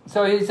difficult.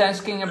 So he's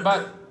asking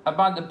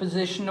about the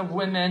position of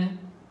women,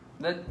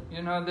 that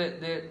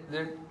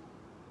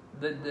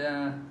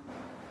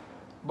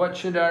what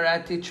should our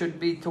attitude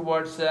be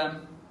towards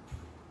them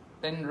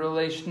in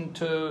relation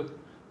to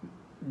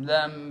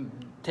them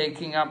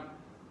taking up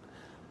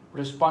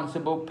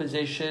responsible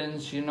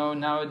positions.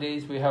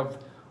 Nowadays we have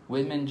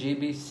women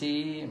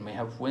GBC and we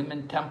have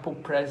women temple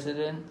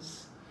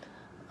presidents,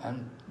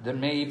 and there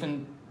may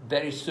even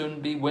very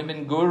soon be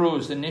women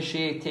gurus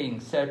initiating.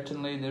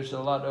 Certainly there's a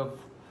lot of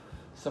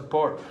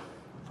support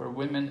for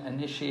women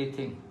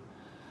initiating.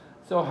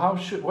 So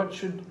what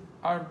should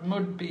our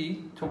mood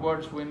be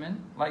towards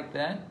women like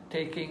that,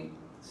 taking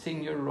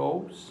senior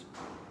roles?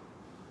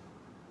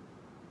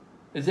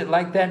 Is it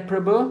like that,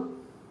 Prabhu?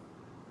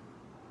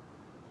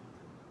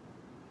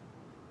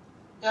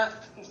 Yeah,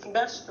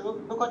 that's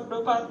true. Because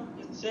Prabhupada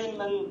is saying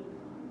one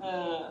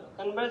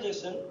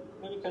conversation,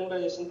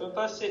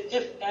 Prabhupada says,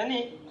 if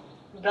any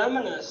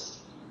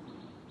brahmanas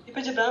if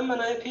he is a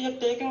Brahmana, if he is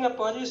taking a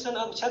position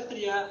of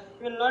Kshatriya,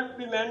 he will not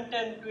be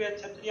maintained to a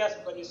Kshatriya's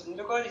position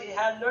because he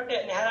has not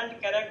an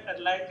inherent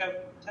character like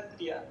a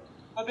Kshatriya.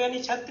 Or when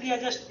Kshatriya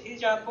just he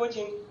is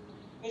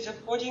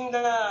opposing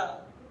the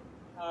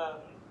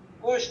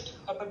post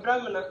of a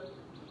Brahmana.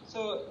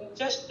 So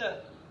just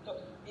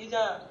he is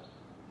a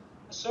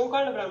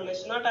so-called Brahmana,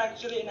 it's not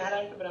actually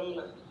inherent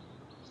Brahmana.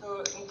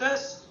 So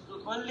thus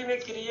only we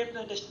create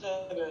the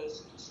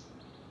disturbance.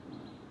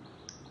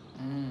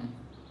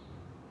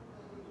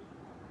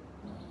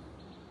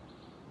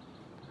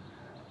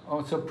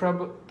 Oh, so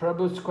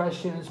Prabhu's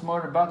question is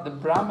more about the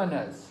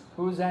Brahmanas.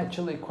 Who is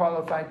actually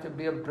qualified to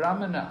be a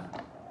Brahmana?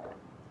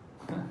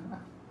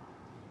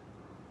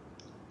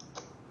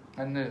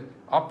 And the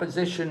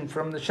opposition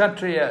from the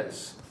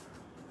Kshatriyas.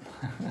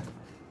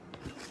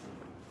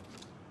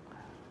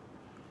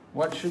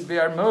 What should be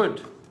our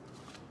mood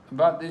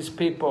about these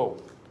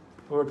people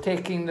who are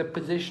taking the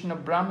position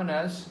of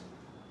Brahmanas,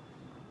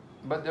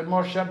 but they're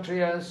more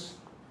Kshatriyas,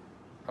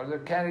 or their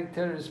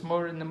character is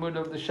more in the mood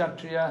of the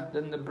Kshatriya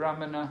than the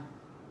Brahmana?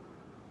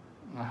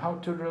 How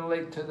to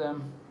relate to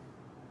them?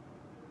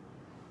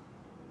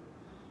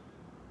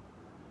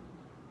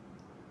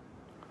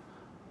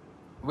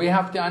 We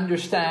have to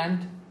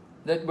understand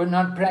that we're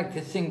not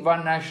practicing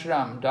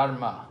Varnashram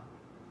Dharma.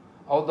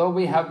 Although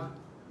we have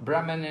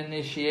Brahman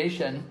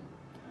initiation,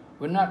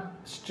 we're not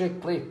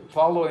strictly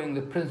following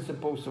the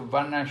principles of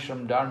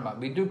Varnashram Dharma.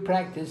 We do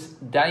practice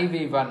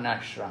Daivi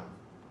Varnashram.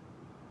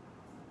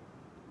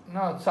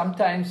 No,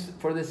 sometimes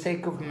for the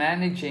sake of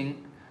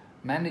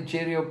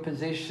managerial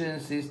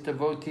positions, these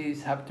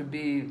devotees have to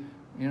be,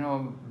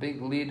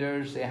 big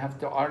leaders, they have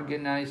to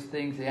organize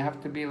things, they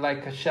have to be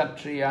like a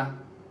Kshatriya.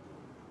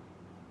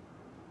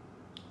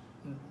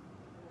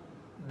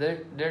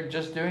 They're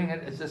just doing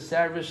it as a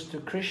service to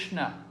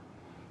Krishna.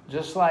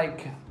 Just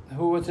like,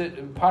 who was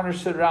it?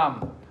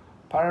 Parasuram.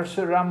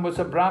 Parasuram was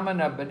a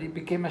Brahmana, but he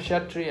became a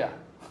Kshatriya.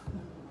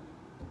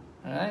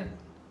 Right?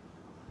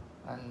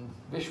 And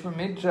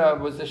Vishwamitra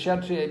was a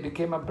Kshatriya, he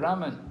became a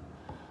Brahman.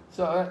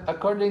 So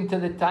according to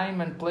the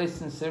time and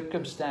place and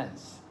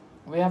circumstance,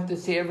 we have to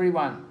see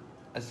everyone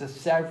as a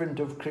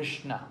servant of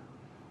Krishna.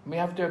 We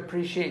have to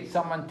appreciate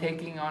someone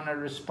taking on a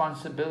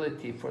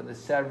responsibility for the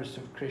service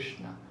of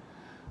Krishna.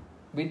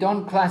 We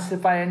don't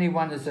classify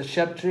anyone as a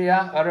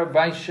Kshatriya or a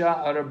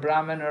Vaishya or a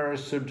Brahmin or a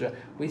Sudra.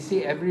 We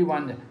see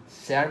everyone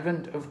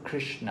servant of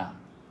Krishna.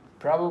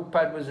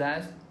 Prabhupada was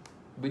asked,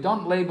 we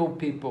don't label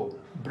people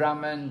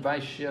Brahmin,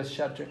 Vaishya,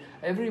 Kshatriya.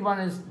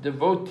 Everyone is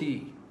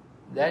devotee.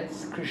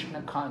 That's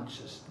Krishna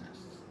consciousness.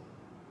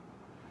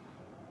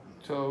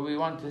 So we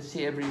want to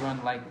see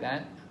everyone like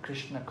that,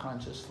 Krishna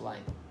conscious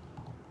light.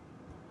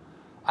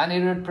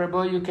 Anirudh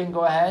Prabhu, you can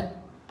go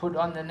ahead, put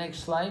on the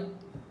next slide.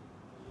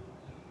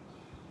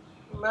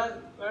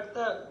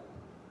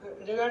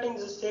 Regarding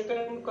the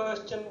second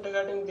question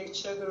regarding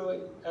Diksha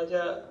Guru, as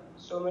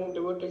so many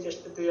devotees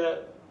just they are.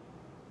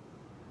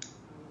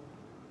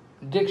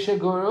 Diksha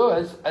Guru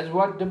as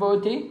what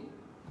devotee?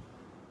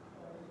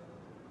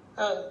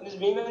 This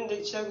Bhima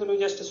Diksha Guru,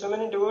 just so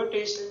many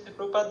devotees,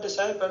 Prabhupada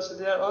disciples,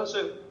 they are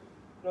also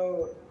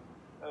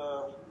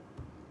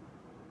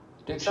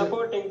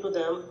supporting to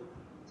them.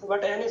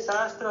 But any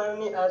Sastra,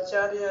 any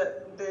Acharya,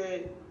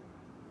 they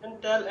don't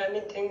tell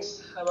anything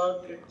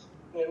about it.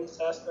 In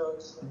Shastra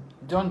also.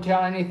 Don't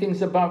tell anything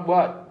about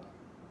what?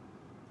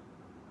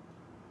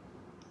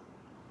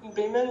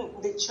 Women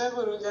Diksha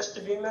Guru, just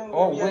women.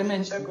 Oh,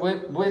 women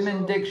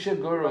Diksha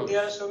Guru.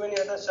 There are so many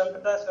other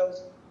Sampradas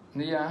also.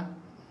 Yeah.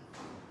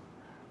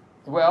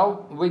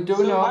 Well, we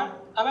do know.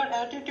 What our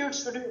attitude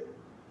should be?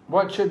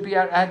 What should be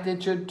our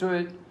attitude to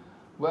it?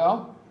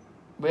 Well,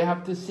 we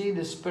have to see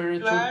the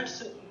spiritual.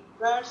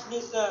 Towards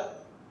this,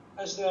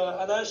 as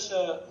others,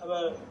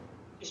 our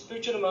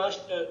spiritual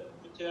master,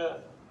 which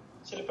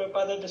Srila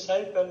Prabhupada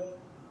disciple,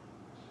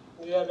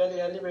 we are very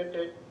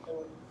elevated,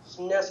 and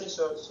sannyasis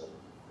also.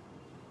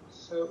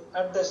 So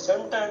at the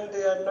same time,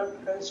 they are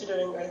not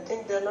considering, I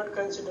think they are not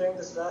considering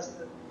the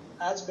Shastra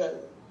as well.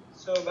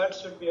 So what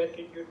should be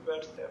attitude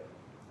towards them?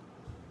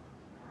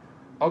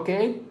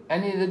 Okay,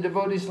 any of the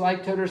devotees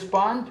like to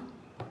respond?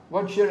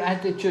 What's your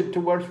attitude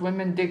towards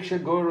women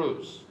Diksha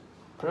Gurus?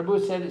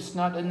 Prabhu said it's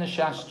not in the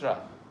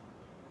Shastra.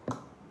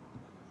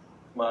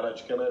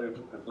 Maharaj, can I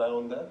reply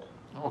on that?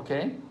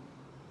 Okay.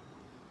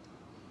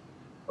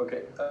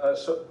 Okay,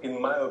 so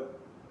in my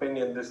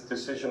opinion, this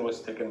decision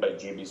was taken by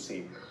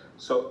GBC.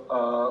 So,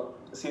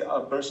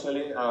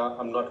 personally,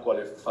 I'm not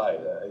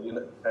qualified,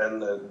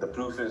 and the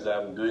proof is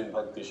I'm doing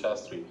Bhakti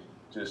Shastri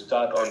to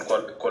start on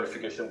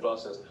qualification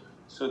process.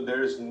 So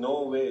there is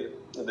no way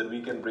that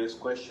we can raise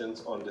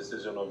questions on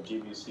decision of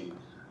GBC.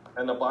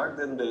 And apart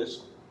than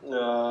this,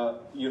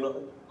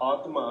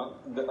 Atma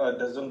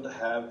doesn't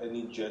have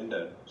any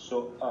gender.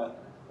 So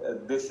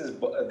this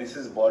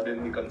is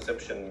bodily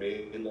conception,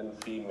 male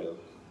and female.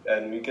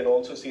 And we can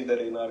also see that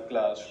in our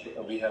class,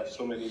 we have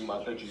so many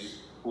Matajis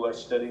who are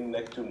studying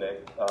neck to neck.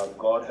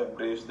 God have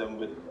graced them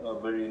with a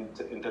very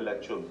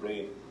intellectual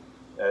brain,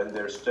 and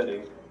they're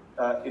studying,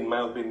 in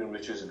my opinion,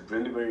 which is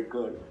really very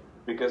good.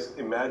 Because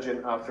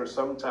imagine after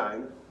some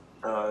time,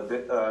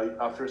 they're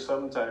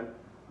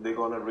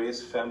gonna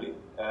raise family,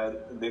 and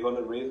they're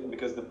gonna raise,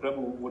 because the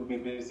Prabhu would be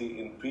busy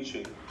in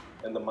preaching,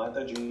 and the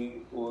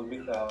Mataji will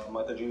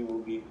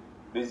be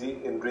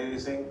busy in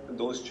raising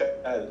those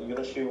child. You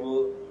know, she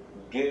will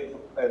give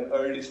an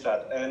early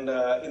start. And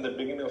in the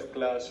beginning of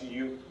class,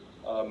 you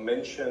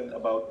mentioned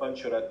about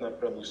Pancharatna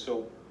Prabhu.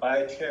 So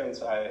by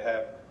chance, I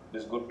have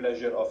this good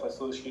pleasure of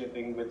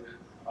associating with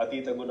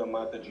Atita Guna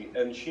Mataji,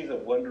 and she's a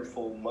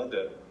wonderful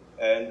mother.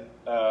 And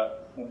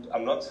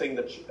I'm not saying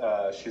that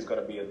she's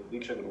going to be a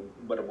Diksha Guru,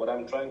 but what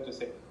I'm trying to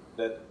say,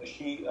 that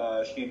she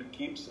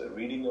keeps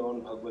reading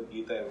on Bhagavad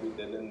Gita every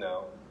then and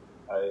now.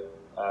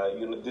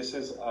 This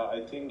is,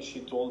 I think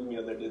she told me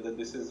the other day that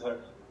this is her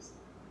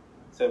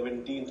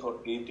 17th or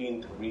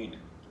 18th read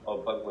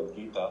of Bhagavad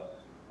Gita,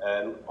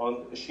 and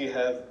she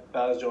has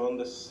passed on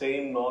the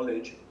same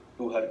knowledge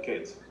to her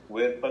kids.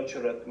 Where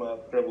Pancharatma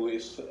Prabhu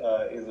is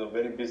a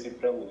very busy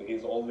Prabhu.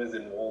 He's always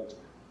involved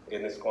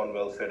in his ISKCON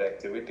welfare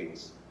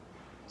activities.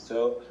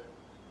 So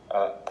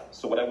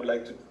what I would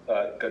like to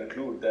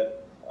conclude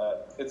that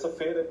it's a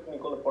fair and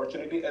equal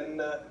opportunity.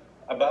 And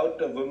about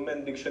the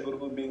women Diksha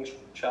Guru being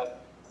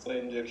Shastra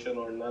injection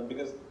or not,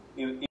 because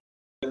if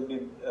will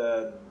be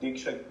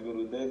Diksha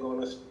Guru, they're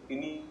going to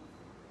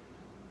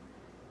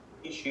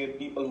initiate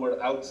people who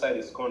are outside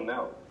ISKCON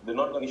now. They're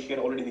not going to initiate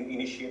already being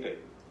initiated.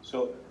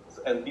 So,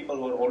 and people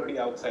who are already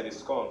outside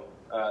ISKCON,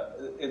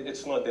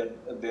 it's not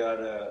that they are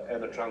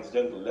at a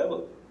transcendental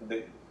level.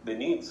 They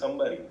need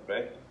somebody,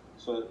 right?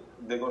 So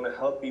they're going to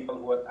help people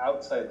who are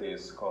outside the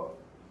ISKCON.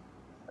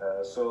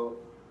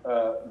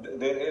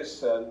 There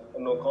is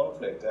no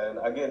conflict. And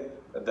again,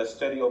 the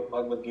study of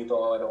Bhagavad Gita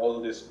and all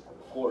this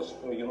course,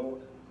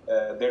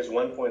 there's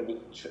one point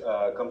which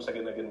comes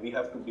again and again. We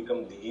have to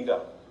become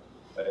dhira,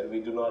 right?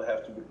 We do not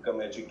have to become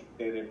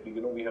educated.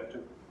 We have to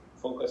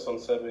focus on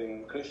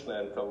serving Krishna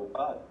and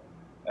Prabhupada.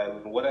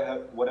 And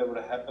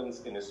whatever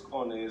happens in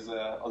ISKCON is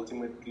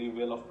ultimately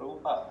will of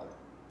Prabhupada.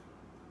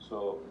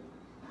 So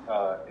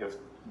if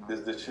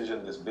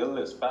this bill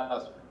is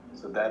passed,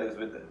 so that is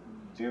with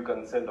due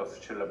consent of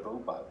Srila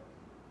Prabhupada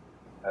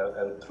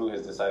and through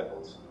his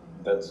disciples.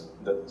 That's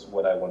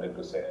what I wanted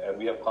to say. And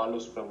we have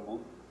Carlos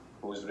Prabhu,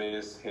 who's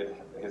raised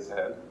his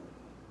hand.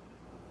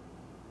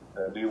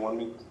 Do you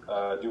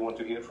want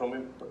to hear from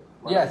him?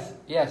 Yes.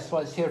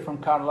 Let's hear from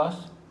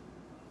Carlos.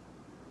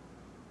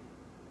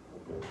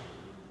 Okay.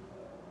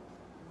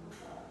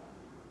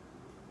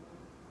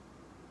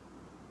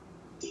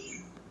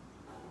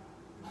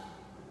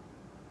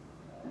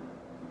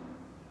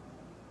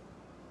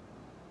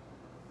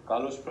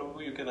 Carlos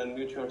Prabhu, you can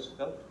unmute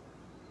yourself.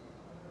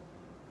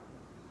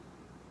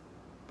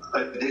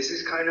 This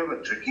is kind of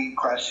a tricky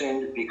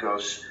question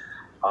because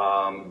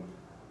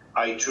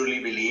I truly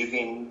believe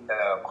in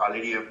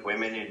quality of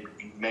women in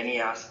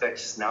many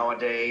aspects.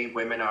 Nowadays,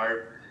 women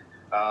are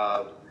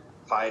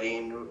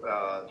fighting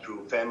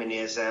through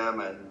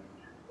feminism and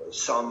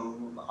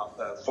some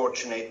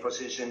fortunate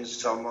positions,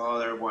 some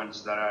other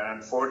ones that are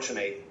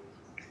unfortunate.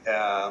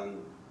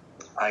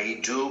 I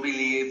do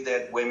believe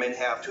that women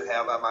have to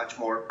have a much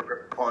more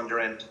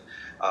preponderant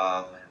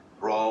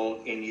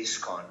role in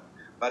ISKCON.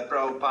 But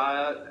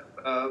Prabhupada,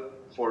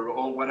 for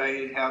all what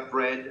I have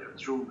read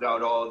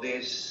throughout all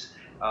this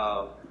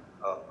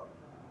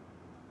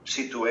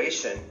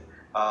situation,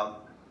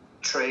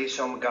 traced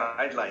some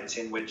guidelines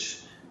in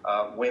which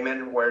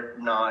women were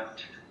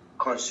not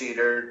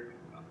considered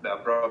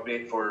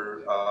appropriate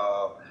for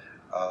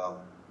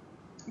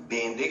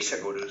being Diksha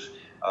Gurus.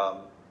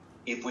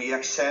 If we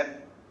accept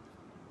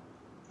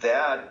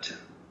that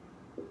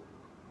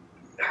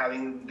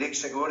having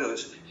Diksha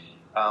Gurus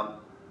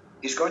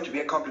is going to be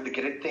a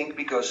complicated thing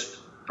because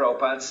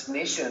Prabhupada's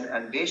mission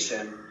and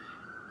vision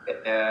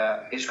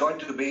is going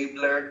to be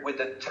blurred with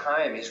the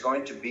time. It's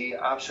going to be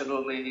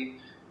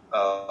absolutely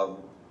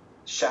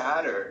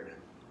shattered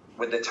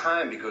with the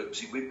time,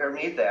 because if we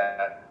permit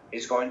that,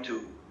 it's going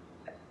to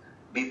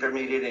be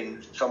permitted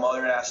in some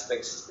other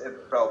aspects.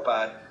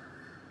 Prabhupada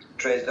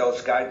traced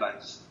those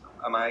guidelines.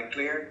 Am I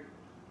clear?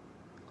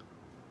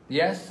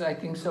 Yes, I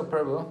think so,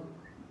 Prabhu.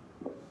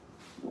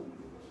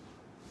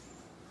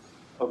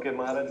 Okay,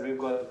 Maharaj, we've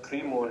got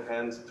 3 more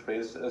hands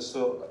raised. As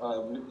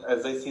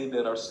I see,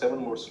 there are 7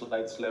 more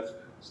slides left.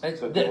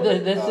 So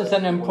this is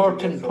an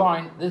important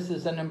point. This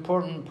is an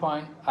important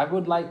point. I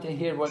would like to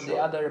hear what the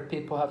other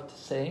people have to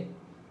say.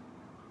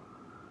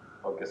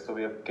 Okay, so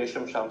we have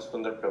Kesham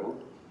Shamsundar Prabhu.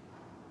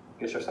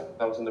 Kesham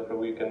Shamsundar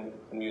Prabhu, you can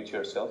unmute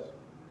yourself.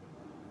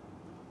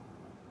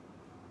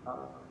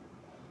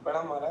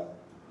 Pranam Maharaj.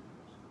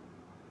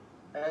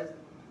 As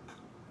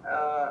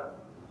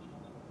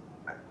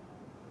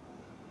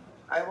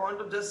I want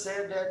to just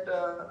say that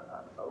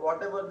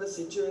whatever the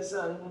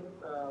situation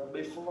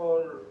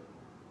before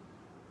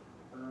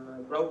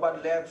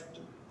Prabhupada left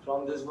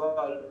from this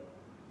world,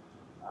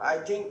 I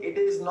think it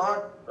is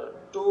not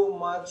too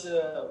much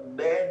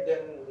bad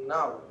than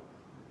now.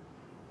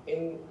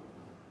 In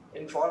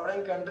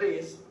foreign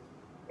countries,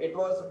 it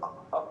was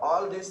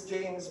all these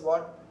things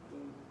what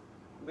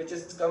which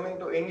is coming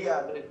to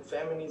India, that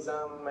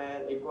feminism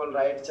and equal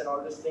rights and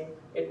all this thing,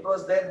 it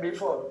was there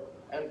before.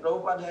 And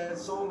Prabhupada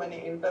has so many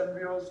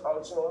interviews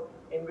also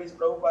in which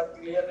Prabhupada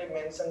clearly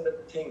mentioned the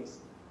things,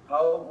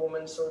 how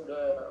women should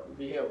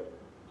behave.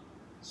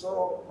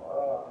 So,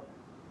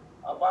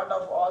 apart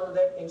of all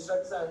that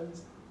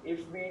instructions, if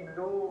we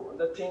do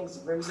the things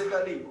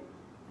whimsically,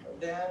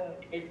 then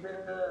it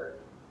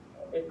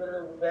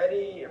will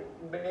very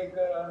big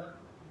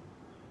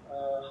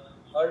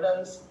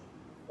hurdles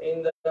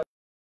in the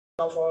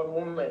of our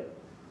movement.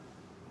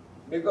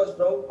 Because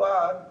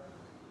Prabhupada,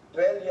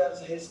 12 years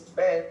he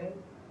spent,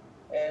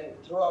 and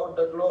throughout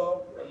the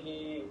globe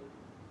he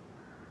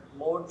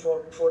moved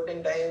for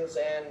 14 times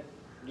and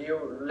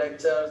give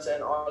lectures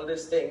and all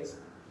these things.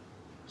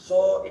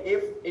 So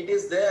if it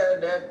is there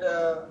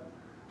that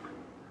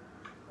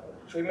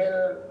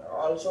female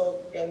also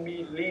can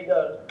be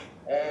leader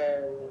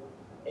and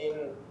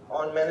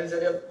on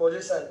managerial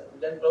position,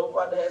 then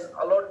Prabhupada has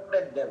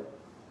allotted them.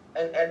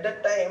 And at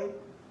that time,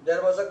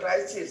 there was a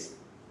crisis.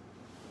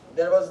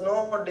 There was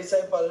no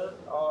disciple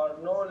or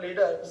no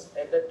leaders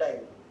at that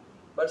time.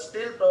 But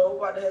still,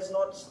 Prabhupada has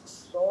not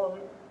shown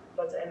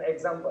such an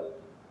example.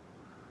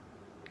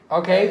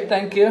 Okay,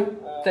 thank you.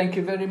 Thank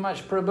you very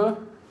much,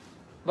 Prabhu.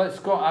 Let's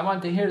go. I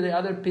want to hear the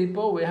other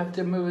people. We have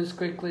to move as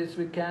quickly as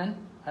we can.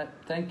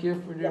 Thank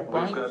you for your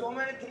point. So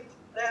many things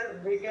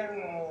that we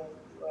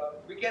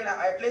can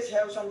at least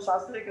have some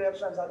Sastri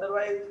reference.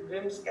 Otherwise,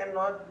 dreams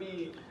cannot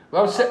be.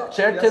 Well,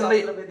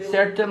 certainly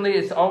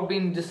it's all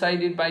been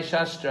decided by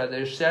Shastra.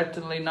 They're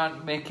certainly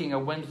not making a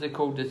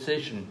whimsical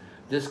decision.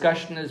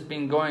 Discussion has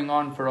been going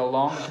on for a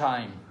long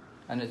time.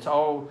 And it's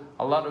all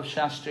a lot of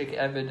Shastric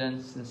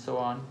evidence and so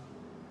on.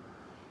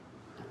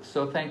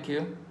 So thank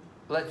you.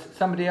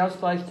 Somebody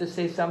else likes to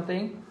say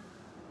something?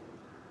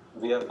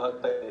 We have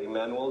Bhakti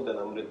Emmanuel, then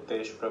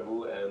Amritesh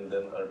Prabhu, and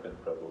then Arpit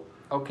Prabhu.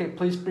 Okay,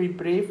 please be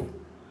brief.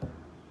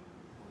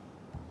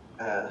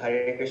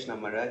 Hare Krishna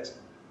Maharaj.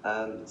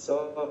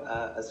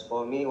 As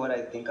for me, what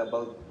I think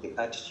about the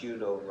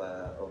attitude of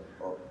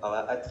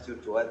our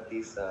attitude toward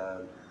this,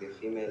 the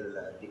female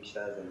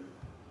dikshas and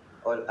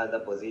all other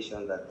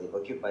positions that they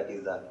occupy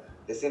is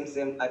the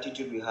same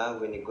attitude we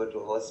have when you go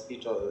to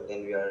hospital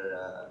and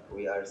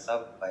we are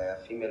served by a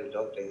female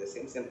doctor. Is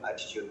the same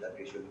attitude that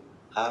we should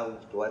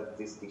have towards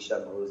these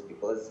diksha gurus,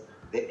 because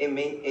the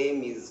main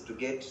aim is to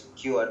get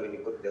cured when you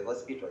go to the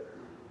hospital.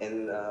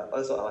 And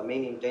also our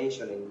main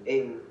intention and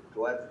aim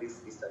towards these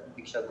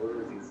diksha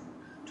gurus is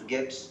to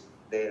get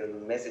the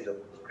message of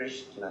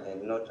Krishna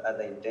and not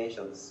other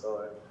intentions.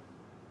 So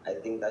I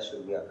think that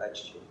should be our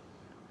attitude.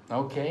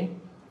 Okay,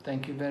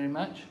 thank you very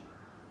much.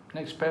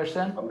 Next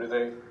person.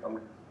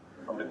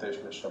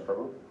 Amritesh Mishra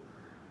Prabhu.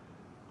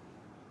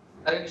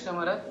 Hare Krishna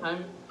Maharaj,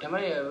 am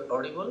I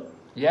audible?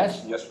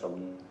 Yes. Yes,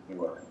 Prabhu,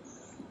 you are.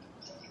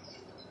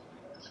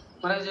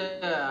 Maharaj,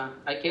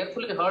 I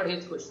carefully heard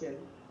his question,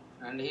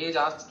 and he is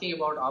asking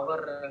about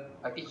our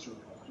attitude.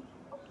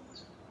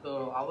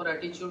 So our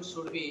attitude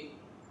should be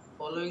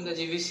following the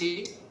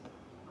GVC,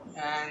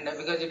 and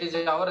because it is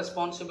our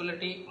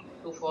responsibility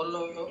to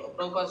follow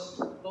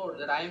Prabhupada's told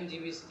that I am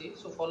GVC,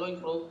 so following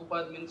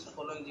Prabhupada means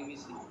following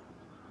GVC.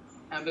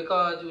 And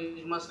because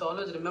we must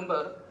always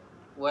remember,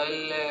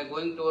 while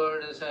going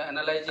towards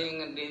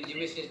analyzing the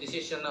GVC's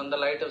decision on the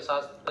light of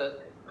Sastri,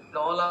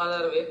 all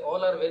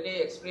are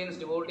very experienced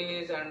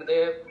devotees, and they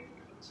have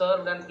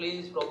served and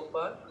pleased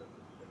Prabhupada.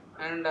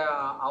 And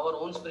our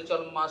own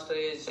spiritual master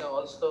is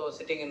also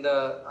sitting in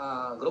the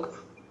group.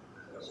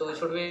 So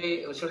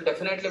we should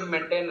definitely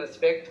maintain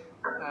respect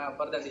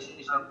for the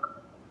decision.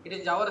 It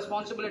is our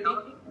responsibility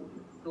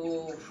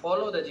to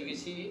follow the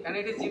GVC, and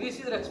it is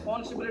GVC's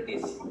responsibility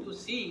to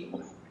see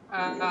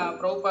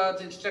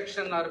Prabhupada's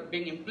instruction are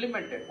being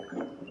implemented.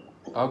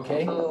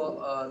 Okay.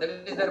 So that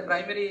is their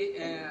primary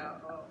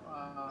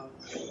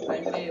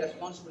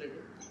responsibility.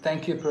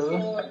 Thank you, Prabhu.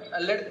 So,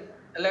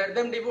 let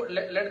them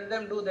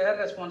do their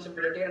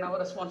responsibility, and our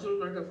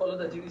responsibility to follow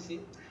the GVC.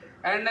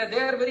 And they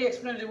are very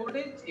experienced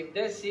devotees. If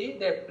they see,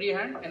 they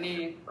apprehend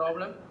any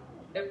problem,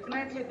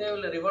 definitely they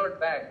will revert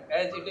back,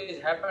 as it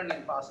has happened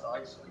in past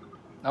also.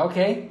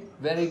 Okay,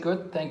 very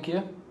good, thank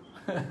you.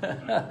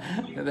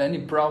 With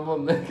any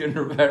problem, they can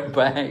revert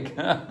back.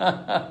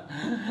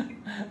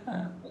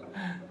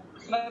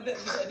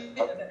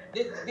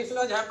 This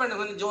was happened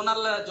when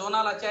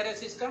zonal acharya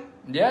system.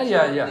 Yeah.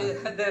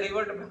 They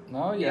revert back.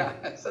 Oh,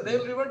 yeah. So they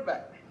will revert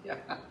back. Yeah.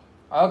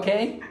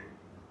 Okay.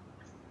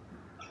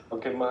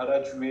 Okay,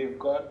 Maharaj, we've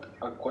got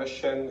a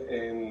question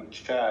in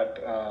chat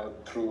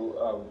through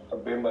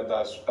Abhimba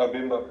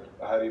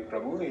Hari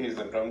Prabhu. He's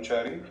a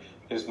brahmachari.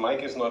 His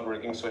mic is not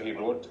working, so he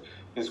wrote.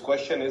 His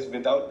question is,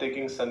 without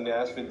taking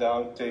sannyas,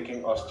 without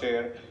taking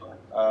austere,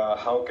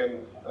 how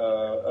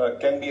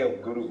can be a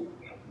guru?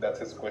 That's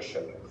his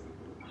question.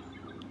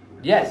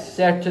 Yes,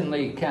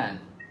 certainly can.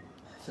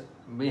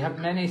 We have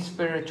many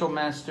spiritual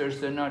masters,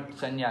 they're not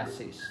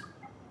sannyasis.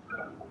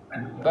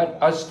 But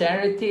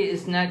austerity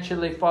is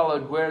naturally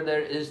followed where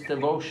there is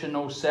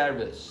devotional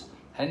service.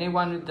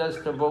 Anyone who does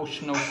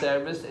devotional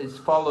service is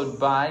followed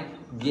by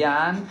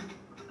Gyan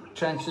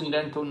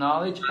transcendental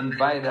knowledge, and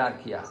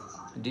vairagya,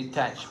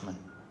 detachment.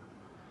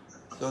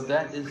 So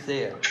that is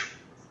there,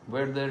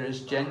 where there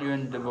is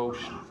genuine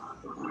devotion.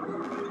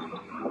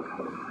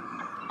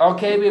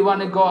 Okay, we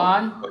want to go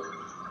on?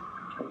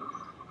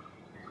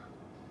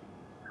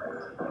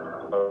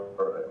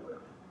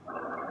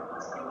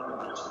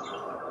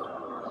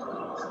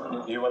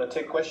 You want to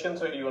take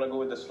questions or you want to go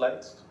with the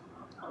slides?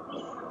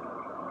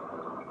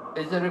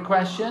 Is there a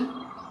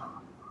question?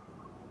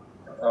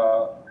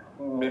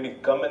 Maybe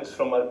comments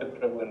from Arpit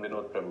Prabhu and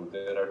Vinod Prabhu.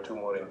 There are two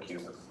more in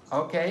queue.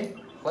 Okay,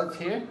 let's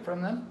hear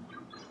from them.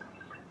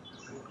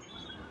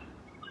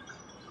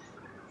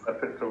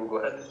 Arpit Prabhu, go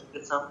ahead.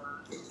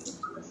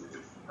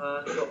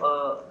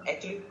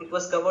 Actually, it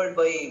was covered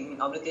by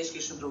Amritesh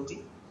Krishna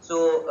Prabhuji. So,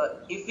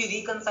 if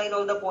we reconcile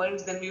all the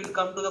points, then we will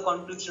come to the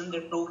conclusion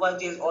that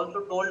Prabhupada has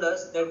also told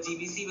us that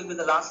GBC will be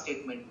the last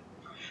statement.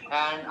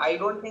 And I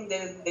don't think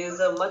there is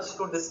much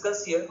to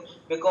discuss here,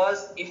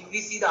 because if we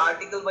see the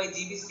article by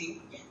GBC,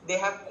 they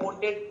have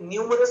quoted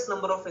numerous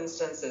number of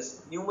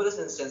instances,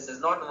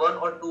 not 1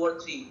 or 2 or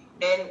 3,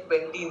 10,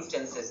 20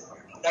 instances.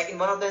 Like in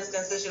one of the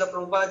instances, Srila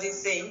Prabhupada is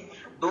saying,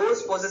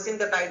 those possessing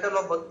the title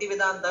of Bhakti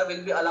Vedanta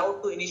will be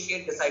allowed to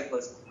initiate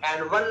disciples.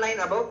 And one line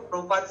above,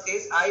 Prabhupada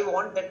says, I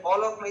want that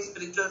all of my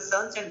spiritual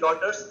sons and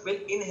daughters will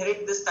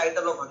inherit this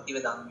title of Bhakti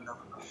Vedanta.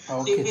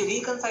 Okay. So if we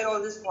reconcile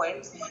all these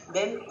points,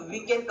 then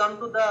we can come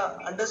to the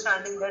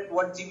understanding that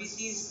what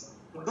GBC is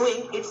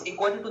doing, it's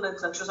according to the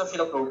instructions of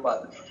Srila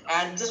Prabhupada.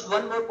 And just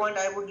one more point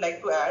I would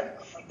like to add,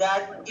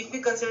 that if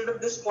we consider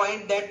this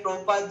point that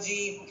Prabhupada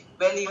ji,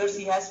 12 years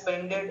he has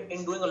spent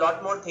in doing a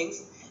lot more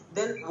things,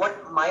 then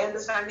what my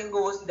understanding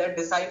goes, that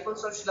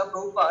disciples of Srila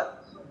Prabhupada,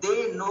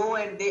 they know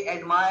and they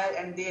admire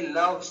and they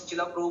love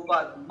Srila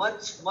Prabhupada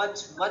much,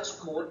 much, much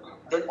more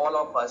than all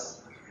of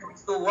us.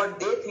 So what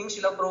they think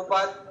Srila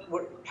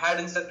Prabhupada had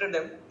instructed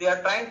them, they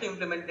are trying to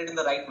implement it in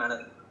the right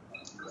manner.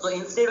 So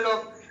instead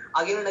of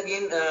again and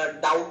again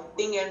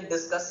doubting and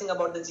discussing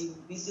about the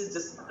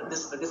GBC's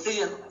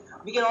decision,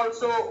 we can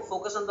also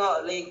focus on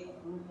the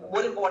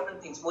more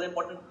important things, more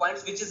important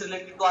points which is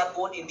related to our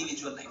own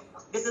individual life.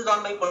 This is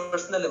on my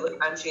personal level.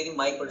 I am sharing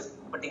my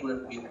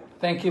particular view.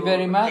 Thank you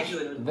very much. Thank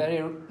you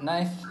very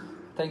nice.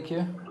 Thank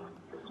you.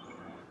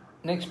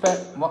 Next,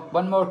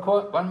 one more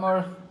quote, one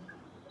more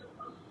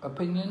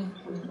opinion.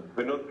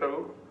 Vinod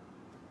Prabhu.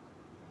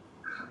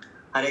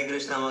 Hare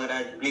Krishna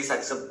Maharaj, please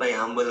accept my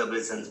humble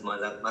obeisance,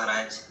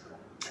 Maharaj.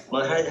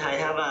 Maharaj, I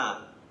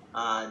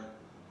have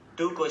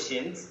two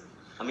questions.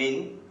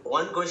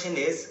 One question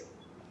is,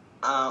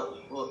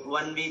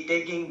 when we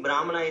taking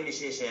Brahmana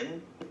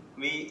initiation,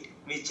 we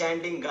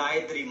chanting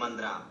Gayatri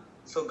mantra.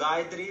 So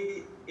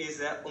Gayatri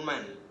is a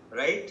woman,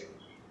 right?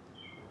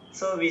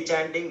 So we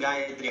chanting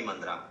Gayatri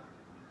mantra.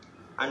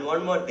 And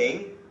one more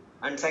thing,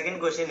 and second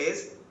question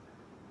is,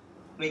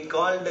 we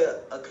called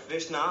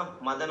Krishna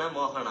Madana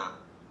Mohana.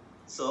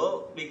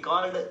 So we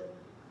called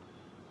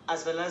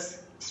as well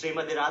as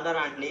Srimati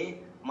Radharani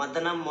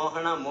Madana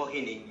Mohana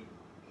Mohini.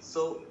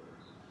 So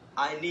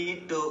I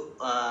need to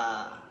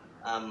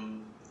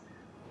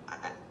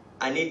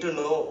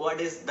know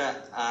what is the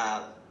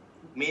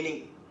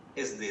meaning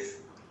is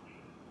this.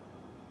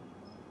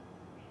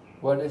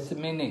 What is the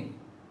meaning?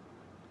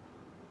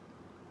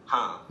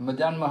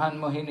 Madan Mohan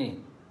Mohini.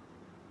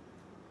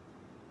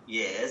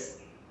 Yes.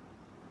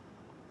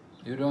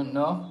 You don't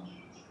know?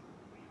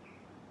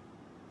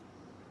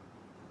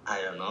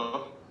 I don't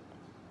know.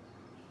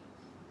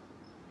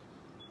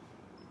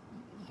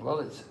 Well,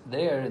 it's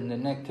there in the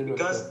nectar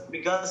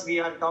because we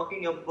are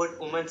talking about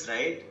women,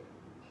 right?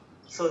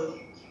 So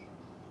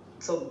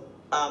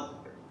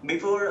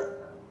before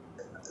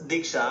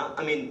Diksha,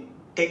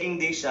 taking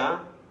Diksha,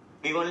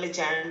 we only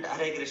chant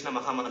Hare Krishna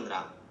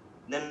Mahamantra.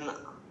 Then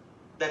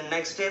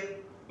next step,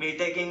 we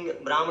taking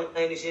Brahmana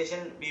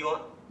initiation,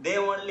 they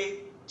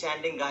only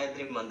chanting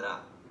Gayatri mantra,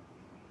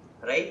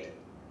 right?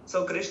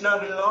 So Krishna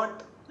will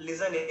not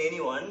listen to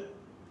anyone,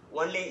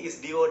 only his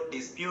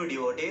devotees, pure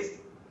devotees,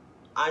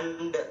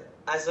 and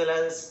as well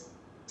as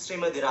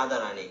Srimati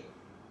Radharani,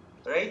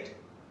 right?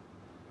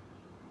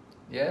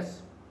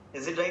 Yes.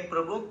 Is it right,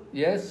 Prabhu?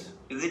 Yes.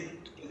 Is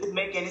it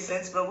make any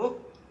sense, Prabhu?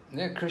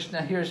 Yeah,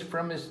 Krishna hears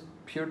from his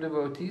pure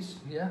devotees,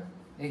 yeah.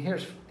 He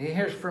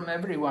hears from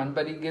everyone,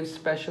 but he gives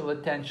special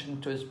attention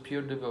to his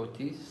pure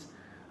devotees.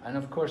 And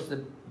of course,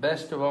 the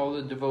best of all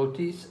the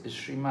devotees is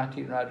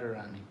Srimati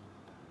Radharani.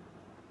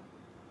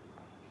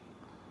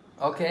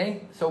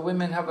 Okay, so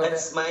women have a...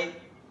 That's my...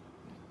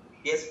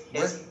 Yes,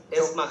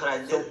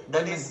 Maharaj.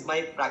 That is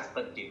my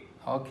perspective.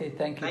 Okay,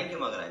 thank you. Thank you,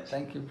 Maharaj.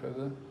 Thank you,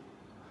 Prabhu.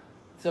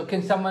 So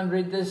can someone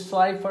read this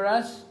slide for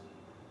us?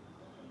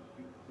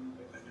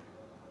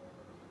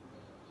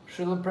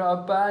 Srila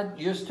Prabhupada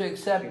used to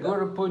accept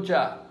Guru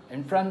Puja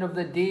in front of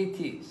the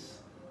deities.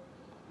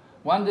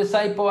 One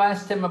disciple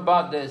asked him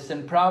about this,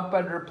 and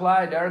Prabhupada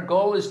replied, our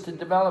goal is to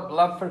develop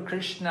love for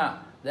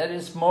Krishna. That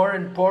is more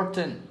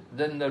important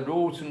than the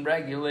rules and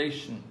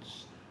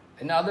regulations.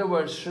 In other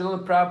words,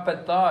 Srila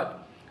Prabhupada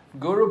thought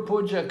Guru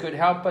Puja could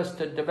help us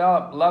to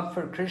develop love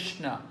for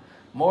Krishna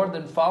more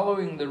than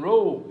following the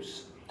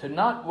rules. to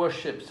not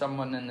worship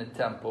someone in the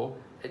temple,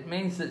 it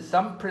means that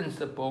some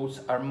principles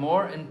are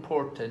more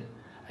important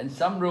and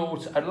some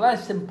rules are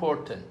less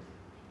important.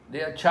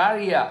 The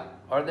Acharya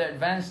or the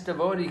advanced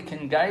devotee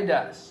can guide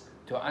us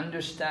to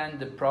understand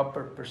the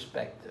proper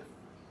perspective.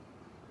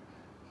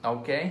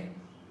 Okay?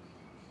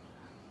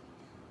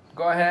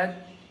 Go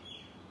ahead.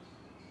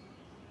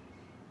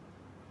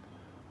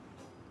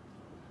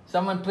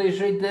 Someone please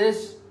read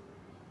this.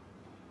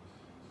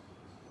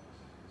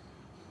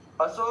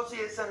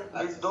 Association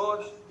with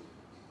those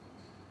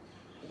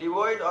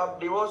devoid of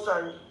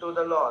devotion to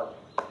the Lord.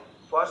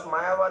 First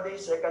Mayavadi,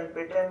 second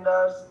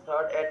pretenders,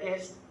 third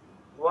atheist,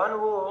 one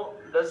who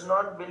does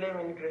not believe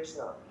in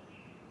Krishna.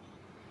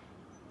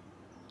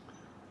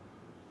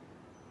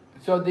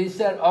 So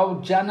these are all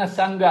Jana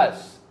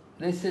Sanghas.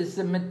 This is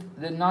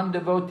the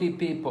non-devotee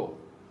people.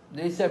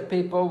 These are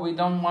people we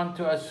don't want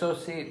to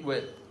associate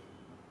with.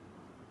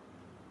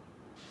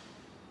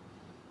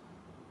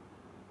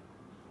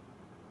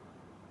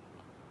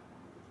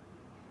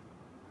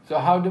 So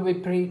how do we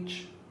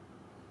preach?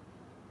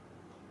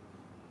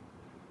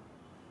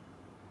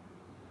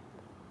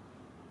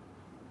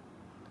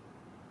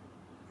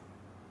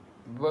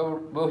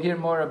 We'll hear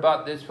more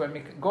about this when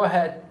we... Go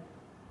ahead.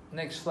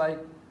 Next slide.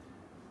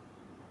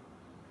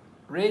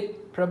 Read,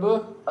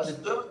 Prabhu.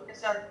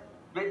 Association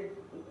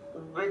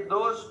with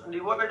those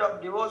devoid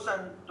of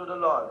devotion to the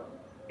Lord.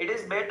 It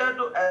is better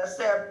to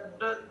accept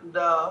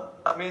the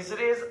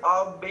miseries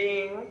of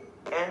being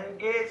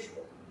engaged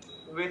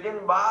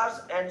within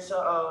bars and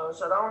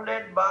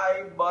surrounded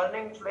by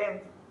burning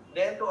flames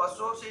than to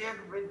associate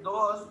with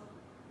those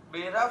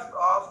bereft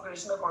of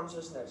Krishna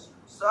consciousness.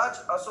 Such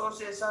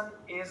association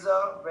is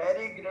a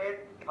very great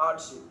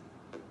hardship.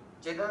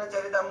 Chaitanya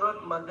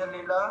Charitamrita, Madhya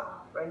Leela,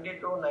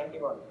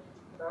 22:91.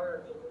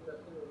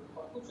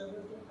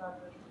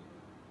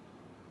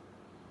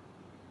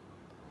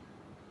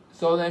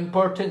 So the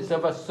importance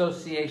of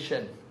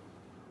association.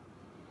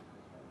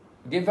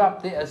 Give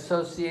up the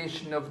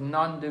association of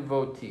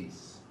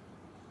non-devotees.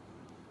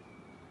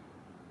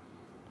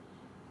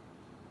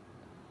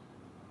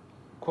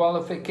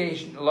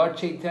 Qualification. Lord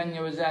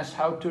Chaitanya was asked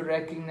how to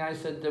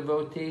recognize a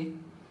devotee.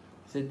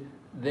 He said,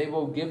 they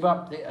will give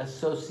up the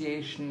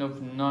association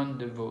of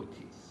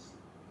non-devotees.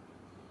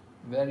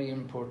 Very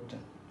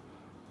important.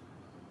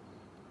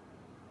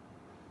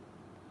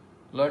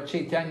 Lord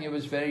Chaitanya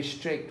was very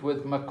strict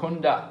with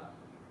Mukunda,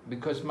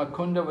 because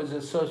Mukunda was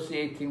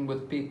associating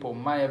with people,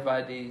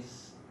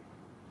 Mayavadis,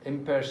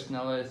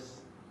 impersonalists.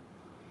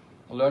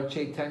 Lord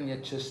Chaitanya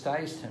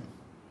chastised him.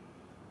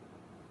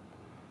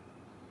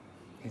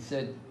 He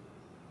said,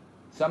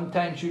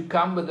 sometimes you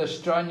come with a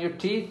straw in your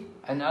teeth,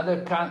 and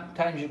other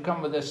times you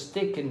come with a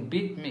stick and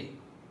beat me.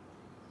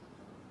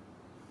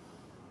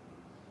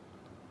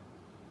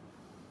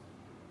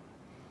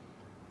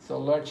 So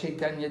Lord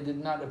Chaitanya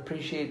did not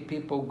appreciate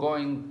people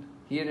going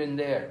here and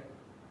there.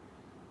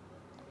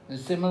 And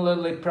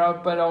similarly,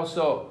 Prabhupada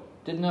also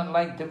did not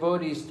like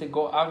devotees to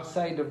go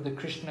outside of the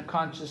Krishna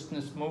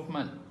consciousness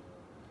movement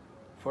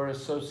for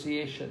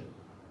association.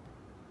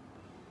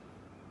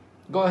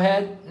 Go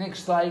ahead,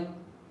 next slide.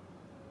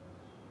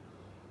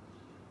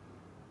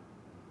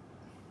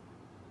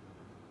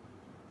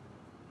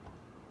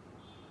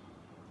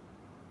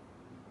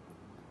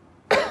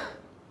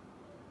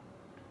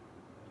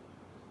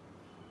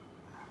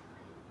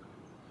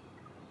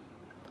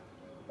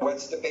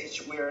 What's the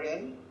page we're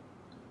in?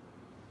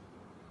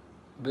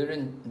 We're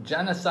in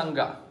Jana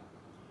Sangha.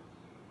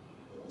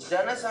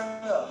 Jana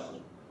Sangha.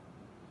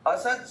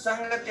 Asat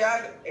Sangha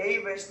Tyag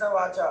ei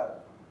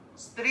Vaishnavachar.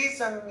 Stri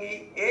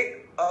Sangi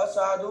ek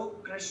asadhu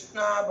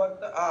Krishna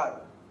Bhakta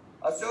ar.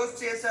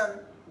 Association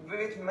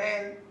with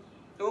men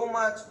too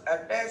much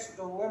attached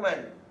to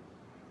women.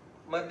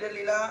 Madhya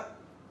Leela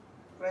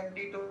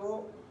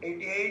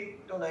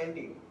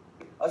 22:88-90.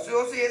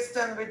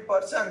 Association with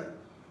person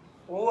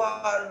who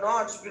are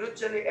not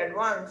spiritually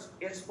advanced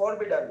is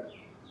forbidden.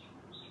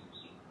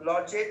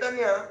 Lord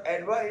Chaitanya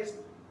advised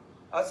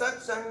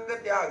Asat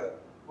Sangha Tyaga.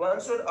 One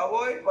should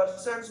avoid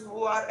persons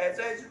who are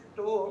attached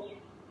to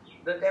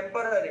the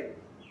temporary.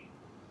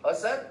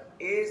 Asat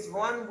is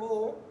one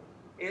who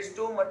is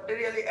too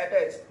materially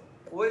attached,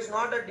 who is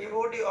not a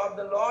devotee of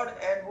the Lord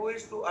and who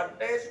is too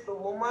attached to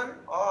woman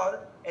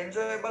or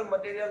enjoyable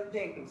material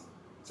things.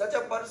 Such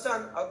a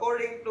person,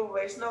 according to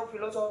Vaishnava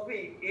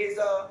philosophy, is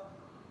a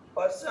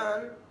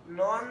person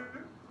non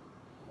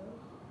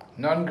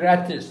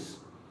gratis.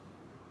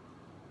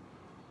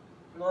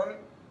 Non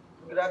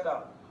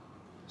grata.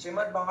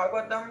 Srimad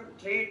Bhagavatam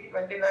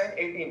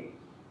 3:29-18.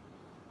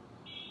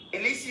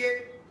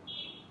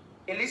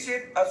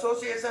 Illicit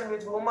association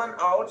with women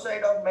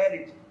outside of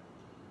marriage.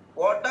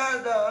 What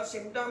are the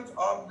symptoms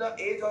of the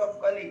age of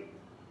Kali?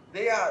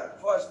 They are: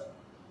 first,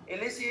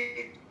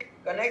 illicit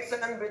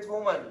connection with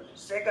women;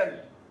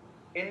 second,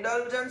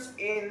 indulgence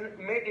in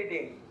meat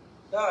eating;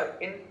 third,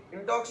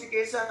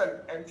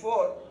 intoxication; and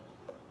fourth,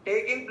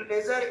 taking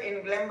pleasure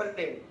in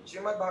gambling.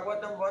 Srimad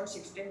Bhagavatam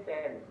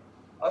 1:16-10.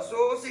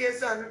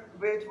 Association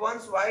with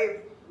one's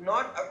wife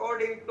not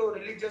according to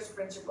religious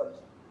principles.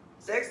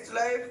 Sex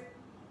life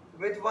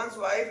with one's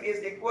wife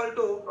is equal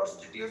to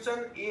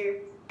prostitution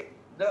if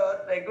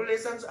the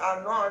regulations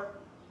are not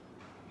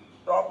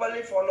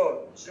properly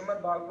followed.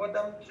 Srimad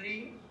Bhagavatam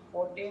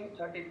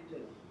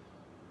 3:14-33.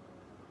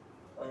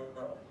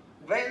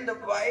 When the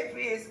wife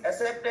is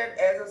accepted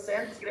as a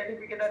sense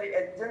gratificatory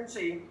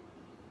agency,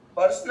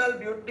 personal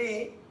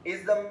beauty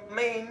is the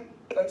main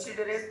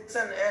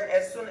consideration, and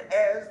as soon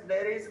as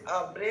there is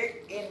a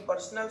break in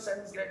personal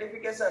sense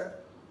gratification,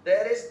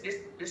 there is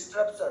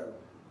disruption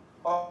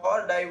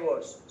or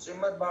divorce.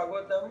 Srimad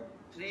Bhagavatam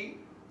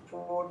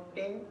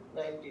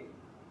 3:14-19.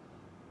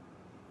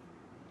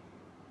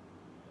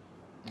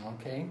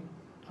 Okay,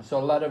 so a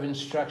lot of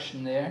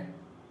instruction there.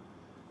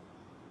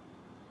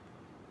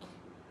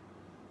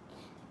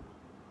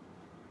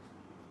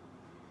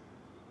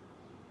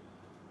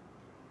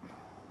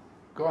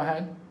 Go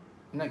ahead.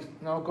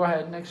 Go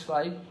ahead. Next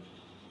slide.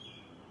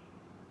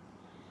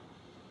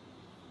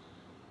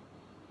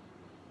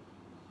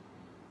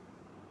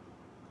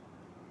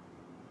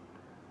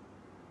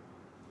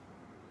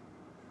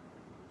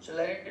 Shall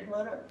I read it,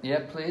 Maharaj? Yeah,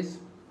 please.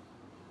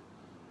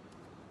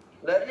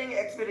 Learning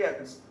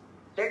experience.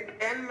 Take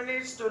 10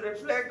 minutes to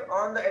reflect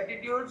on the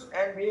attitudes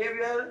and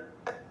behavior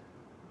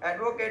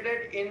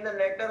advocated in the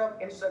nectar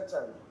of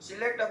instruction.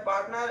 Select a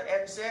partner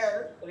and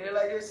share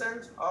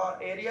realizations or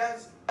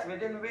areas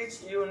within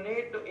which you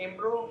need to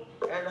improve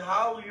and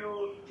how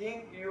you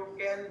think you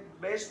can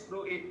best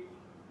do it.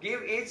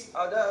 Give each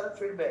other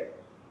feedback.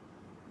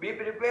 Be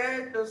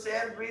prepared to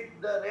share with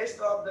the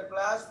rest of the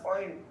class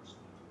points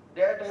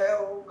that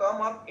have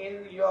come up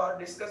in your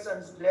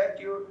discussions that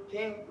you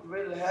think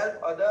will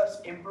help others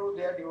improve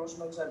their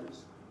devotional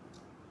service.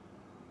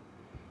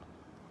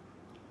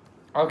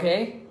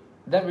 Okay,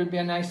 that would be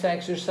a nice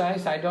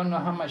exercise. I don't know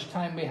how much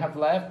time we have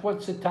left.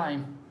 What's the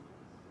time?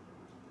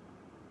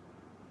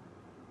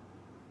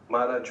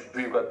 Maharaj,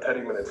 we've got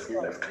 30 minutes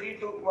left. 3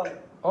 to 1.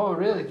 Oh,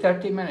 really?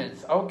 30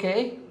 minutes.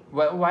 Okay.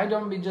 Well, why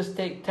don't we just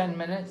take 10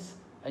 minutes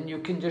and you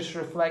can just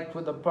reflect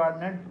with a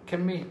partner?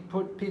 Can we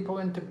put people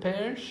into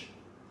pairs?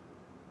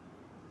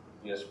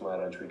 Yes,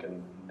 Maharaj, we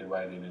can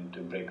divide it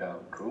into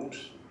breakout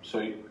rooms.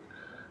 So,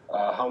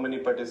 how many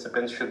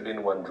participants should be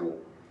in one room?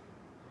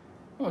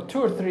 Oh,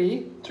 2 or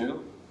 3.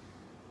 2?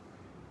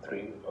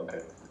 3,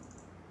 okay.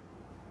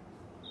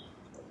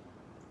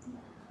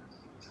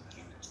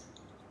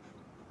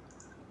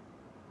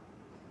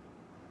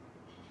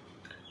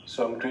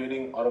 So I'm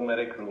creating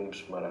automatic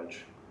rooms,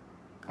 Maharaj.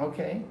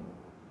 Okay.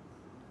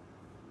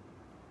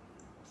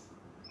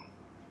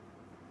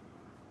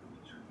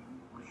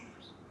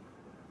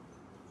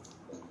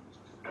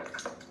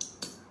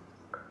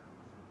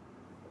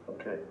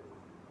 Okay.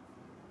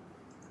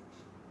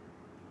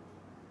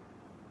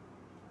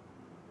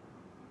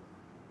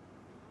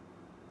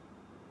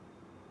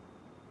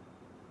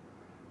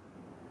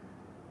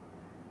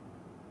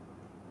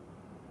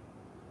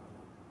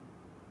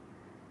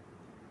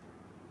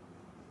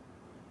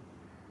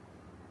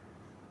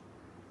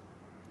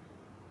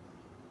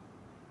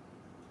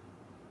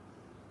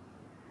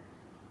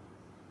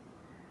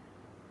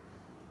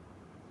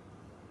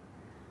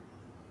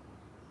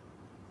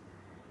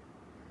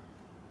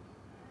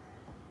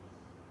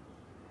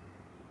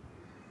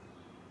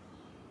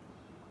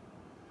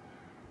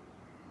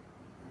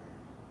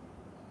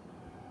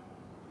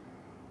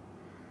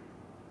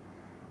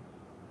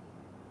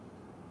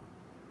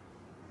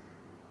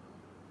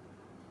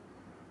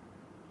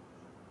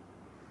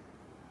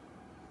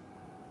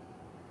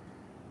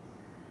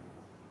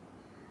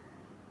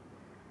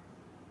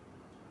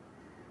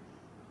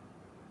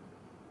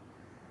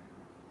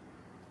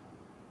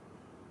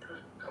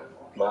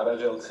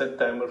 Maharaj, I'll set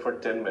timer for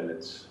 10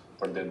 minutes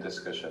for the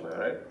discussion, all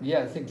right?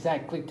 Yes,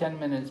 exactly 10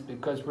 minutes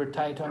because we're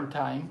tight on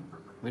time.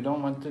 We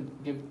don't want to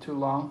give too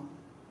long.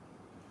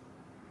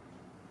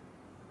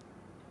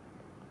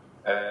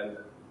 And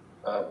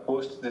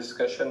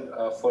post-discussion,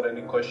 for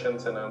any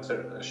questions and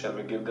answers, shall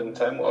we give them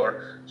time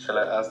or shall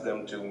I ask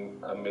them to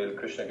mail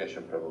Krishna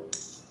Keshav Prabhu?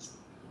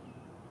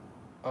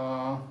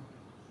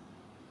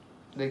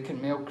 They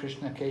can mail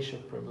Krishna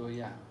Keshav Prabhu,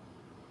 yeah.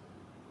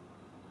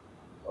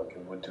 Okay,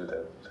 we'll do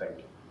that. Thank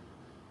you.